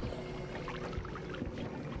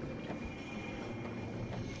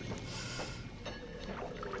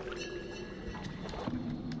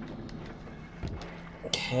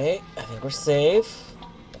 Okay, I think we're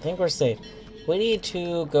safe. We need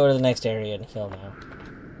to go to the next area and heal now.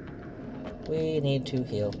 We need to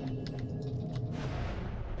heal.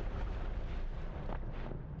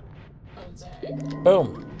 Oh, Zach.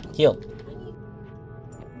 Boom! Healed.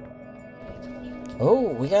 Oh,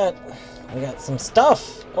 we got some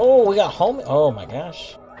stuff! Oh, we got home. Oh my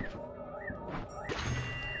gosh.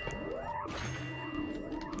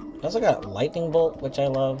 I also got lightning bolt, which I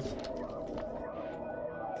love.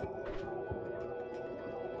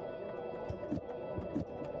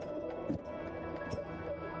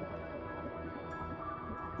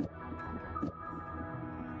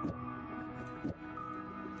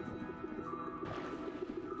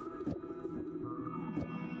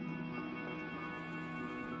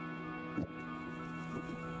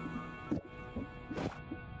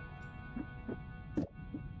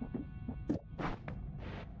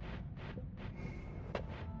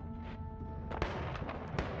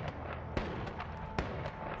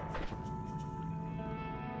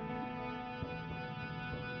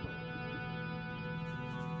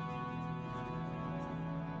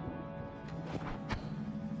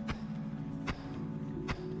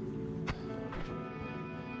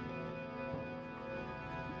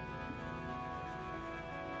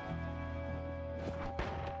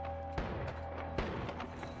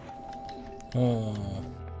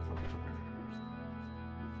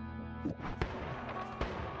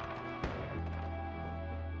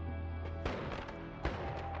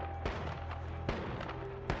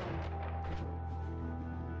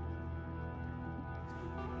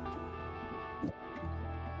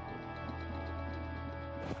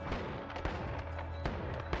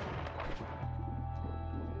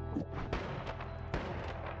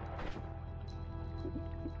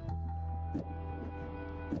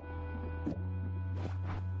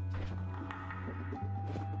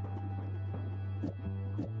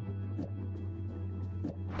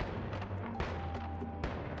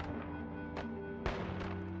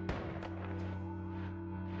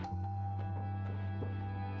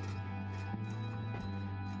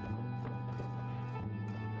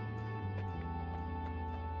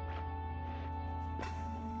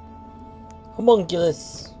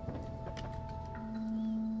 Homunculus.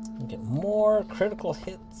 Get more critical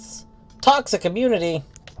hits. Toxic immunity.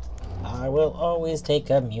 I will always take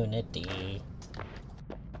immunity.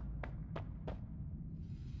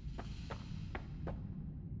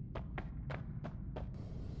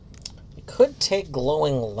 We could take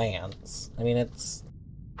glowing lance. I mean, it's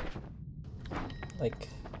like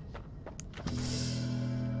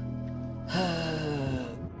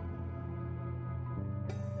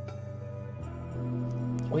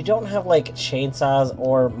we don't have like chainsaws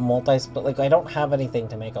or but like I don't have anything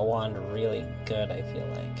to make a wand really good, I feel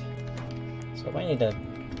like. So I might need to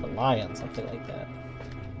rely on something like that.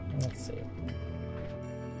 Let's see.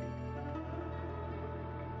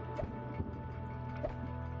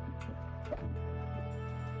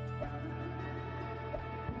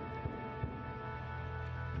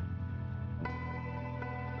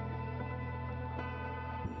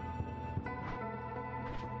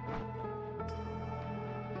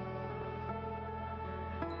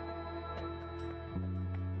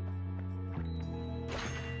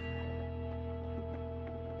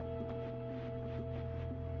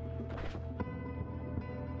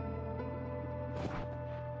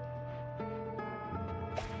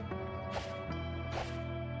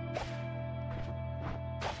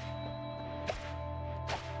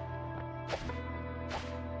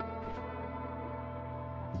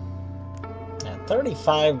 At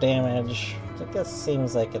 35 damage, I think this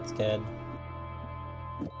seems like it's good.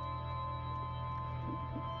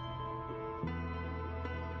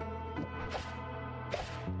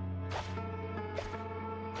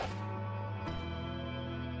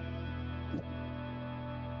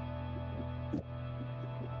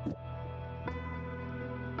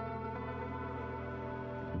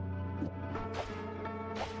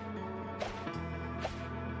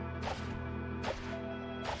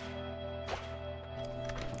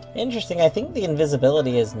 Interesting, I think the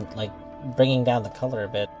invisibility is, like, bringing down the color a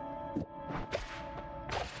bit.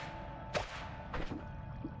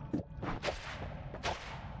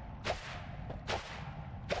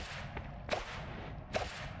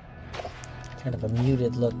 Kind of a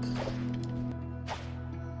muted look.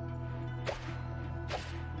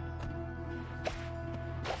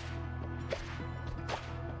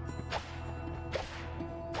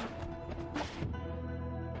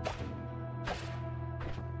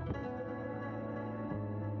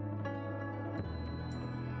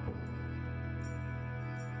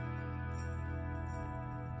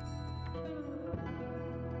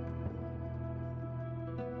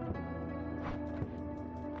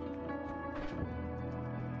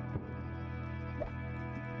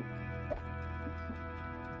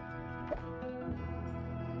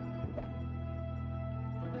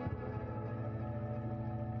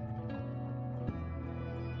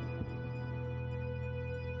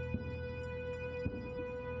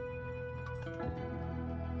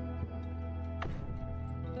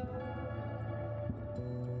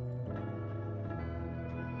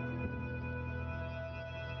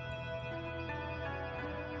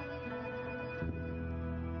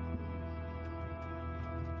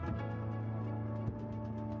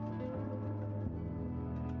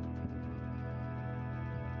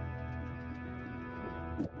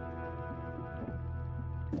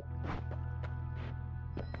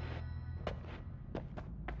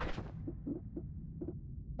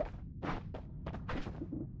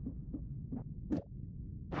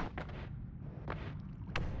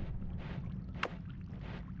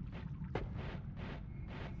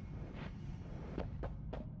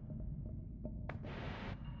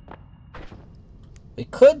 We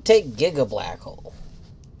could take Giga Black Hole.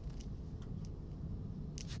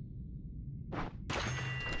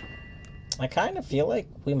 I kind of feel like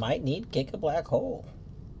we might need Giga Black Hole.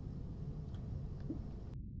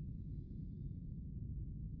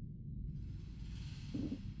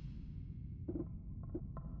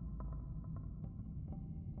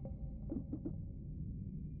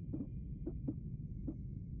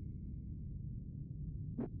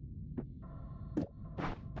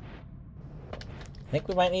 I think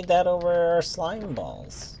we might need that over our slime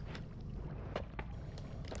balls.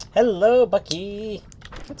 Hello, Bucky!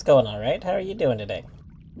 It's going alright. How are you doing today?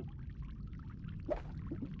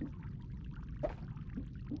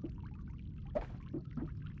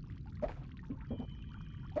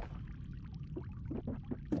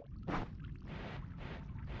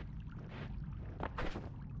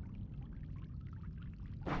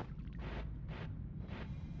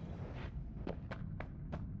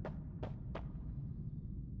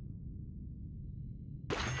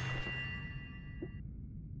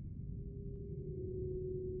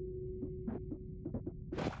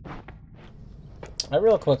 I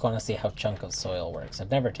real quick want to see how chunk of soil works. I've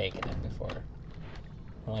never taken it before.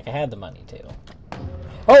 I'm like, I had the money to.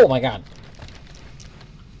 Oh my god!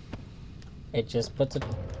 It just puts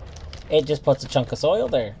a chunk of soil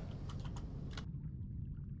there.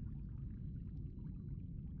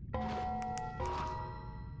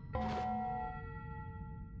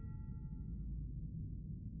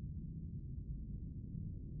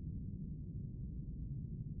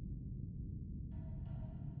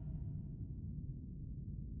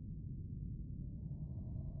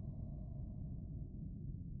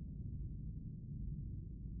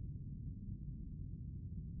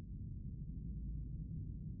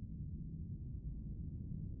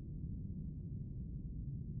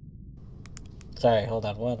 Sorry, hold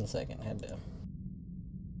on 1 second.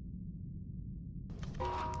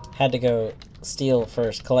 Had to go steal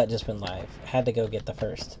first. Colette just went live. Had to go get the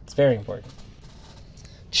first. It's very important.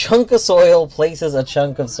 Chunk of soil places a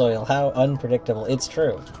chunk of soil. How unpredictable. It's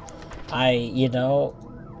true. I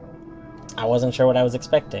wasn't sure what I was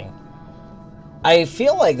expecting. I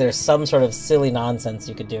feel like there's some sort of silly nonsense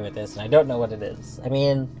you could do with this, and I don't know what it is. I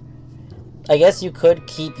mean, I guess you could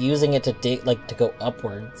keep using it to to go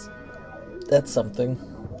upwards. That's something.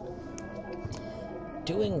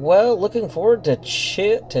 Doing well. Looking forward to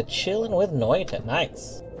chilling with Noita.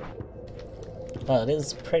 Nice. Well, it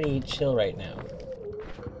is pretty chill right now.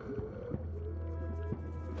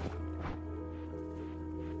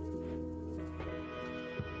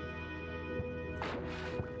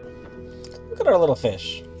 Look at our little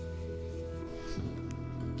fish.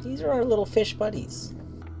 These are our little fish buddies.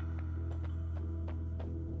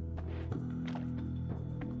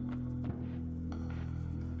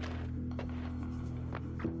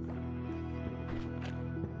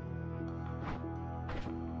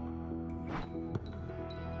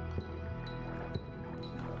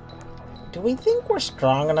 Do we think we're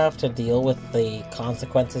strong enough to deal with the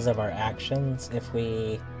consequences of our actions if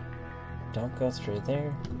we don't go through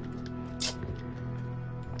there?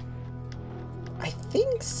 I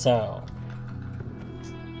think so.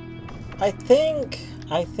 I think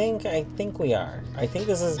we are. I think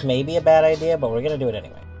this is maybe a bad idea, but we're gonna do it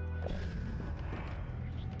anyway.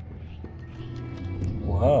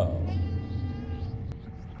 Whoa.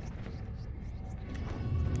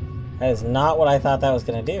 That is not what I thought that was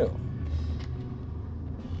gonna do.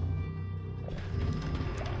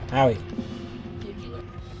 Howie.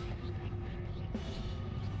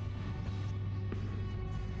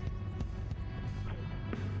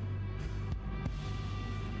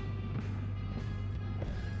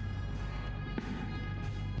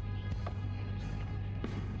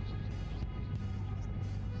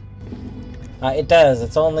 It does.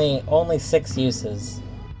 It's only 6 uses.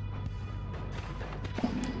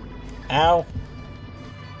 Ow.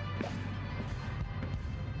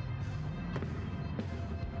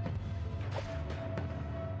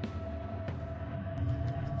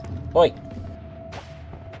 Oi.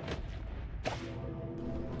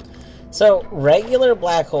 So, regular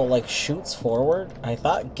black hole, like, shoots forward. I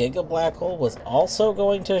thought Giga Black Hole was also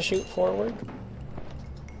going to shoot forward.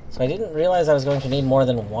 So I didn't realize I was going to need more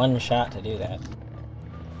than 1 shot to do that.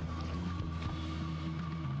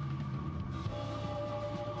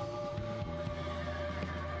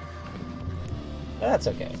 That's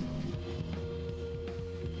okay.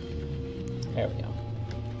 There we go.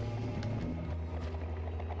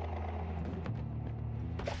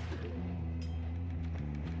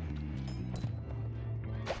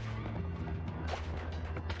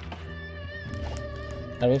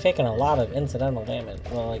 Now we've taken a lot of incidental damage.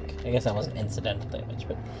 Well, like, I guess that wasn't incidental damage,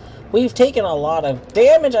 but we've taken a lot of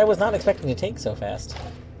damage I was not expecting to take so fast.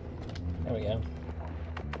 There we go.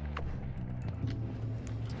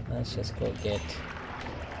 Let's just go get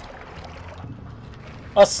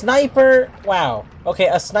a sniper. Wow. Okay,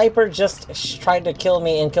 a sniper just tried to kill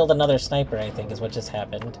me and killed another sniper, I think, is what just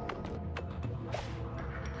happened.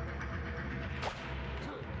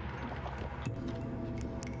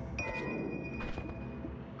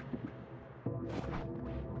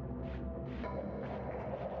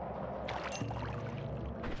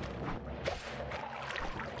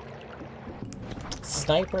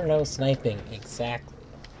 Sniper, no sniping. Exactly.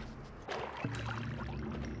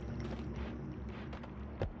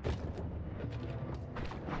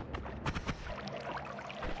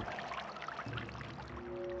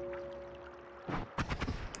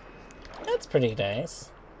 That's pretty nice.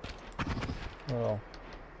 A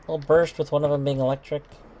little burst with one of them being electric.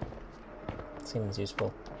 Seems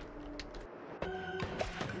useful.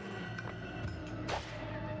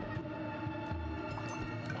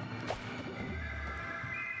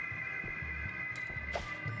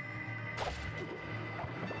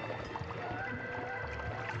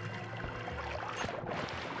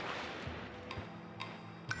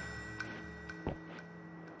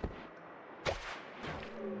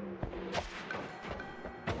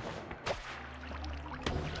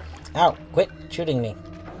 Ow! Quit shooting me.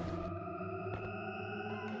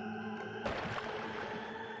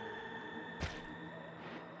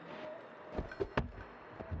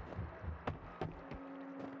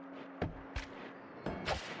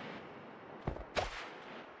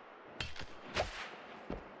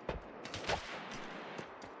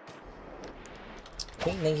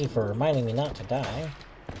 Thank you for reminding me not to die.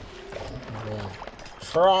 I will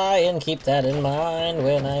try and keep that in mind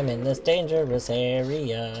when I'm in this dangerous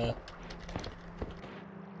area.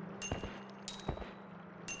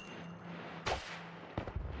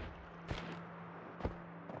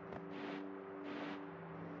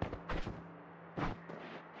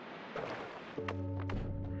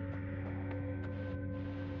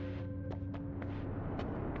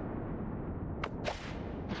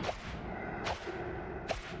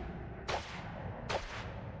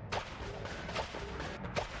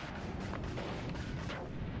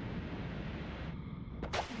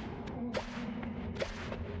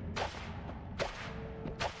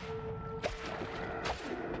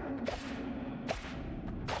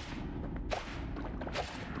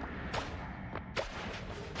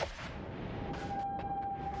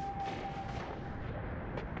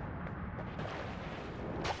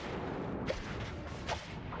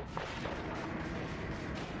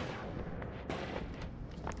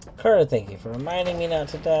 Kura, thank you for reminding me not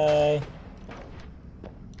to die.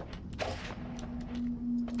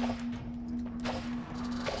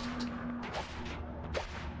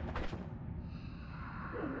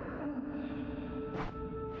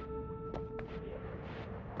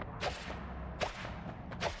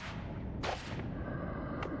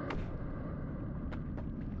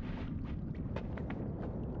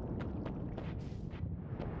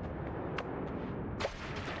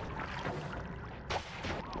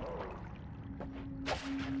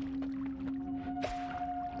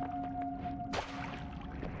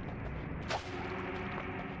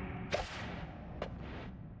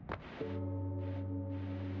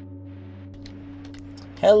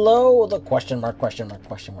 Hello, the question mark, question mark,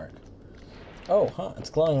 question mark. Oh, huh,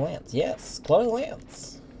 it's glowing lance. Yes, glowing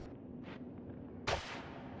lance.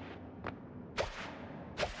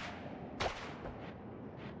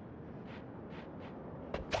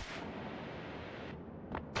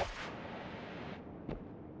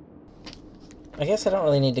 I guess I don't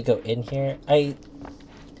really need to go in here.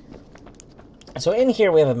 So in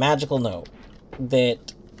here we have a magical note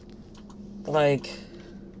that, like,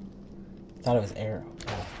 I thought it was arrow.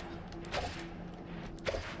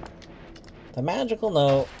 The magical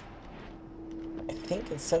note, I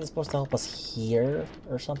think it said it's supposed to help us here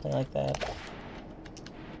or something like that.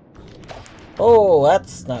 Oh,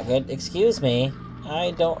 that's not good. Excuse me.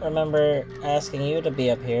 I don't remember asking you to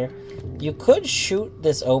be up here. You could shoot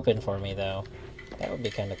this open for me, though. That would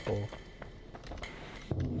be kind of cool.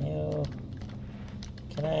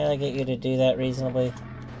 Can I get you to do that reasonably?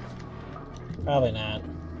 Probably not.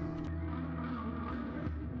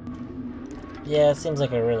 Yeah, it seems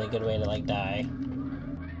like a really good way to, like, die.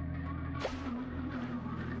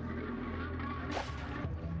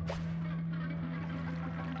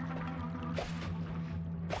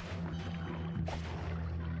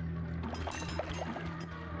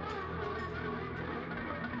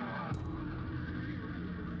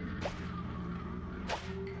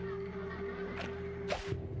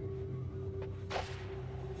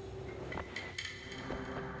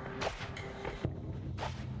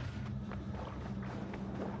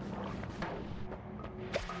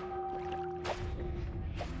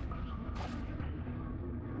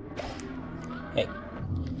 Hey,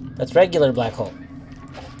 that's regular black hole.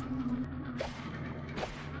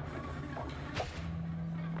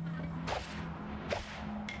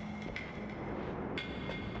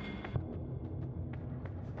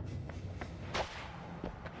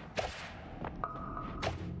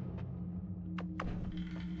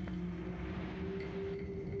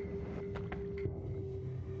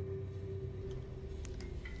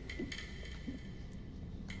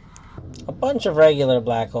 A bunch of regular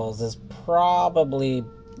black holes is probably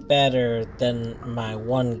better than my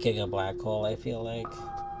 1 giga black hole, I feel like.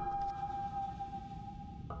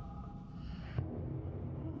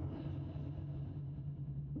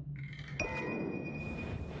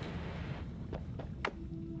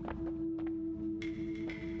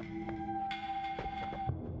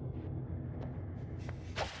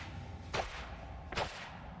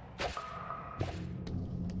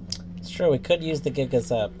 It's true, we could use the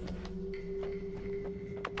gigas up.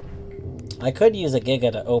 I could use a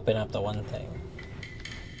giga to open up the one thing.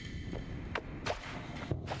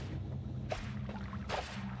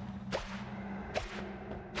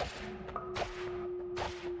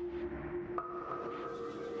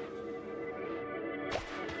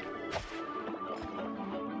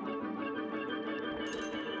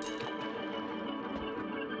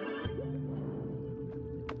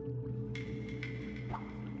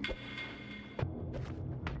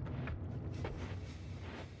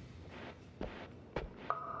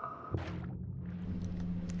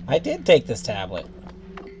 I did take this tablet.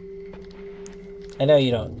 I know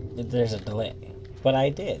you don't. There's a delay. But I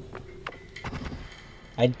did.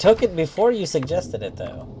 I took it before you suggested it,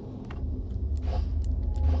 though.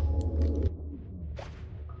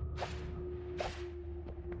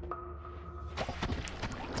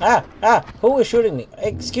 Ah! Ah! Who was shooting me?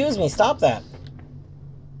 Excuse me, stop that!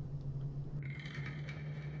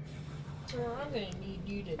 Sir, I'm gonna need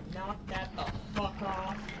you to knock that the fuck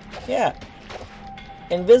off. Yeah.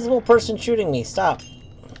 Invisible person shooting me, stop.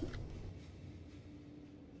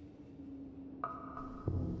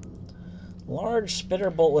 Large spitter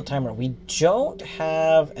bolt with timer. We don't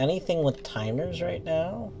have anything with timers right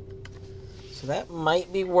now. So that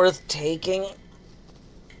might be worth taking.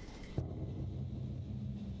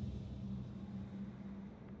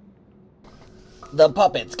 The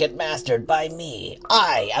puppets get mastered by me.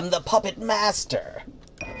 I am the puppet master.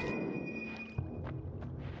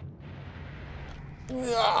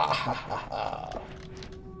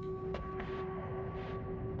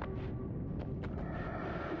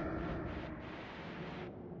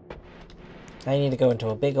 I need to go into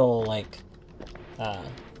a big ol' like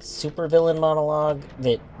supervillain monologue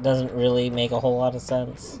that doesn't really make a whole lot of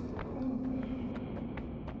sense.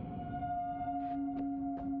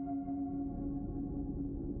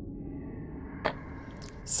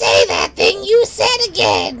 Say that thing you said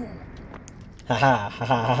again! Haha, ha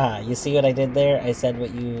ha ha. You see what I did there? I said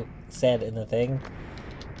what you said in the thing.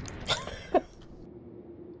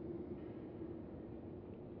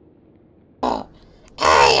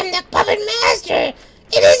 I am the puppet master!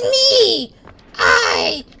 It is me!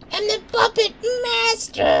 I am the puppet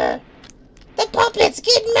master! The puppets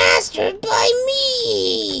get mastered by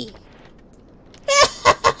me!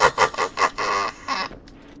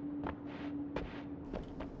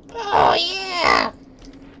 Oh yeah!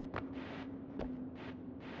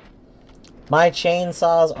 My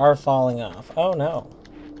chainsaws are falling off. Oh no.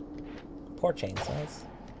 Poor chainsaws.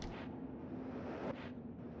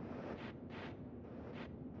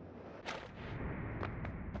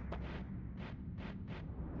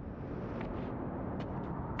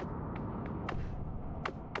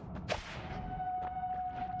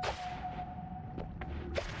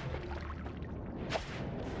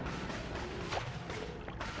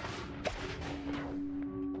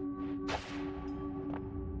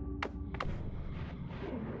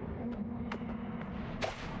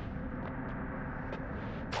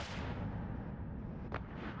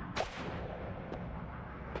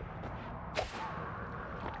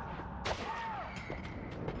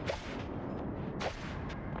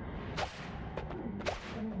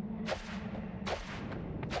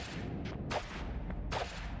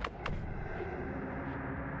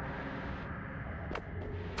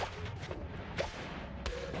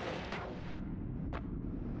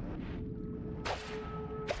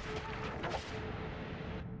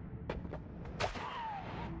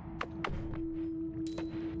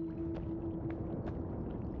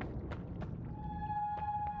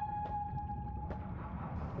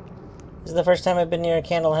 This is the first time I've been near a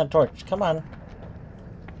candle and had a torch. Come on.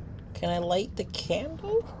 Can I light the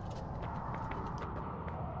candle?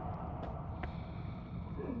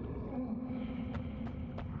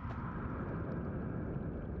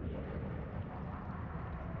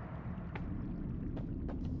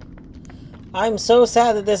 I'm so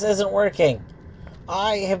sad that this isn't working.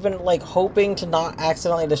 I have been, like, hoping to not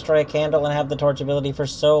accidentally destroy a candle and have the torch ability for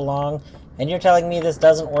so long, and you're telling me this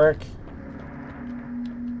doesn't work?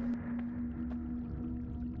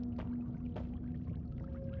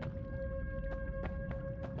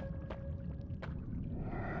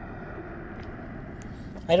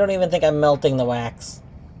 I don't even think I'm melting the wax.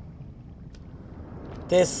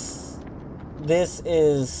 This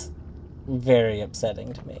is very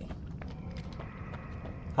upsetting to me.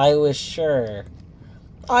 I was sure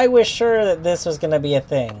that this was gonna be a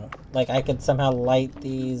thing. Like, I could somehow light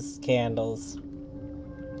these candles.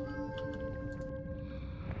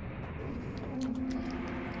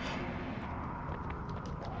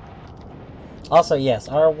 Also, yes,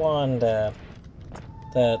 our wand,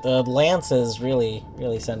 the lances really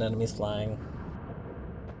send enemies flying.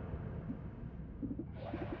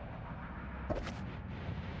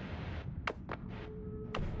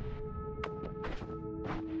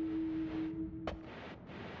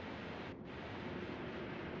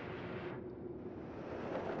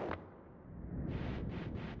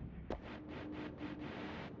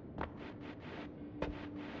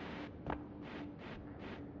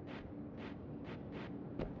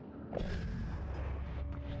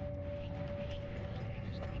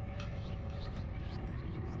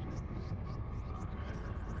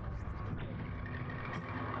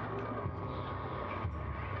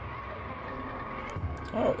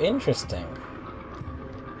 Oh, interesting.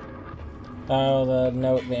 Oh, the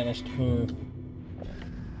note vanished.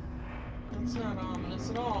 That's not ominous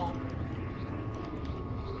at all.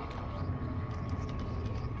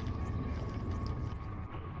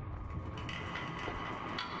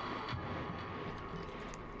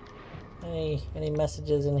 Any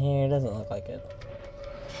messages in here? Doesn't look like it.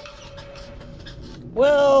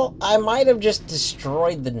 Well, I might have just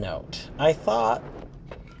destroyed the note. I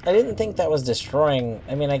didn't think that was destroying...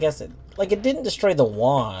 I mean, I guess it... Like, it didn't destroy the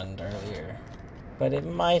wand earlier. But it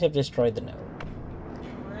might have destroyed the note.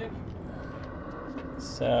 Right.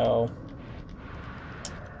 So...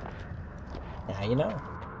 Now you know.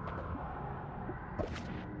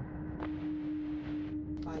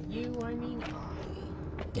 By you, I mean I.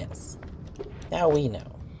 Yes. Now we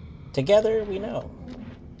know. Together, we know.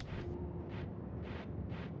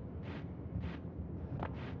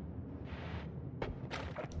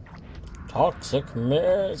 Toxic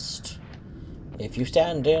mist. If you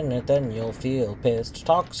stand in it, then you'll feel pissed.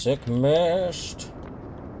 Toxic mist.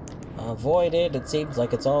 Avoid it, it seems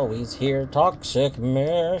like it's always here. Toxic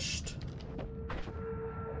mist.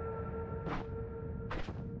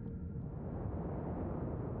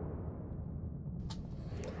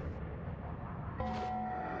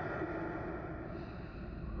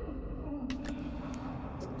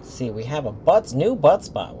 Let's see, we have a new butt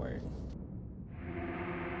spot word.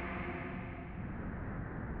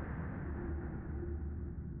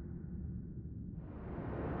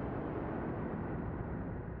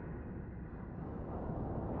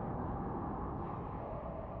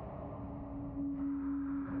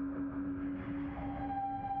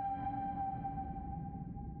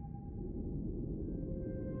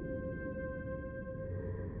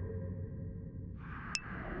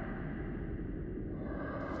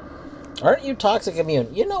 Aren't you toxic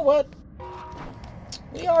immune? You know what?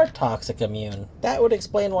 We are toxic immune. That would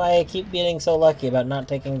explain why I keep being so lucky about not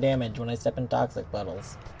taking damage when I step in toxic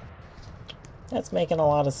puddles. That's making a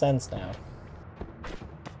lot of sense now.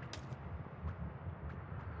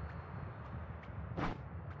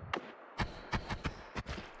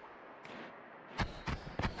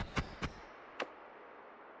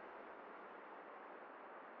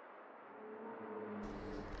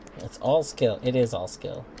 It's all skill. It is all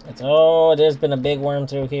skill. It's... Oh, there's been a big worm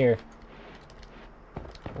through here.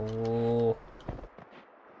 Ooh.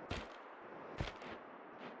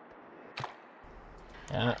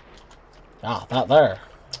 Yeah. Ah, that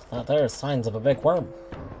there is signs of a big worm.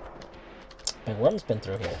 Big worm's been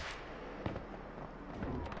through here.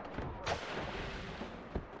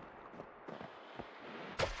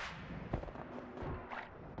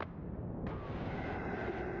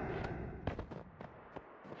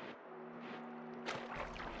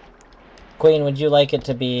 Queen, would you like it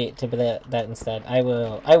to be that instead? I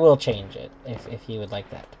will change it if you would like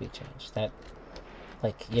that to be changed. That,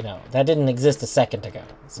 like, you know, that didn't exist a second ago.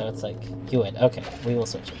 So it's like, you would. Okay, we will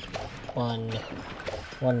switch it.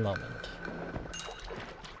 One moment.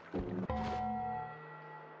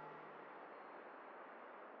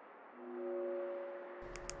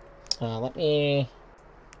 Let me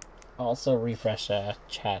also refresh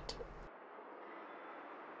chat.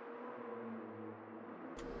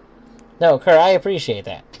 No, Kerr, I appreciate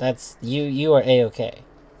that. That's... You are A-okay.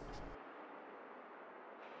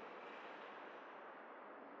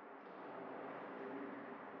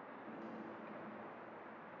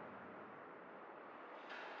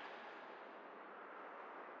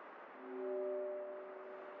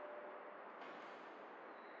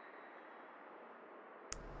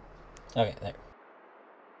 Okay, there.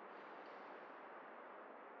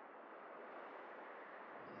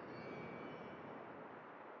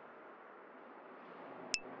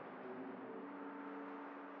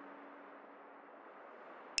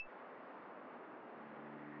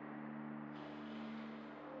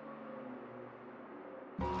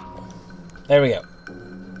 There we go.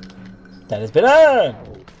 That has been... Ah!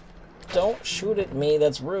 Don't shoot at me,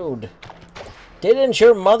 that's rude. Didn't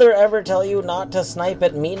your mother ever tell you not to snipe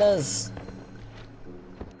at Minas?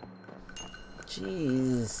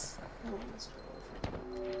 Jeez.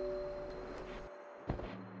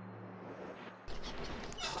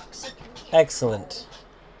 Excellent.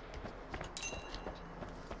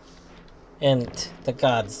 And the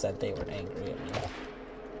gods said they were angry at me.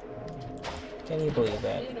 Can you believe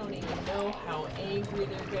that? They don't even know how angry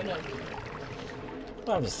they're gonna be.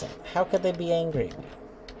 Well, I'm just saying, how could they be angry at me?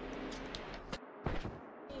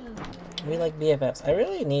 We like BFFs. I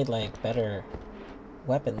really need, like, better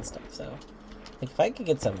weapon stuff, so... Like, if I could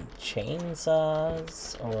get some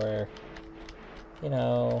chainsaws, or... You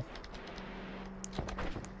know...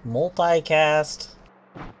 Multicast...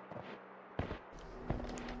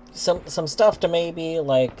 some stuff to maybe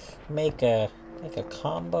like make a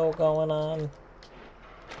combo going on.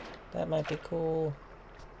 That might be cool.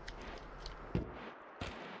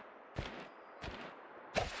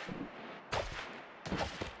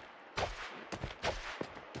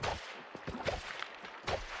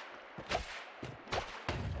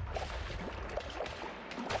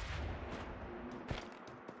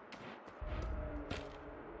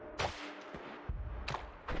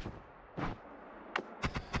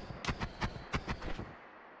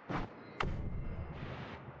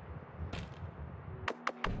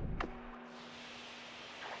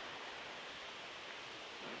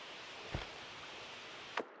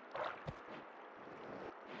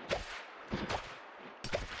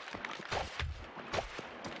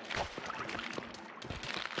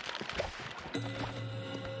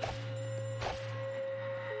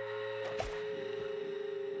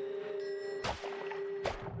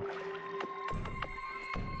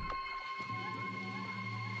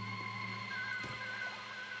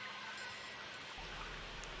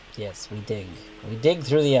 Yes, we dig. We dig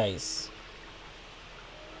through the ice.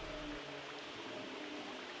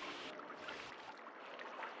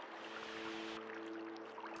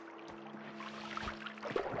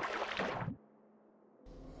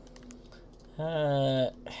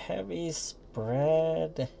 Heavy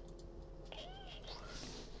spread.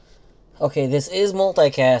 Okay, this is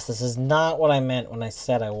multicast. This is not what I meant when I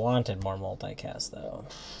said I wanted more multicast, though.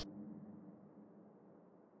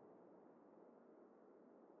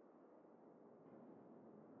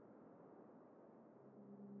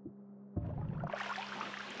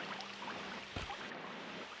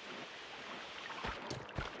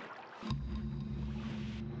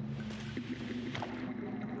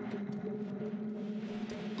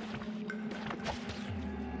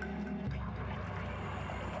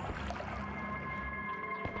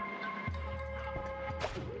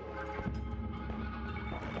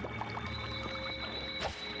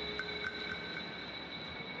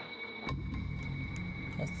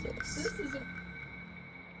 What's this? This is a...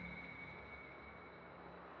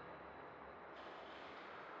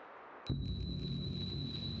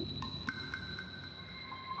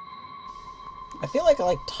 I feel like I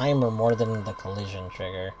like timer more than the collision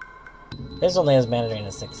trigger. This only has mana drain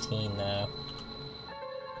of 16 though.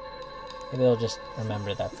 Maybe I'll just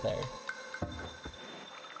remember that's there.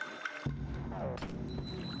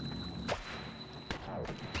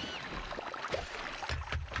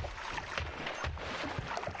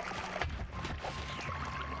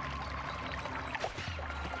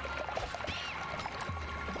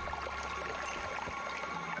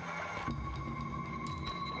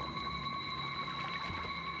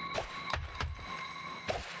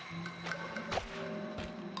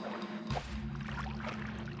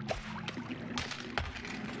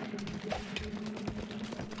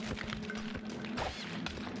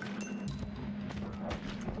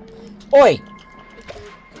 Oi!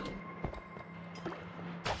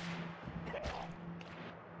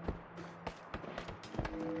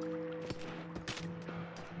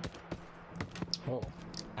 Oh,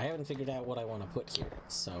 I haven't figured out what I want to put here,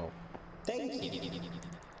 so thank you.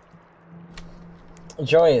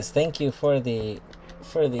 Joyous, thank you for the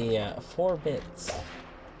 4 bits.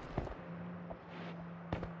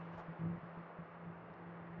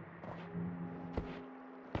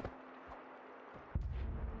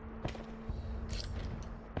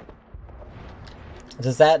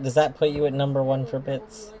 Does that put you at number 1 for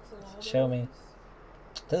bits? Show me.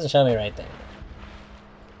 Doesn't show me right there.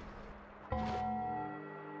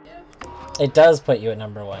 It does put you at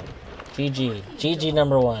number 1. GG. GG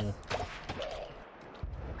number 1.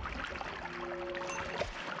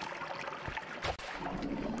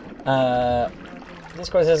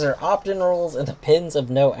 Discord says there are opt-in rules and the pins of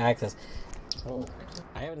no access. Oh,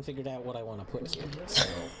 I haven't figured out what I want to put here, so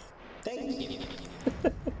thank you.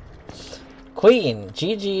 Queen,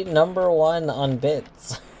 GG number 1 on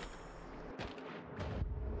bits.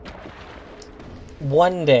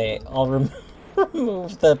 One day I'll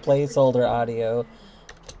remove the placeholder audio.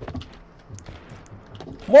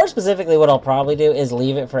 More specifically, what I'll probably do is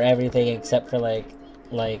leave it for everything except for like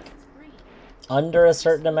under a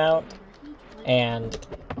certain amount and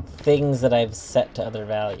things that I've set to other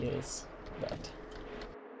values. But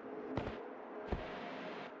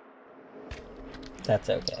that's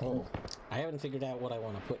okay. Oh, I haven't figured out what I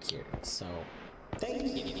want to put here, so thank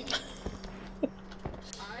you.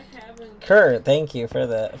 I haven't... Kurt, thank you for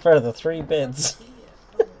the 3 bits.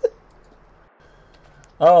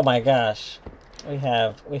 Oh my gosh. We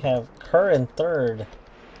have Kerr in 3rd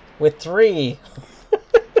with 3.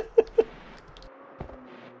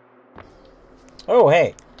 Oh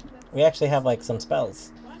hey. We actually have like some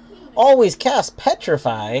spells. Always cast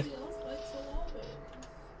Petrify.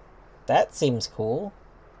 That seems cool.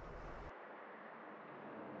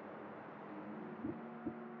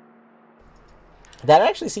 That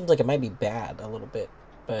actually seems like it might be bad a little bit,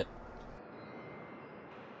 but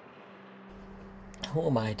who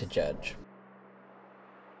am I to judge?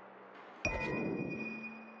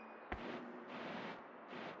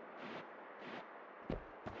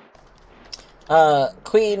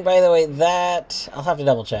 Queen, by the way, that... I'll have to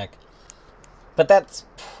double check. But that's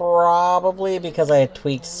probably because I had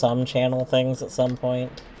tweaked some channel things at some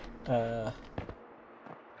point. No,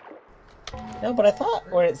 but I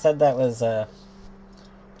thought where it said that was, there's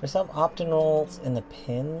some optionals in the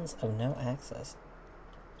pins of no access.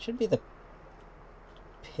 Should be the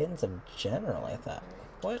pins of general, I thought.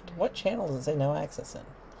 What channel does it say no access in?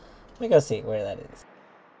 Let me go see where that is.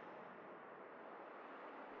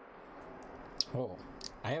 Oh,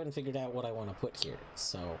 I haven't figured out what I want to put here,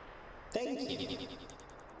 so thank you.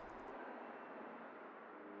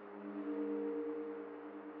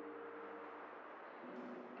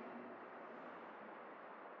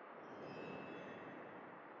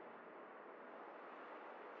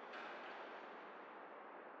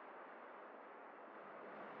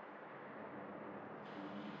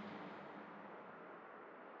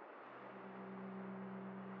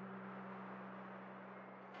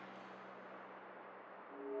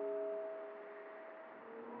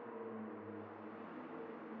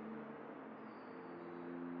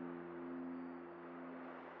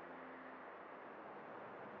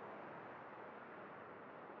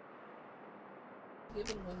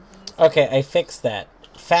 Okay, I fixed that.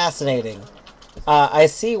 Fascinating. I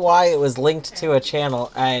see why it was linked to a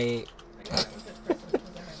channel.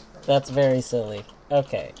 That's very silly.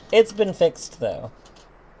 Okay. It's been fixed, though.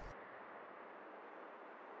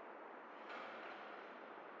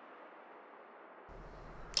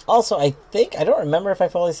 Also, I don't remember if I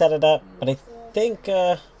fully set it up, but I think,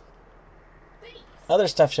 other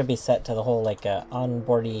stuff should be set to the whole, like,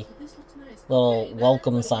 onboardy little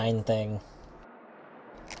welcome sign thing.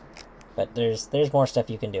 But there's more stuff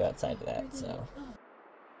you can do outside of that, so...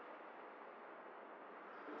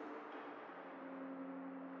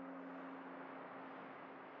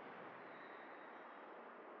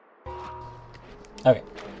 Okay.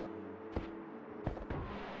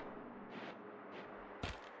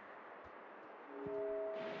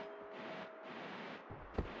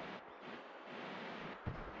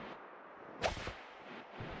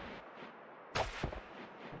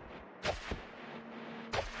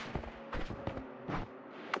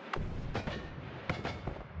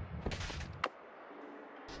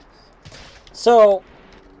 So,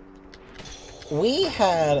 we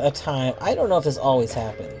had a time, I don't know if this always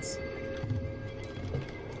happens,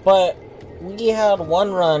 but we had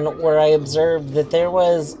one run where I observed that there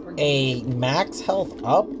was a max health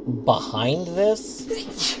up behind this.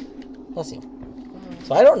 Bless you.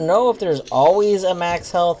 So I don't know if there's always a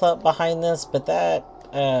max health up behind this, but that,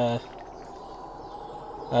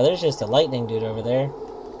 there's just a lightning dude over there.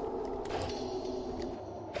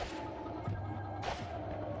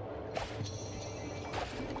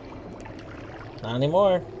 Not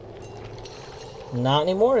anymore. Not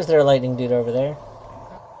anymore is there a lightning dude over there.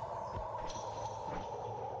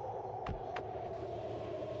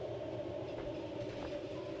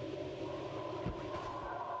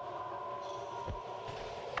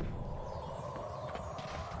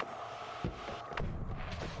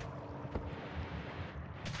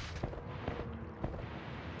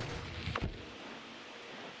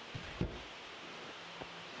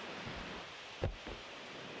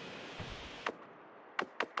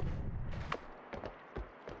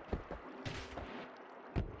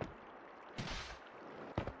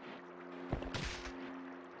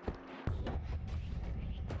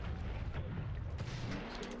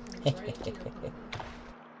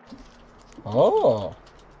 Oh.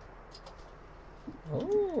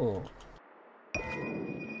 Ooh.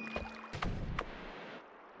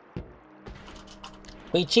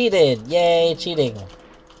 We cheated! Yay, cheating!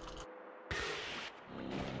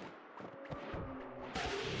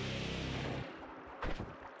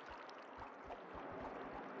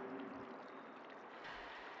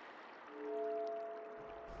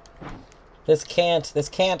 This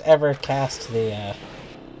can't ever cast the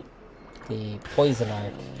poison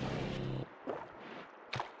arc.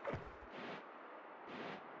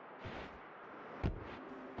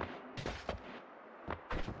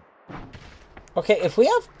 Okay, if we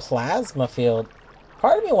have plasma field,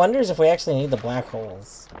 part of me wonders if we actually need the black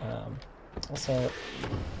holes. Also...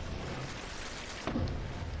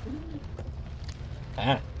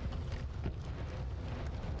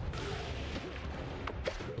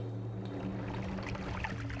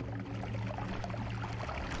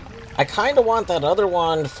 I kind of want that other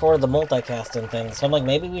wand for the multicasting thing, so I'm like,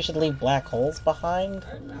 maybe we should leave black holes behind?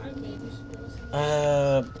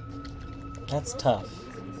 That's tough.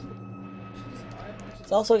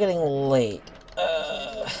 It's also getting late.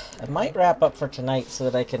 I might wrap up for tonight so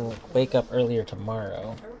that I can wake up earlier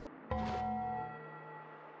tomorrow.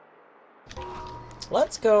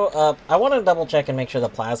 Let's go up. I want to double check and make sure the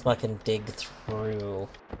plasma can dig through.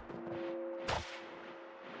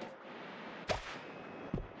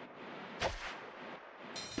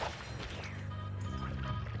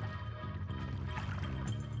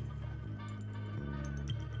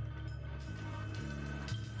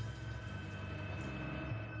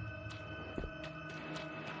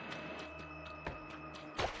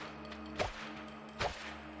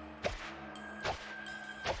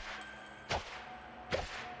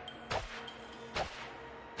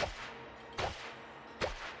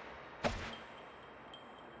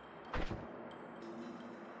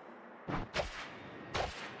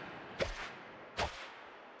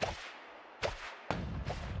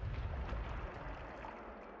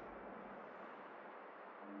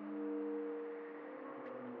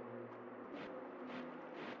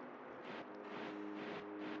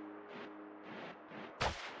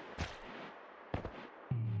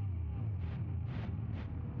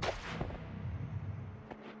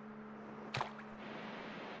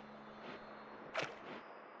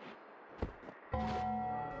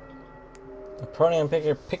 The pronoun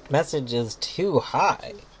picker pick message is too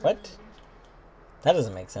high. What? That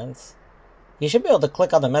doesn't make sense. You should be able to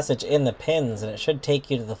click on the message in the pins and it should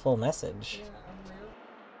take you to the full message.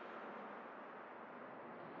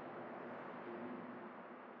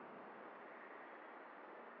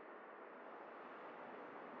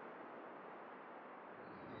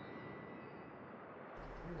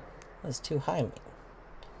 What does too high mean?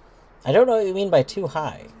 I don't know what you mean by too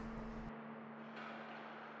high.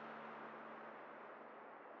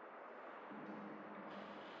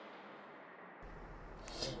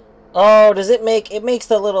 Oh, does it make, it makes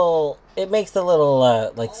the little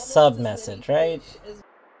like sub message, right?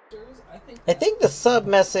 I think the sub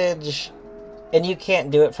message, and you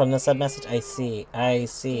can't do it from the sub message. I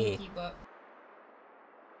see.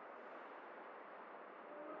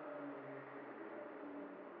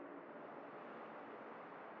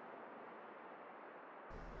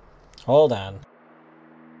 Hold on.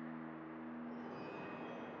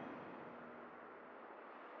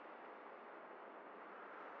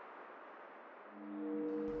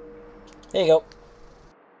 There you go.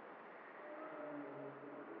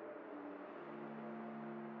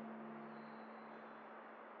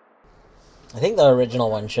 I think the original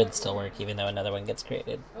one should still work even though another one gets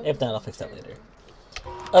created. If not, I'll fix that later.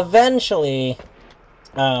 Eventually,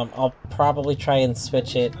 I'll probably try and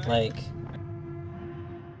switch it, like...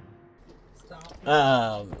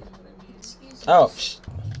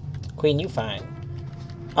 Queen, you fine.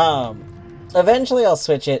 Eventually I'll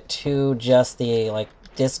switch it to just the, like,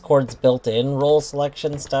 Discord's built-in role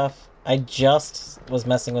selection stuff. I just was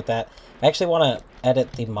messing with that. I actually want to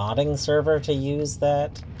edit the modding server to use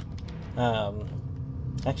that.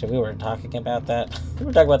 Actually, we were talking about that. We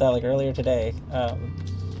were talking about that like earlier today.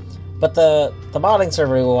 But the modding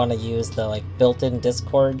server, we want to use the like built-in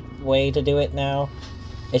Discord way to do it now.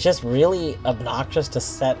 It's just really obnoxious to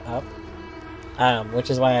set up, which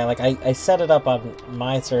is why I set it up on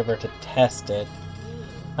my server to test it.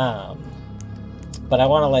 But I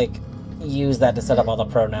want to, like, use that to set up all the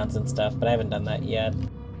pronouns and stuff, but I haven't done that yet.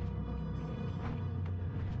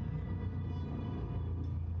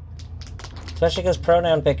 Especially because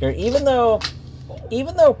Pronoun Picker, even though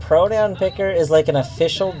Pronoun Picker is, like, an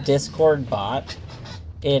official Discord bot,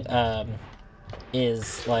 it,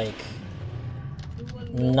 is, like,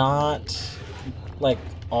 not, like,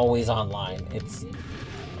 always online. It's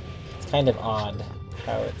kind of odd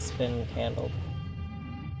how it's been handled.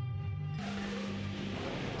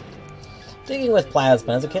 Digging with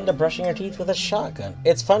plasma is akin to brushing your teeth with a shotgun.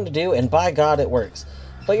 It's fun to do, and by God, it works.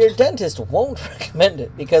 But your dentist won't recommend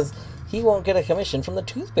it, because he won't get a commission from the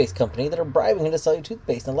toothpaste company that are bribing him to sell you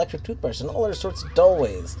toothpaste and electric toothbrush and all other sorts of dull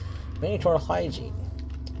ways. Mandatory hygiene.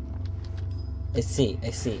 I see.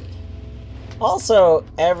 Also,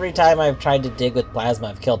 every time I've tried to dig with plasma,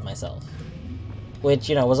 I've killed myself. Which,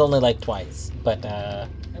 you know, was only like twice, but,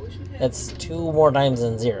 that's 2 more times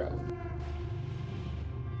than 0.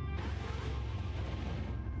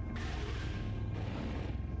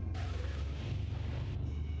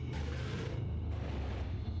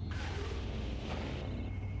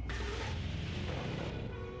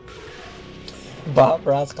 Bob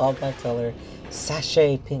Ross called my color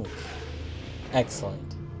sachet pink.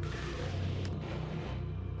 Excellent.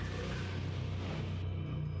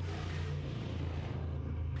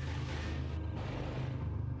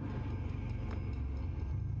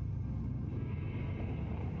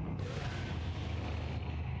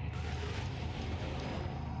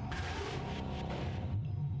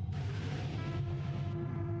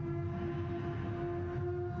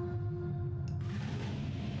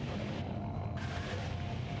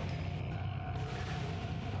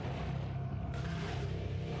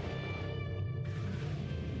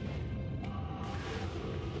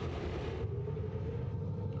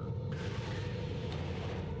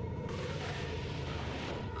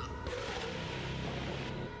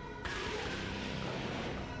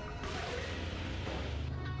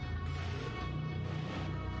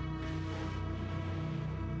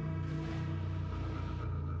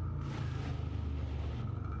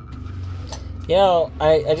 You know,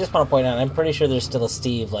 I just want to point out, I'm pretty sure there's still a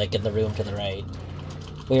Steve, like, in the room to the right.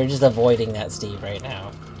 We are just avoiding that Steve right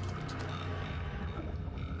now.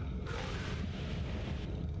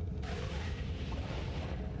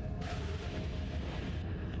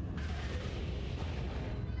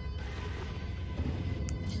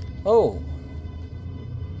 Oh.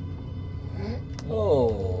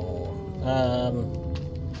 Oh.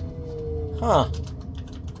 Huh.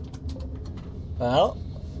 Well.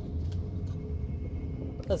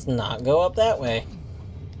 Let's not go up that way.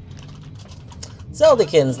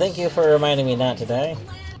 Zeldikins, thank you for reminding me not to die.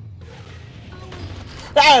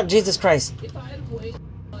 Ah! Jesus Christ! If I had waited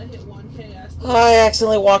until I hit 1K, I still... I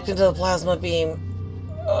accidentally walked into the plasma beam.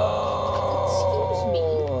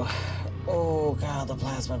 Oh. Excuse me. Oh, God, the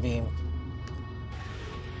plasma beam.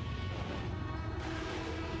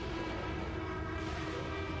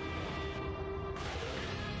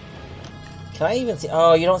 Can I even see?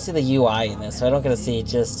 Oh, you don't see the UI in this, so I don't get to see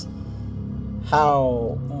just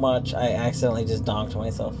how much I accidentally just donked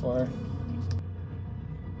myself for.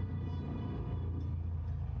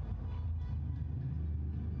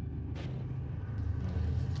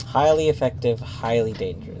 Highly effective, highly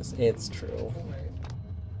dangerous. It's true.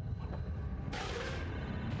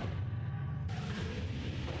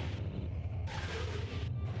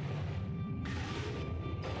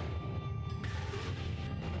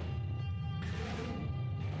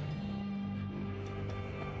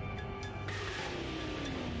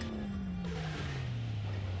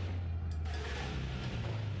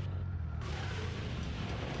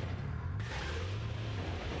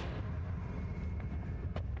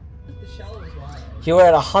 You were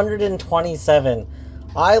at 127.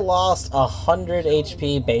 I lost 100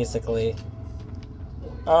 HP, basically.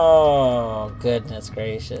 Oh, goodness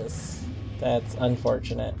gracious. That's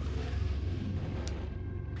unfortunate.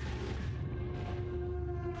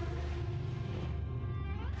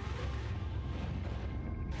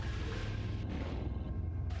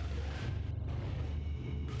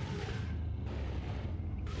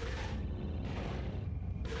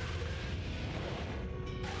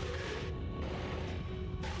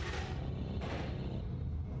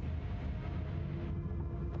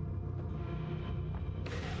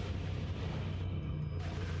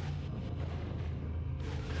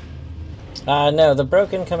 No, the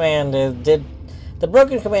broken command did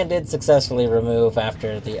successfully remove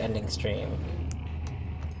after the ending stream.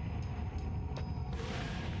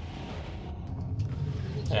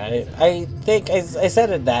 I think I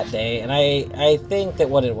said it that day, and I think that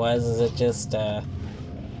what it was is it just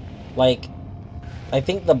like, I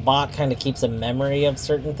think the bot kind of keeps a memory of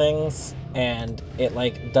certain things, and it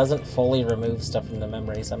like doesn't fully remove stuff from the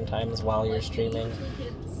memory sometimes while you're streaming.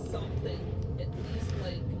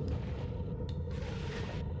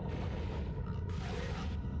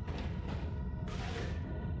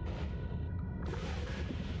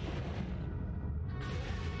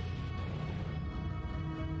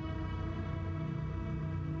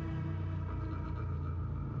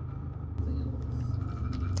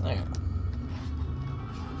 Okay.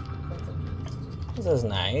 This is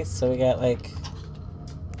nice. So we got like,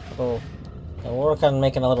 oh, we'll work on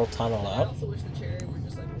making a little tunnel up. I also wish the cherry were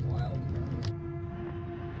just like wild.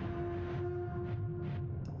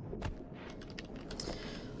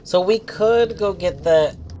 So we could go get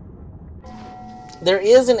the... There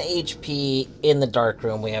is an HP in the dark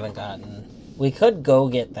room we haven't gotten. We could go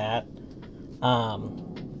get that.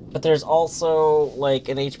 But there's also like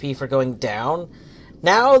an HP for going down.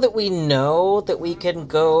 Now that we know that we can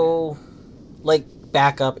go like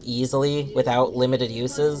back up easily without limited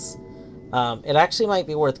uses, it actually might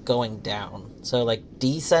be worth going down. So like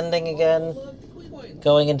descending again,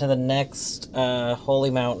 going into the next holy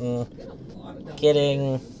mountain,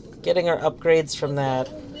 getting our upgrades from that,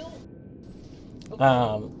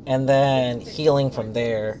 and then healing from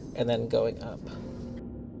there, and then going up.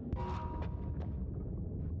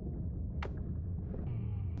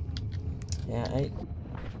 Yeah, I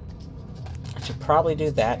should probably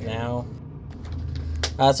do that now.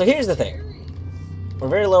 So here's the thing. We're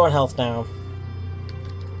very low on health now.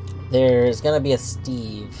 There's gonna be a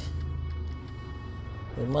Steve.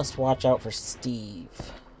 We must watch out for Steve.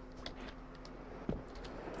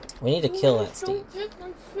 We need to kill that Steve.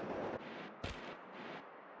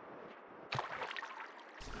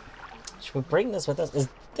 Should we bring this with us? Is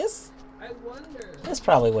this... I wonder. This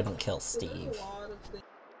probably wouldn't kill Steve.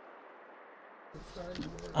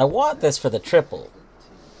 I want this for the triple.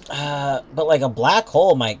 But like a black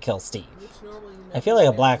hole might kill Steve. I feel like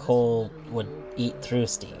a black hole would eat through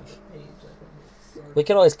Steve. We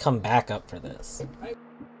could always come back up for this.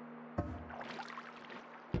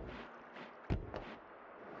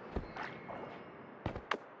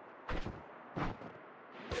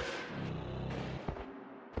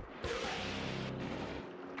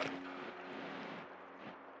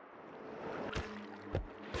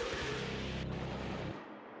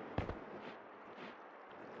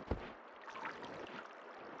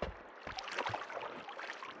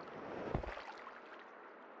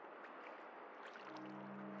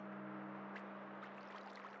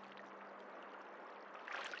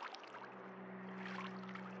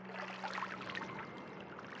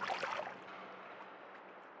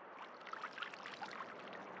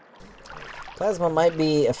 Plasma might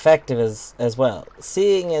be effective as well.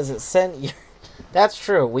 Seeing as it sent you... That's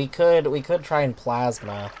true. We could try and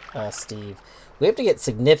plasma Steve. We have to get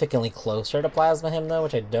significantly closer to plasma him though,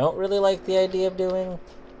 which I don't really like the idea of doing.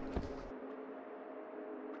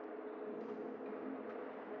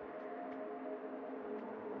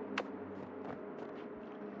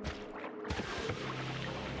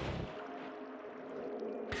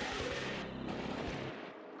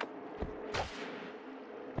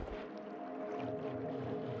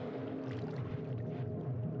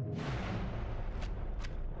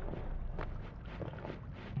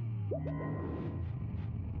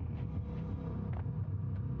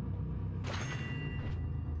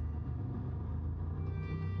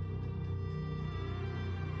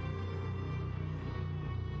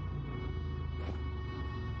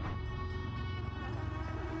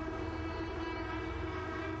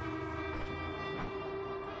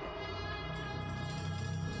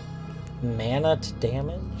 Mana to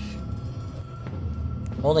damage?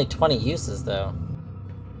 Only 20 uses, though.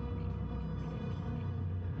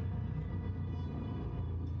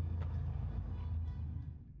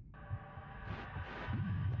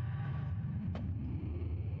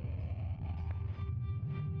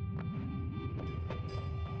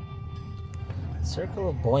 Circle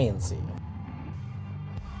of Buoyancy.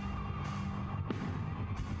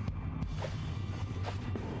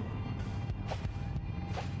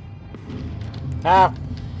 Ah!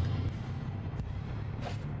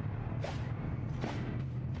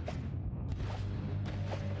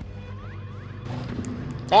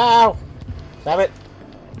 Ow! Stop it!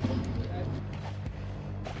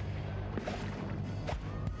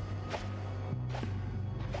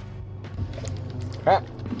 Crap!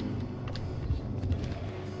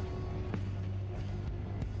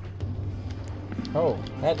 Oh,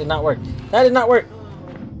 that did not work. That did not work!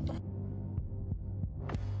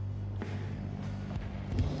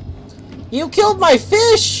 You killed my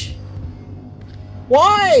fish!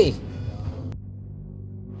 Why?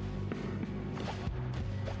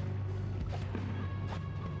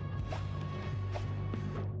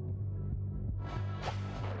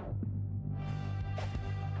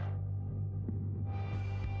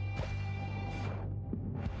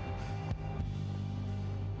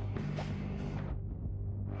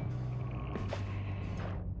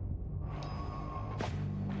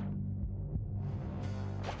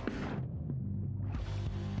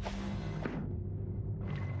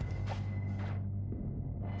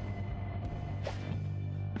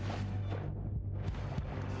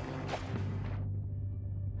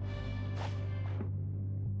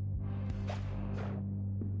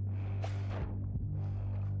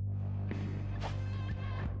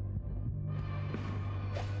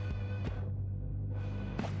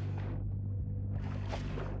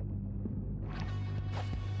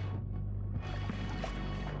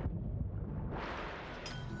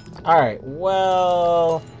 Alright,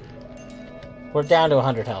 well... We're down to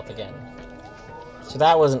 100 health again. So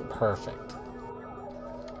that wasn't perfect.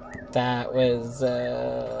 That was,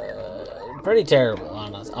 pretty terrible,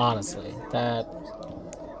 honestly. That...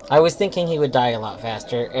 I was thinking he would die a lot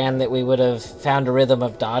faster, and that we would have found a rhythm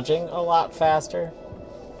of dodging a lot faster.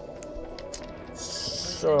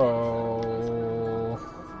 So...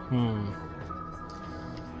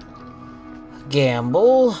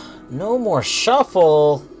 Gamble. No more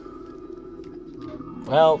shuffle.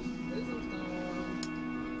 Well,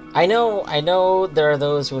 I know there are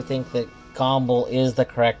those who think that Gamble is the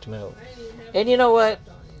correct move. And you know what?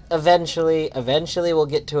 Eventually we'll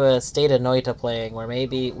get to a state of Noita playing where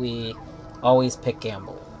maybe we always pick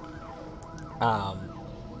Gamble.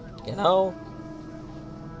 You know?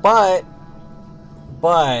 But...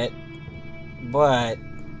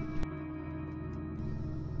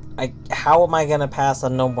 how am I gonna pass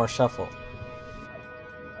on No More Shuffle?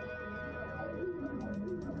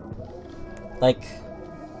 Like,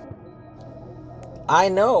 I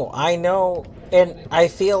know, and I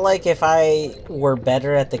feel like if I were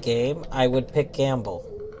better at the game, I would pick Gamble.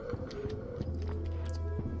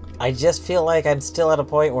 I just feel like I'm still at a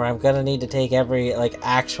point where I'm gonna need to take every, like,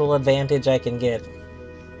 actual advantage I can get.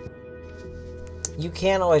 You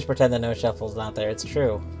can't always pretend that no shuffle's not there, it's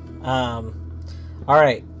true.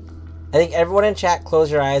 Alright. I think everyone in chat,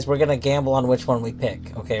 close your eyes. We're gonna gamble on which one we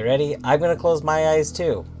pick. Okay, ready? I'm gonna close my eyes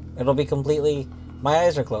too. It'll be completely... My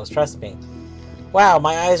eyes are closed, trust me. Wow,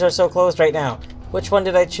 my eyes are so closed right now. Which one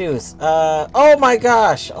did I choose? Oh my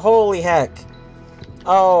gosh! Holy heck!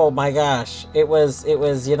 Oh my gosh. It was,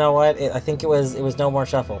 you know what? I think it was No More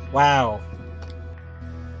Shuffle. Wow.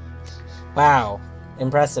 Wow.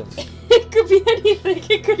 Impressive. It could be anything.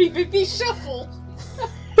 It could even be shuffle.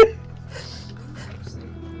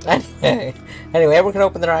 Anyway, Anyway, everyone can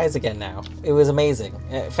open their eyes again now. It was amazing.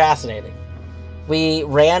 Fascinating. We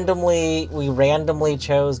randomly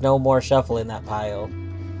chose no more shuffle in that pile.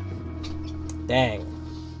 Dang.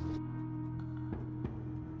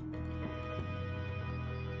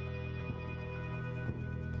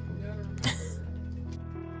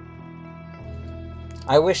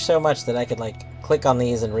 I wish so much that I could, like, click on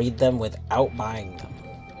these and read them without buying them.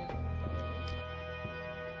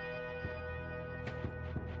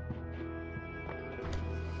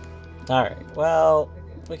 Alright, well,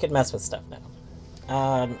 we could mess with stuff now.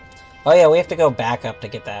 Oh yeah, we have to go back up to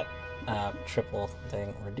get that triple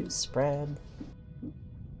thing. Reduce spread.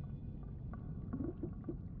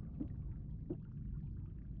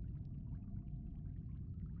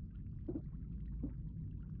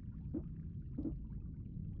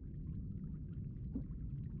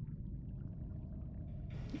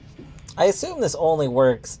 I assume this only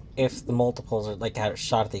works if the multiples are, like,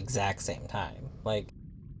 shot at the exact same time. Like,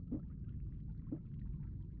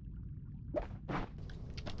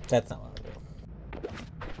 that's not what I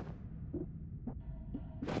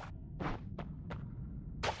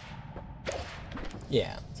do.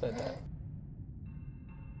 Yeah, so that.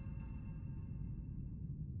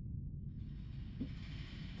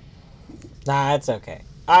 Nah, it's okay.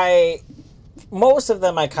 Most of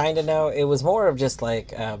them I kind of know. It was more of just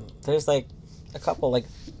like, there's like a couple, like,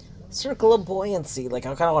 Circle of Buoyancy. Like,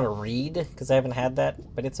 I kind of want to read because I haven't had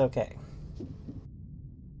that, but it's okay.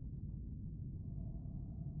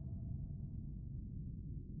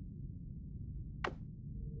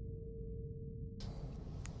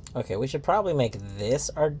 Okay, we should probably make this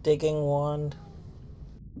our digging wand.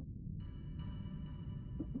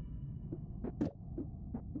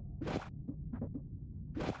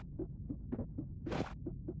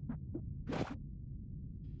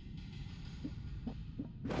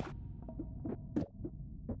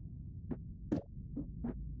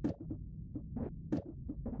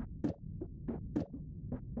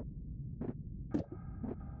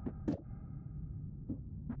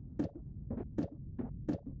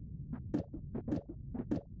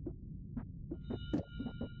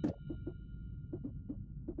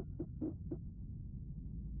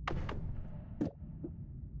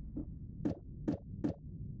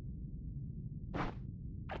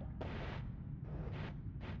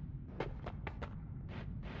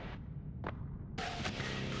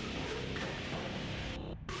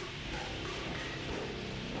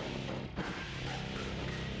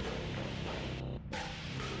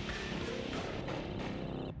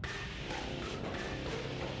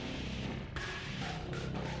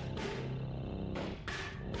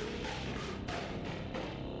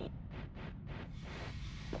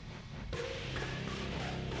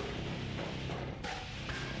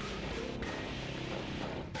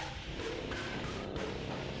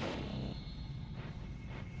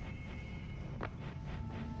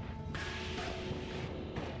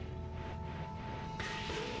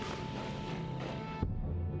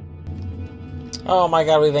 Oh my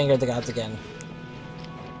god, we've angered the gods again.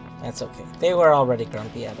 That's okay. They were already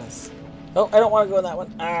grumpy at us. Oh, I don't want to go in that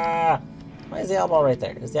one. Ah! Why is the eyeball right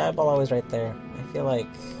there? Is the eyeball always right there? I feel like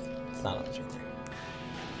it's not always right there.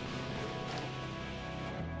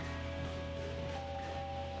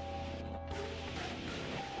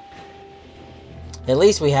 At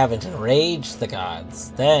least we haven't enraged the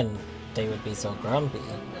gods. Then they would be so grumpy.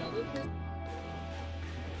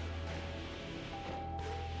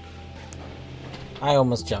 I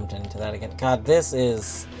almost jumped into that again. God, this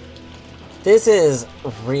is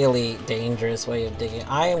really dangerous way of digging.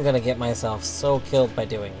 I am gonna get myself so killed by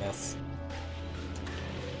doing this.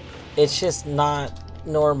 It's just not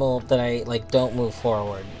normal that I, like, don't move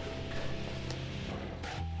forward.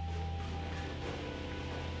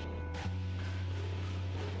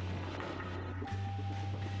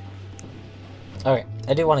 Okay,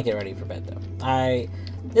 I do want to get ready for bed though.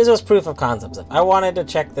 This was proof of concept stuff. I wanted to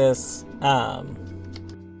check this.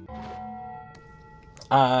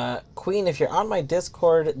 Queen, if you're on my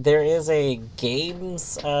Discord, there is a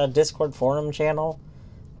games Discord forum channel.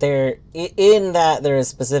 In that there is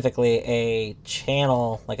specifically a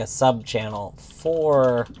channel, like a sub channel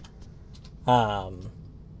for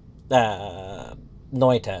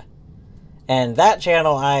Noita, and that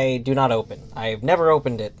channel I do not open. I've never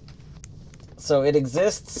opened it, so it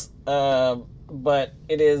exists, but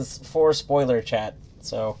it is for spoiler chat.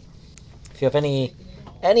 So if you have any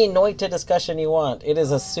Noita discussion you want, it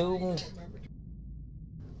is assumed.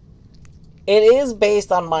 It is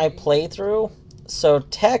based on my playthrough, so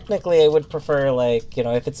technically I would prefer, like, you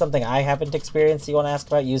know, if it's something I haven't experienced you want to ask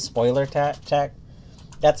about, use spoiler chat.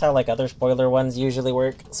 That's how like other spoiler ones usually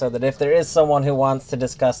work, so that if there is someone who wants to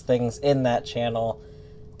discuss things in that channel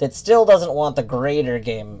that still doesn't want the greater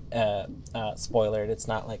game spoilered, it's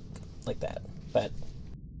not like that. But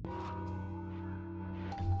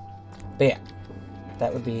yeah,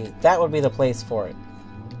 that would be the place for it.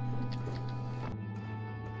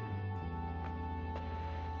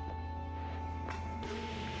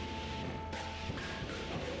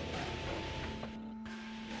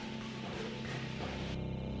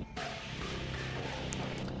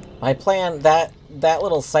 My plan, that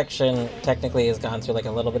little section technically has gone through like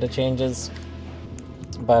a little bit of changes,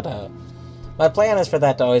 but my plan is for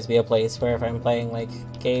that to always be a place where if I'm playing like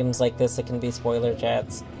games like this, it can be spoiler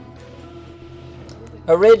chats.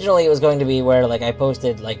 Originally, it was going to be where like I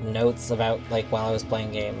posted like notes about like while I was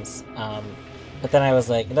playing games, but then I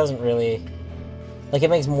was like, it doesn't really, like, it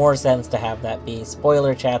makes more sense to have that be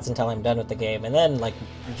spoiler chats until I'm done with the game, and then like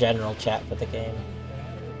general chat for the game.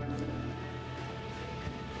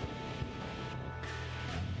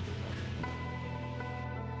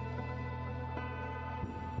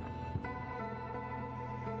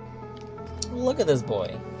 Look at this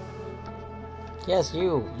boy. Yes,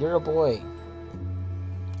 you're a boy.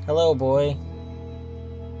 Hello, boy.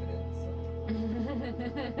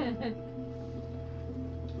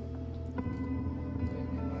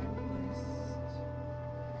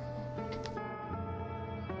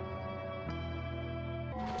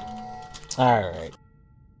 Alright.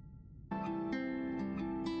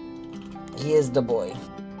 He is the boy.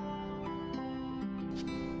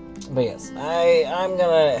 But yes, I'm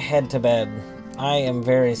gonna head to bed. I am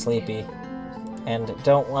very sleepy, and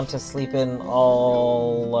don't want to sleep in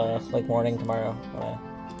all, like, morning tomorrow.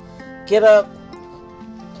 Get up,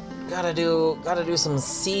 gotta do some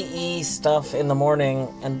CE stuff in the morning,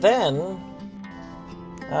 and then,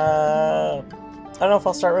 I don't know if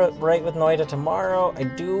I'll start right with Noita tomorrow. I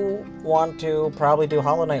do want to probably do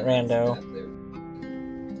Hollow Knight Rando,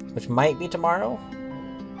 which might be tomorrow.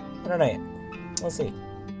 I don't know yet. We'll see.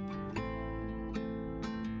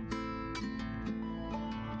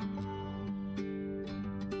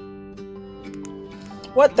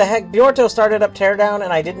 What the heck? Bjorto started up Teardown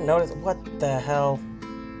and I didn't notice. What the hell?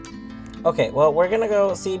 Okay, well, we're gonna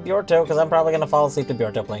go see Bjorto because I'm probably gonna fall asleep to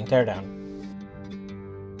Bjorto playing Teardown.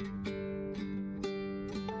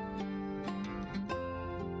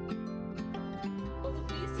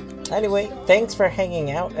 Anyway, thanks for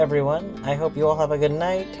hanging out, everyone. I hope you all have a good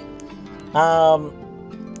night.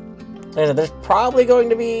 There's probably going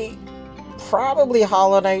to be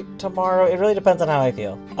Hollow Knight tomorrow. It really depends on how I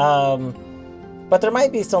feel. But there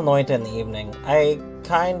might be still Noita in the evening. I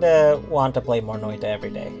kinda want to play more Noita every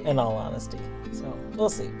day, in all honesty. So, we'll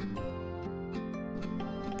see.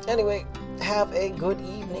 Anyway, have a good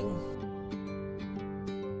evening.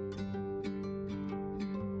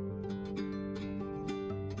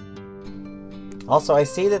 Also, I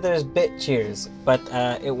see that there's bit cheers, but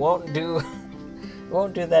it won't do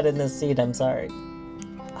that in this seed, I'm sorry.